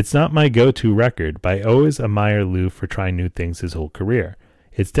 It's not my go-to record, but I always admire Lou for trying new things his whole career.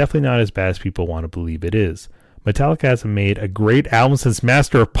 It's definitely not as bad as people want to believe it is. Metallica hasn't made a great album since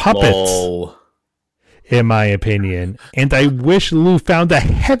Master of Puppets, in my opinion. And I wish Lou found a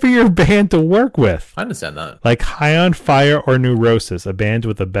heavier band to work with. I understand that. Like High on Fire or Neurosis, a band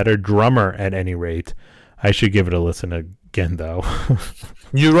with a better drummer at any rate. I should give it a listen again, though.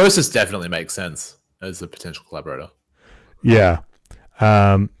 Neurosis definitely makes sense as a potential collaborator. Yeah.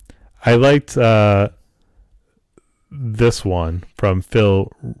 I liked this one from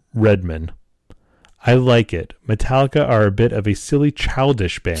Phil Redman. I like it. Metallica are a bit of a silly,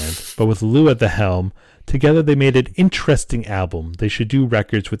 childish band, but with Lou at the helm, together they made an interesting album. They should do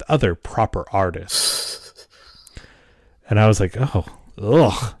records with other proper artists. And I was like, oh,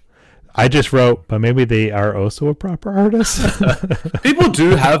 ugh. I just wrote, but maybe they are also a proper artist. People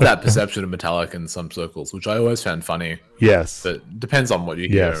do have that perception of Metallica in some circles, which I always found funny. Yes. But depends on what you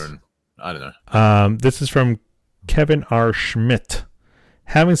hear, and I don't know. This is from Kevin R. Schmidt.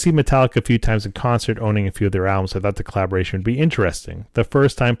 Having seen Metallica a few times in concert, owning a few of their albums, I thought the collaboration would be interesting. The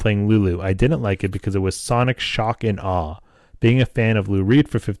first time playing Lulu, I didn't like it because it was sonic shock and awe. Being a fan of Lou Reed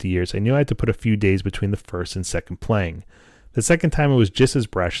for 50 years, I knew I had to put a few days between the first and second playing. The second time it was just as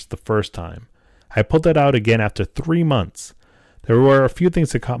brash as the first time. I pulled that out again after 3 months. There were a few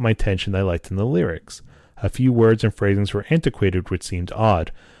things that caught my attention that I liked in the lyrics. A few words and phrasings were antiquated, which seemed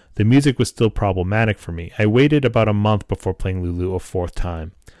odd. The music was still problematic for me. I waited about a month before playing Lulu a fourth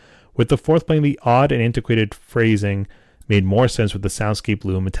time. With the fourth playing, the odd and antiquated phrasing made more sense with the soundscape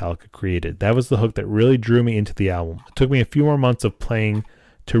Lou and Metallica created. That was the hook that really drew me into the album. It took me a few more months of playing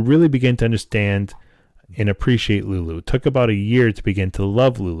to really begin to understand and appreciate Lulu. It took about a year to begin to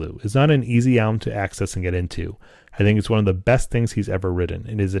love Lulu. It's not an easy album to access and get into. I think it's one of the best things he's ever written.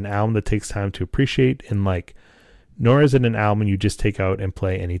 It is an album that takes time to appreciate and like. Nor is it an album you just take out and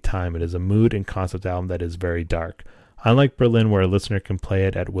play any time. It is a mood and concept album that is very dark. Unlike Berlin, where a listener can play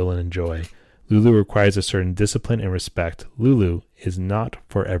it at will and enjoy, Lulu requires a certain discipline and respect. Lulu is not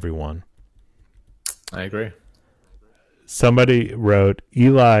for everyone. I agree. Somebody wrote,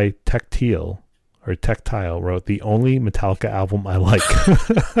 Eli Tactile wrote, the only Metallica album I like.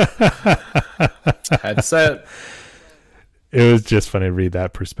 Had to say it. It was just funny to read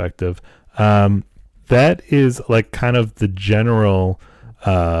that perspective. That is like kind of the general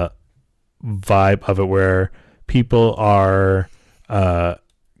vibe of it, where people are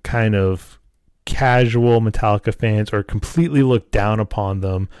kind of casual Metallica fans or completely look down upon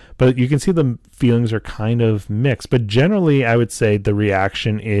them, but you can see the feelings are kind of mixed. But generally, I would say the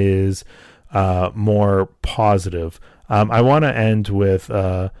reaction is more positive. I want to end with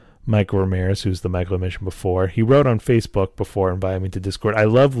Michael Ramirez, who's the Michael I mentioned before. He wrote on Facebook before inviting me to Discord, I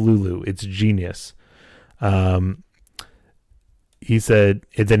love Lulu. It's genius. He said,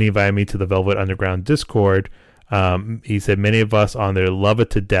 and then he invited me to the Velvet Underground Discord. He said, many of us on there love it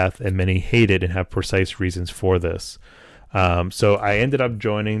to death and many hate it and have precise reasons for this. So I ended up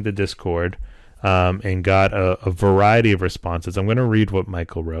joining the Discord and got a variety of responses. I'm going to read what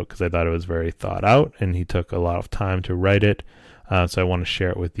Michael wrote because I thought it was very thought out and he took a lot of time to write it. So I want to share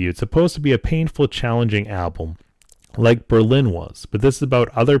it with you. It's supposed to be a painful, challenging album like Berlin was, but this is about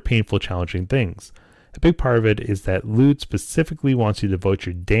other painful, challenging things. A big part of it is that Lude specifically wants you to devote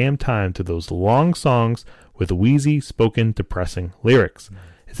your damn time to those long songs with wheezy, spoken, depressing lyrics.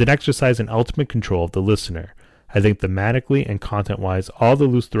 It's an exercise in ultimate control of the listener. I think thematically and content-wise, all the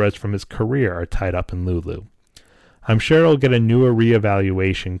loose threads from his career are tied up in Lulu. I'm sure it'll get a newer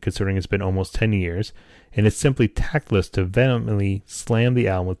reevaluation considering it's been almost 10 years, and it's simply tactless to vehemently slam the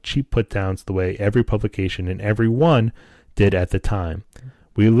album with cheap put-downs the way every publication and every one did at the time.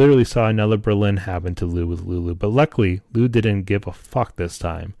 We literally saw another Berlin happen to Lou with Lulu, but luckily, Lou didn't give a fuck this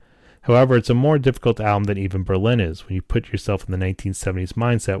time. However, it's a more difficult album than even Berlin is when you put yourself in the 1970s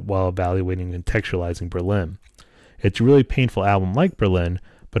mindset while evaluating and contextualizing Berlin. It's a really painful album like Berlin,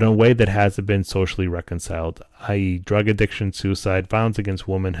 but in a way that hasn't been socially reconciled, i.e. drug addiction, suicide, violence against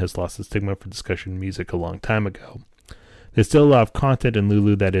women has lost the stigma for discussion music a long time ago. There's still a lot of content in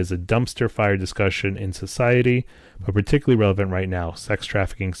Lulu that is a dumpster fire discussion in society, but particularly relevant right now: sex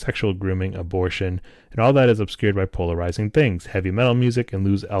trafficking, sexual grooming, abortion, and all that is obscured by polarizing things, heavy metal music, and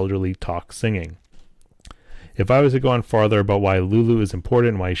Lou's elderly talk singing. If I was to go on farther about why Lulu is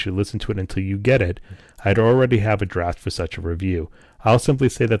important and why you should listen to it until you get it, I'd already have a draft for such a review. I'll simply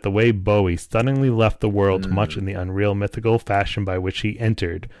say that the way Bowie stunningly left the world much in the unreal mythical fashion by which he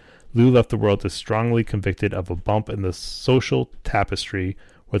entered, Lou left the world as strongly convicted of a bump in the social tapestry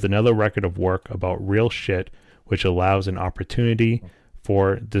with another record of work about real shit, which allows an opportunity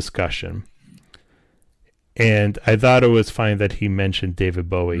for discussion. And I thought it was funny that he mentioned David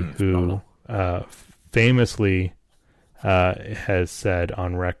Bowie, who famously has said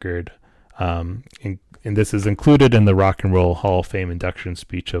on record, and this is included in the Rock and Roll Hall of Fame induction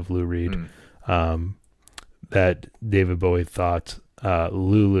speech of Lou Reed, that David Bowie thought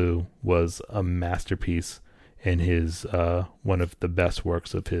Lulu was a masterpiece in his one of the best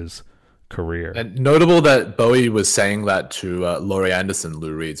works of his career. And notable that Bowie was saying that to Laurie Anderson,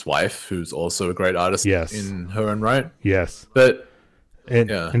 Lou Reed's wife, who's also a great artist in her own right. Yes. But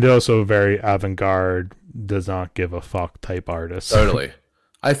and also a very avant-garde, does not give a fuck type artist. Totally.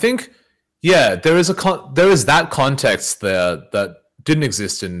 I think there is that context there that didn't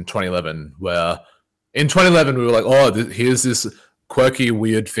exist in 2011, where in 2011 we were like, here's this quirky,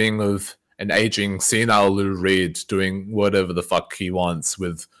 weird thing of an aging senile Lou Reed doing whatever the fuck he wants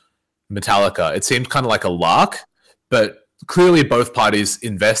with Metallica. It seemed kind of like a lark, but clearly both parties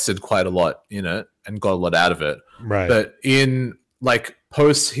invested quite a lot in it and got a lot out of it. Right. But in like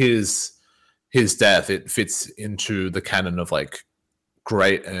post his death, it fits into the canon of like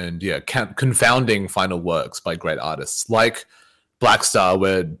great and confounding final works by great artists like Black Star,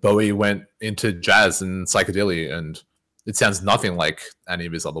 where Bowie went into jazz and psychedelia and it sounds nothing like any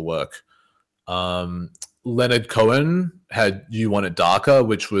of his other work. Leonard Cohen had You Want It Darker,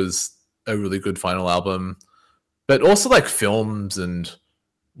 which was a really good final album, but also like films and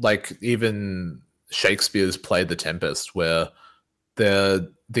like even Shakespeare's Play the Tempest, where they're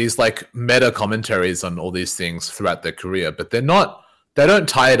these like meta commentaries on all these things throughout their career, but they don't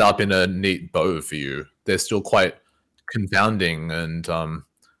tie it up in a neat bow for you. They're still quite confounding, and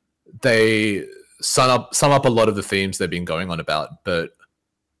they sum up a lot of the themes they've been going on about, but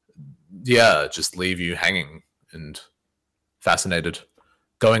just leave you hanging and fascinated.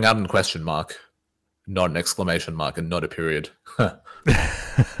 Going out in question mark, not an exclamation mark, and not a period.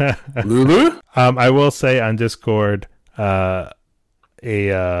 Lulu? I will say on Discord, a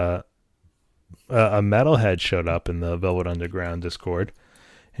metalhead showed up in the Velvet Underground Discord,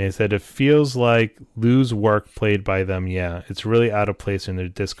 And he said, it feels like Lou's work played by them. Yeah, it's really out of place in their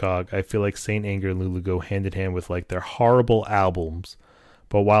discog. I feel like Saint Anger and Lulu go hand in hand with like their horrible albums.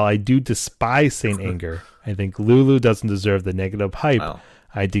 But while I do despise Saint Anger, I think Lulu doesn't deserve the negative hype. Wow.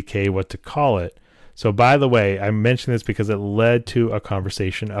 IDK what to call it. So by the way, I mentioned this because it led to a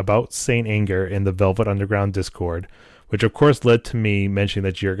conversation about Saint Anger in the Velvet Underground Discord, which of course led to me mentioning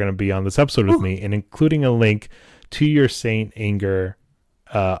that you're going to be on this episode with me and including a link to your Saint Anger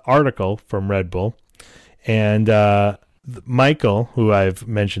article from Red Bull. And Michael, who I've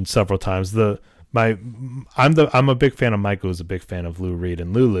mentioned several times, I'm a big fan of Michael, who's a big fan of Lou Reed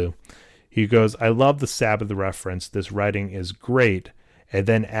and Lulu. He goes, I love the Sabbath reference. This writing is great. And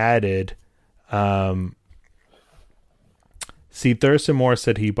then added, see, Thurston Moore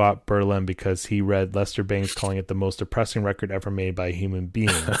said he bought Berlin because he read Lester Bangs calling it the most depressing record ever made by a human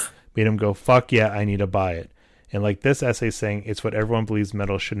being. Made him go, fuck yeah, I need to buy it. And like this essay saying, it's what everyone believes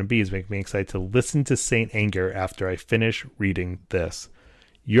metal shouldn't be, is making me excited to listen to Saint Anger after I finish reading this.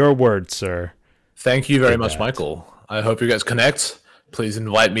 Your word, sir. Thank you very much, Michael. I hope you guys connect. Please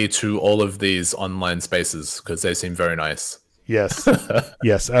invite me to all of these online spaces because they seem very nice. Yes,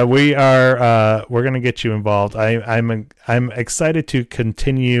 yes. We're gonna get you involved. I'm excited to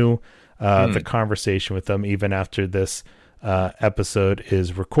continue the conversation with them even after this episode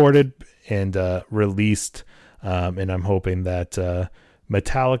is recorded and released. And I'm hoping that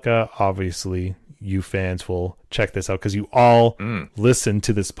Metallica, obviously, you fans will check this out because you all listen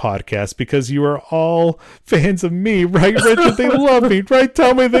to this podcast because you are all fans of me, right, Richard? They love me, right?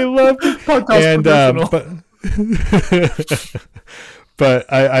 Tell me they love me. And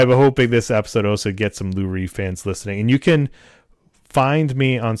but I'm hoping this episode also gets some Lou Reed fans listening. And you can find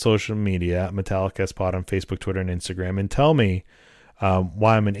me on social media at Metallica Pod on Facebook, Twitter, and Instagram, and tell me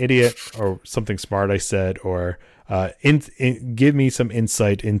why I'm an idiot or something smart I said, or give me some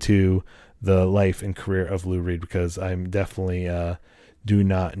insight into the life and career of Lou Reed, because I'm definitely do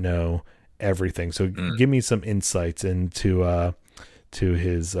not know everything. So give me some insights into to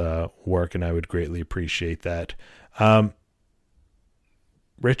his work, and I would greatly appreciate that.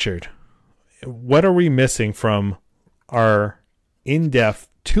 Richard, what are we missing from our in-depth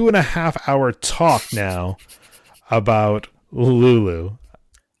 2.5-hour talk now about Lulu?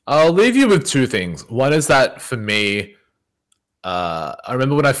 I'll leave you with two things. One is that for me, I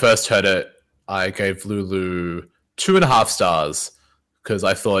remember when I first heard it, I gave Lulu 2.5 stars because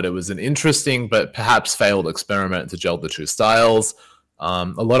I thought it was an interesting but perhaps failed experiment to gel the two styles. A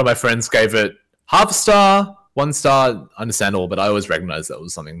lot of my friends gave it half a star, 1 star, understandable, but I always recognized that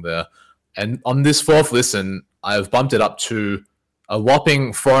was something there. And on this fourth listen, I've bumped it up to a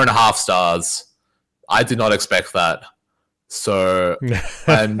whopping 4.5 stars. I did not expect that. So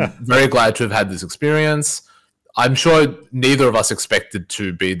I'm very glad to have had this experience. I'm sure neither of us expected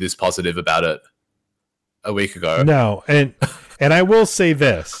to be this positive about it a week ago. No, and I will say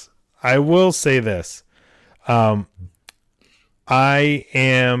this. I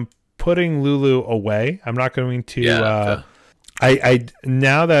am putting Lulu away. I'm not going to. I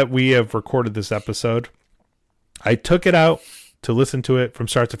now that we have recorded this episode, I took it out to listen to it from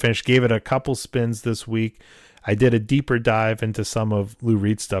start to finish. Gave it a couple spins this week. I did a deeper dive into some of Lou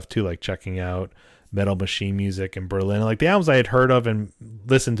Reed stuff too, like checking out Metal Machine Music and Berlin, like the albums I had heard of and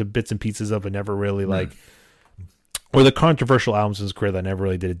listened to bits and pieces of, and never really like, or the controversial albums in his career that I never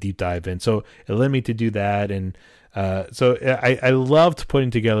really did a deep dive in. So it led me to do that, and so I loved putting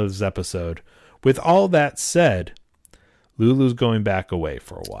together this episode. With all that said, Lulu's going back away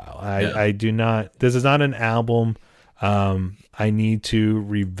for a while. I do not. This is not an album I need to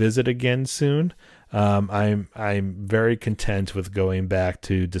revisit again soon. I'm very content with going back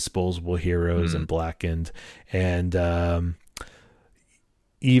to Disposable Heroes and Blackened, and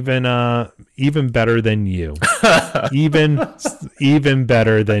even better than you, even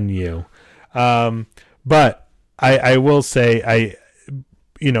better than you. But I will say,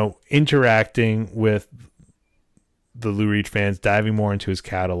 interacting with the Lou Reed fans, diving more into his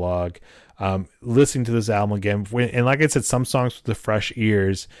catalog, listening to this album again, and like I said, some songs with the fresh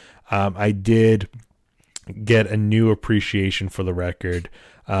ears. I did get a new appreciation for the record.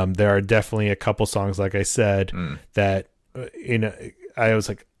 There are definitely a couple songs, like I said, that I was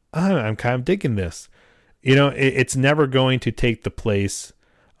like, I'm kind of digging this. It's never going to take the place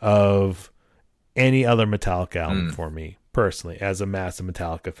of any other Metallica album for me personally, as a massive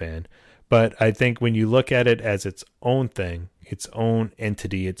Metallica fan. But I think when you look at it as its own thing, its own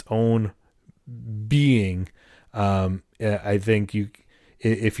entity, its own being, I think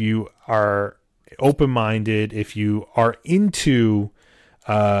if you are open-minded, if you are into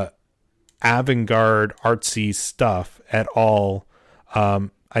avant-garde artsy stuff at all,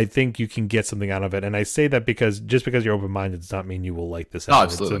 I think you can get something out of it. And I say that because just because you're open minded does not mean you will like this Oh, album.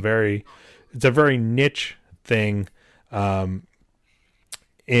 absolutely. It's a very niche thing. And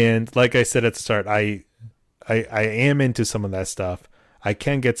like I said at the start, I am into some of that stuff. I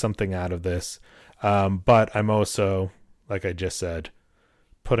can get something out of this. But I'm also, like I just said,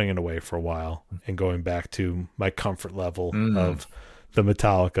 putting it away for a while and going back to my comfort level of the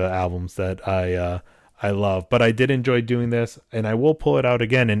Metallica albums that I love. But I did enjoy doing this, and I will pull it out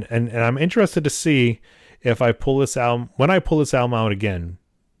again. And I'm interested to see if I pull this album, when I pull this album out again,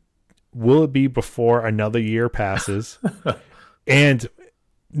 will it be before another year passes? And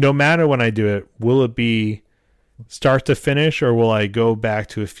no matter when I do it, will it be start to finish, or will I go back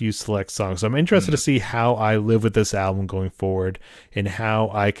to a few select songs? So I'm interested to see how I live with this album going forward and how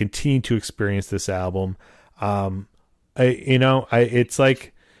I continue to experience this album. It's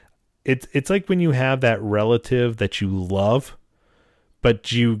like when you have that relative that you love, but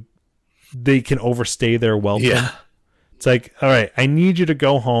they can overstay their welcome. Yeah. It's like, all right, I need you to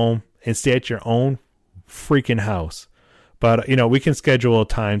go home and stay at your own freaking house. But, we can schedule a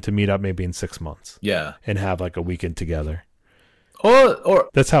time to meet up maybe in 6 months. Yeah. And have like a weekend together. Or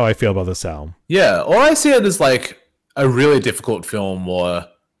that's how I feel about this album. Yeah. Or I see it as like a really difficult film, or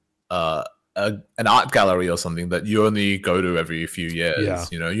an art gallery or something that you only go to every few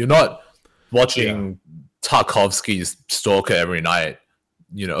years. Yeah. You're not watching Tarkovsky's Stalker every night,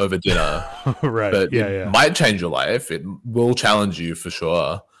 over dinner. Right. But it might change your life. It will challenge you for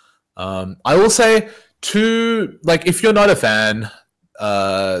sure. I will say if you're not a fan,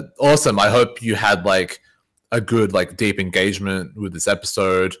 awesome. I hope you had like a good, like deep engagement with this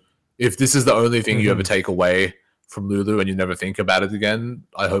episode. If this is the only thing you ever take away from Lulu and you never think about it again,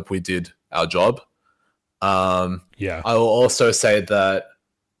 I hope we did our job. I will also say that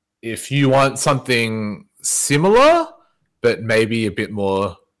if you want something similar, but maybe a bit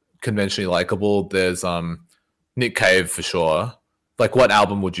more conventionally likable, there's Nick Cave for sure. Like, what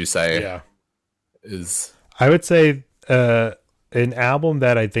album would you say is? I would say an album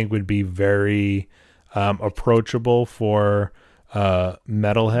that I think would be very approachable for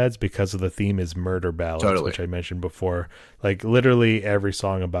metalheads because of the theme is murder ballads, which I mentioned before. Like literally every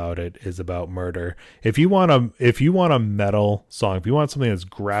song about it is about murder. If you want a metal song, if you want something that's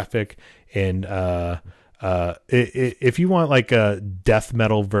graphic and if you want like a death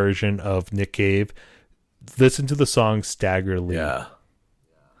metal version of Nick Cave, listen to the song Stagger Lee. Yeah.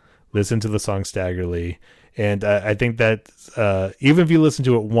 Listen to the song Stagger Lee. And I think that even if you listen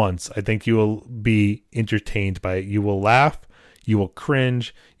to it once, I think you will be entertained by it. You will laugh. You will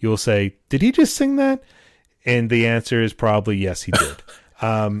cringe. You will say, did he just sing that? And the answer is probably yes, he did.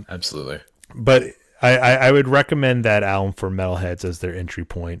 Absolutely. But I would recommend that album for metalheads as their entry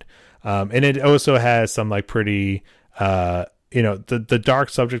point. And it also has some like pretty, the dark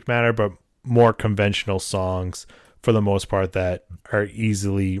subject matter, but more conventional songs for the most part that are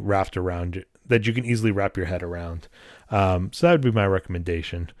easily wrapped around, that you can easily wrap your head around. So that would be my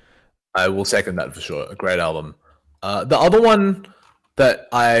recommendation. I will second that for sure. A great album. The other one that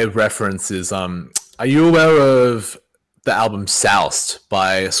I reference is, are you aware of the album Soused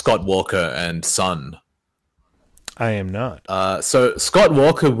by Scott Walker and Son? I am not. So Scott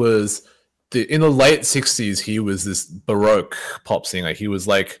Walker was in the late 60s. He was this Baroque pop singer. He was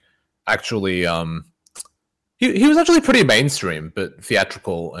like actually, he was actually pretty mainstream, but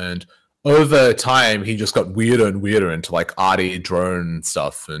theatrical. And over time, he just got weirder and weirder into like arty drone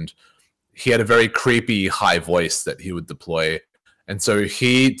stuff. And he had a very creepy high voice that he would deploy. And so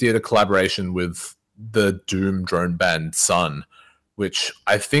he did a collaboration with the Doom drone band Sun, which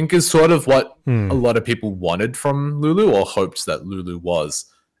I think is sort of what a lot of people wanted from Lulu, or hoped that Lulu was.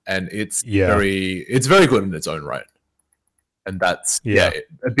 And it's very good in its own right. And that's a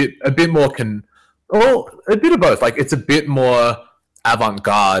bit more a bit of both. Like, it's a bit more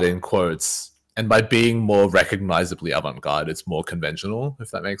avant-garde in quotes, and by being more recognizably avant-garde, it's more conventional,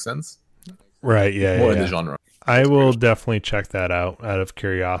 if that makes sense. Right, more in the genre. I will definitely check that out of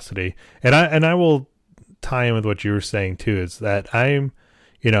curiosity. And I will tie in with what you were saying too, is that I'm,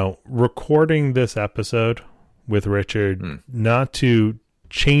 recording this episode with Richard not to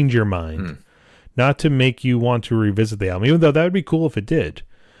change your mind, not to make you want to revisit the album, even though that would be cool if it did.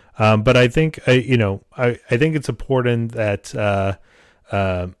 But I think I think it's important that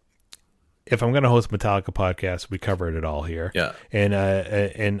if I'm going to host a Metallica podcast, we covered it all here. Yeah.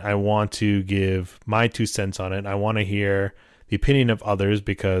 And I want to give my 2 cents on it. I want to hear the opinion of others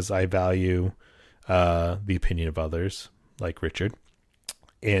because I value the opinion of others, like Richard,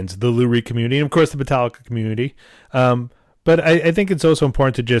 and the Lou Reed community, and of course the Metallica community. But I think it's also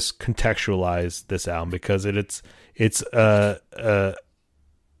important to just contextualize this album because it's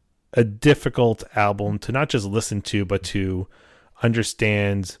a difficult album to not just listen to, but to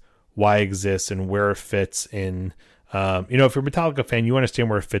understand why it exists and where it fits in. If you're a Metallica fan, you understand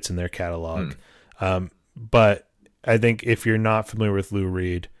where it fits in their catalog. But I think if you're not familiar with Lou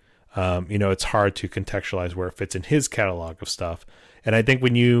Reed, it's hard to contextualize where it fits in his catalog of stuff. And I think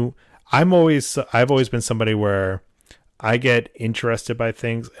I've always been somebody where I get interested by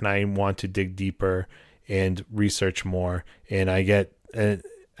things and I want to dig deeper and research more, and I get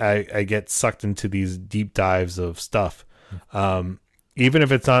sucked into these deep dives of stuff. Even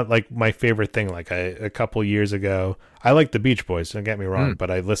if it's not like my favorite thing. Like a couple years ago, I liked the Beach Boys, don't get me wrong, but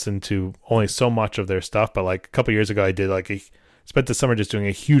I listened to only so much of their stuff. But like a couple years ago, I did spent the summer just doing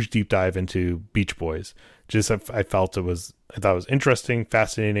a huge deep dive into Beach Boys. I thought it was interesting,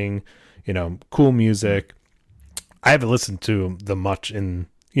 fascinating, cool music. I haven't listened to them much in,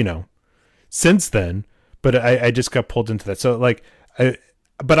 since then, but I just got pulled into that. So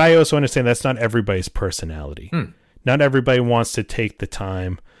but I also understand that's not everybody's personality. Not everybody wants to take the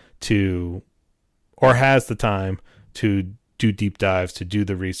time to, or has the time to do deep dives, to do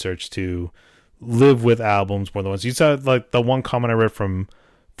the research, to live with albums more than once. You saw like the one comment I read from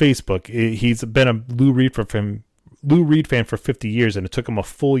Facebook. He's been a Lou Reed fan for 50 years, and it took him a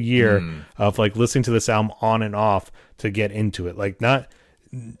full year of like listening to this album on and off to get into it. Like not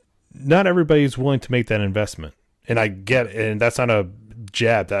everybody's willing to make that investment, and I get it, and that's not a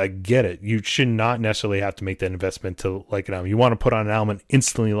jab. That I get it. You should not necessarily have to make that investment to like an album. You want to put on an album and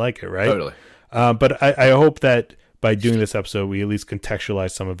instantly like it, right? Totally. But I hope that by doing this episode, we at least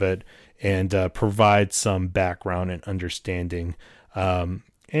contextualize some of it and provide some background and understanding. And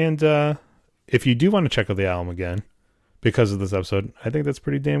if you do want to check out the album again because of this episode, I think that's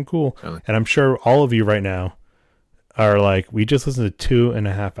pretty damn cool. Really? And I'm sure all of you right now are like, we just listened to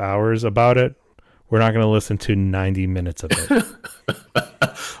 2.5 hours about it. We're not going to listen to 90 minutes of it.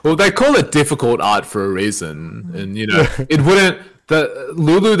 Well, they call it difficult art for a reason. And, it wouldn't,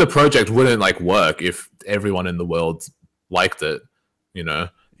 Lulu, the project wouldn't like work if everyone in the world liked it, Yeah.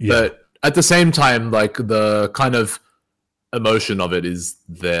 But at the same time, like the kind of emotion of it is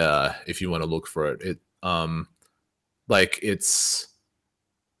there if you want to look for it.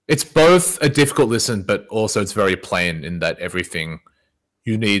 It's both a difficult listen, but also it's very plain in that everything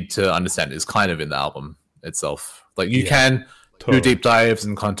you need to understand is kind of in the album itself. Like you can do deep dives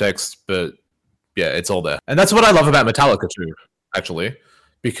and context, but it's all there. And that's what I love about Metallica too, actually,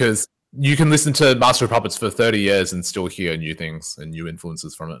 because you can listen to Master of Puppets for 30 years and still hear new things and new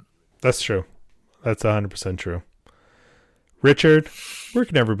influences from it. That's true. That's 100% true. Richard, where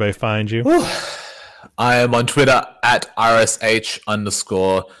can everybody find you? I am on Twitter at RSH_ELLE.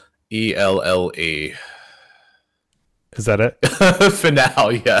 Is that it? For now,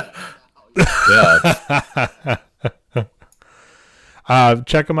 yeah.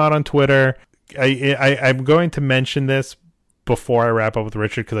 Check him out on Twitter. I'm going to mention this before I wrap up with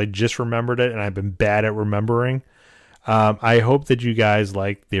Richard because I just remembered it and I've been bad at remembering. I hope that you guys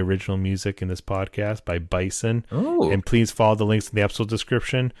like the original music in this podcast by Bison. Ooh. And please follow the links in the episode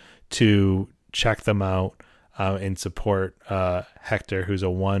description to check them out and support Hector, who's a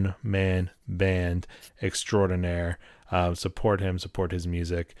one-man band extraordinaire. Support him, support his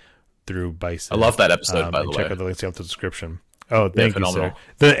music through Bison. I love that episode, by the way. Check out the links in the description. Oh, thank you, sir.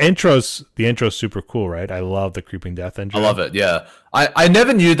 The intro's super cool, right? I love the Creeping Death intro. I love it, yeah. I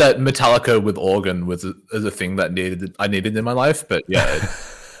never knew that Metallica with organ was a thing that I needed in my life, but yeah.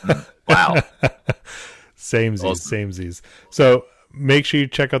 Wow. Samesies. So make sure you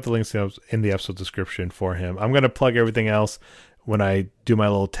check out the links in the episode description for him. I'm going to plug everything else when I do my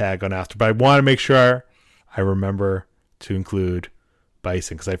little tag on after, but I want to make sure I remember to include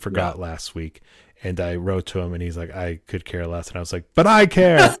Bison because I forgot last week. And I wrote to him, and he's like, I could care less. And I was like, but I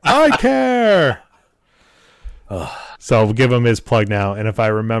care. I care. So I'll give him his plug now. And if I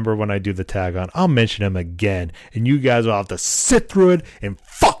remember when I do the tag on, I'll mention him again. And you guys will have to sit through it and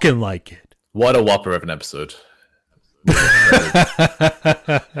fucking like it. What a whopper of an episode.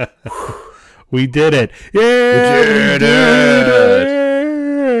 We did it. Yeah, we did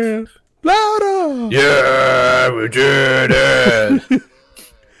it. Louder. Yeah, we did it.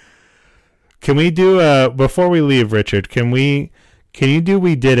 Can we do before we leave, Richard? Can you do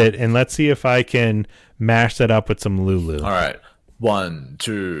We Did It, and let's see if I can mash that up with some Lulu. All right. 1,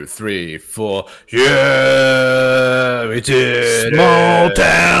 2, 3, 4. Yeah, we did Small it.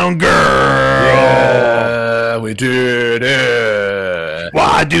 town girl. Yeah, we did it.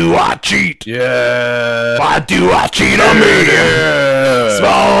 Why do I cheat? Yeah. Why do I cheat on me? Yeah.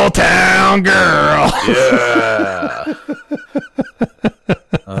 Small town girl. Yeah.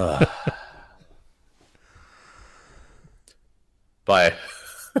 Bye.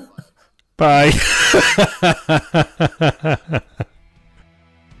 Bye.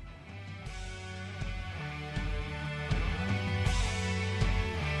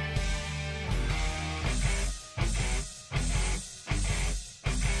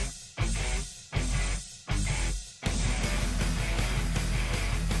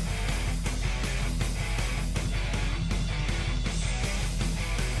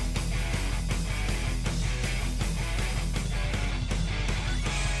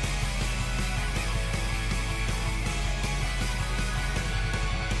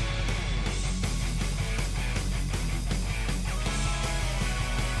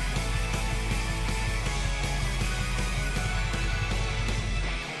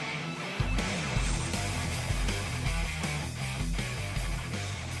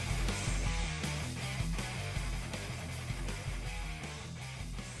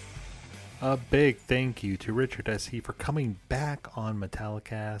 A big thank you to Richard S.E. for coming back on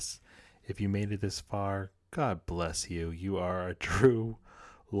Metallicast. If you made it this far, God bless you. You are a true,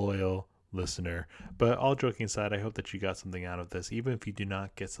 loyal listener. But all joking aside, I hope that you got something out of this. Even if you do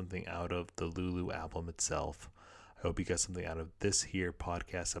not get something out of the Lulu album itself, I hope you got something out of this here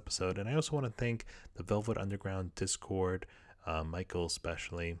podcast episode. And I also want to thank the Velvet Underground Discord, Michael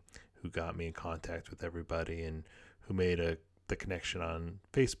especially, who got me in contact with everybody and who made the connection on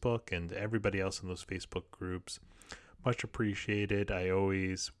Facebook, and everybody else in those Facebook groups. Much appreciated. I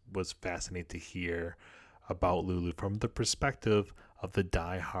always was fascinated to hear about Lulu from the perspective of the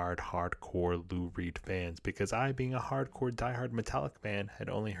die-hard hardcore Lou Reed fans, because I, being a hardcore die-hard Metallica fan, had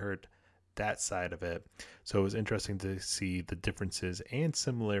only heard that side of it. So it was interesting to see the differences and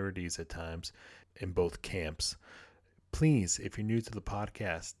similarities at times in both camps. Please, if you're new to the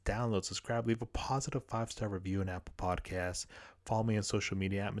podcast, download, subscribe, leave a positive 5-star review on Apple Podcasts. Follow me on social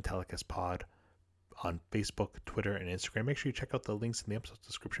media at MetallicastPod on Facebook, Twitter, and Instagram. Make sure you check out the links in the episode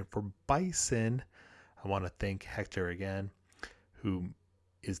description for Bison. I want to thank Hector again, who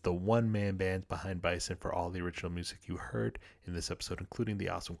is the one-man band behind Bison for all the original music you heard in this episode, including the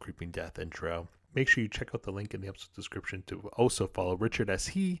awesome Creeping Death intro. Make sure you check out the link in the episode description to also follow Richard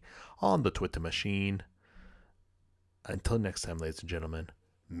S.E. on the Twitter machine. Until next time, ladies and gentlemen,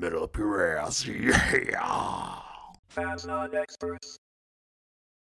 middle up your ass, yeah! Fans not experts.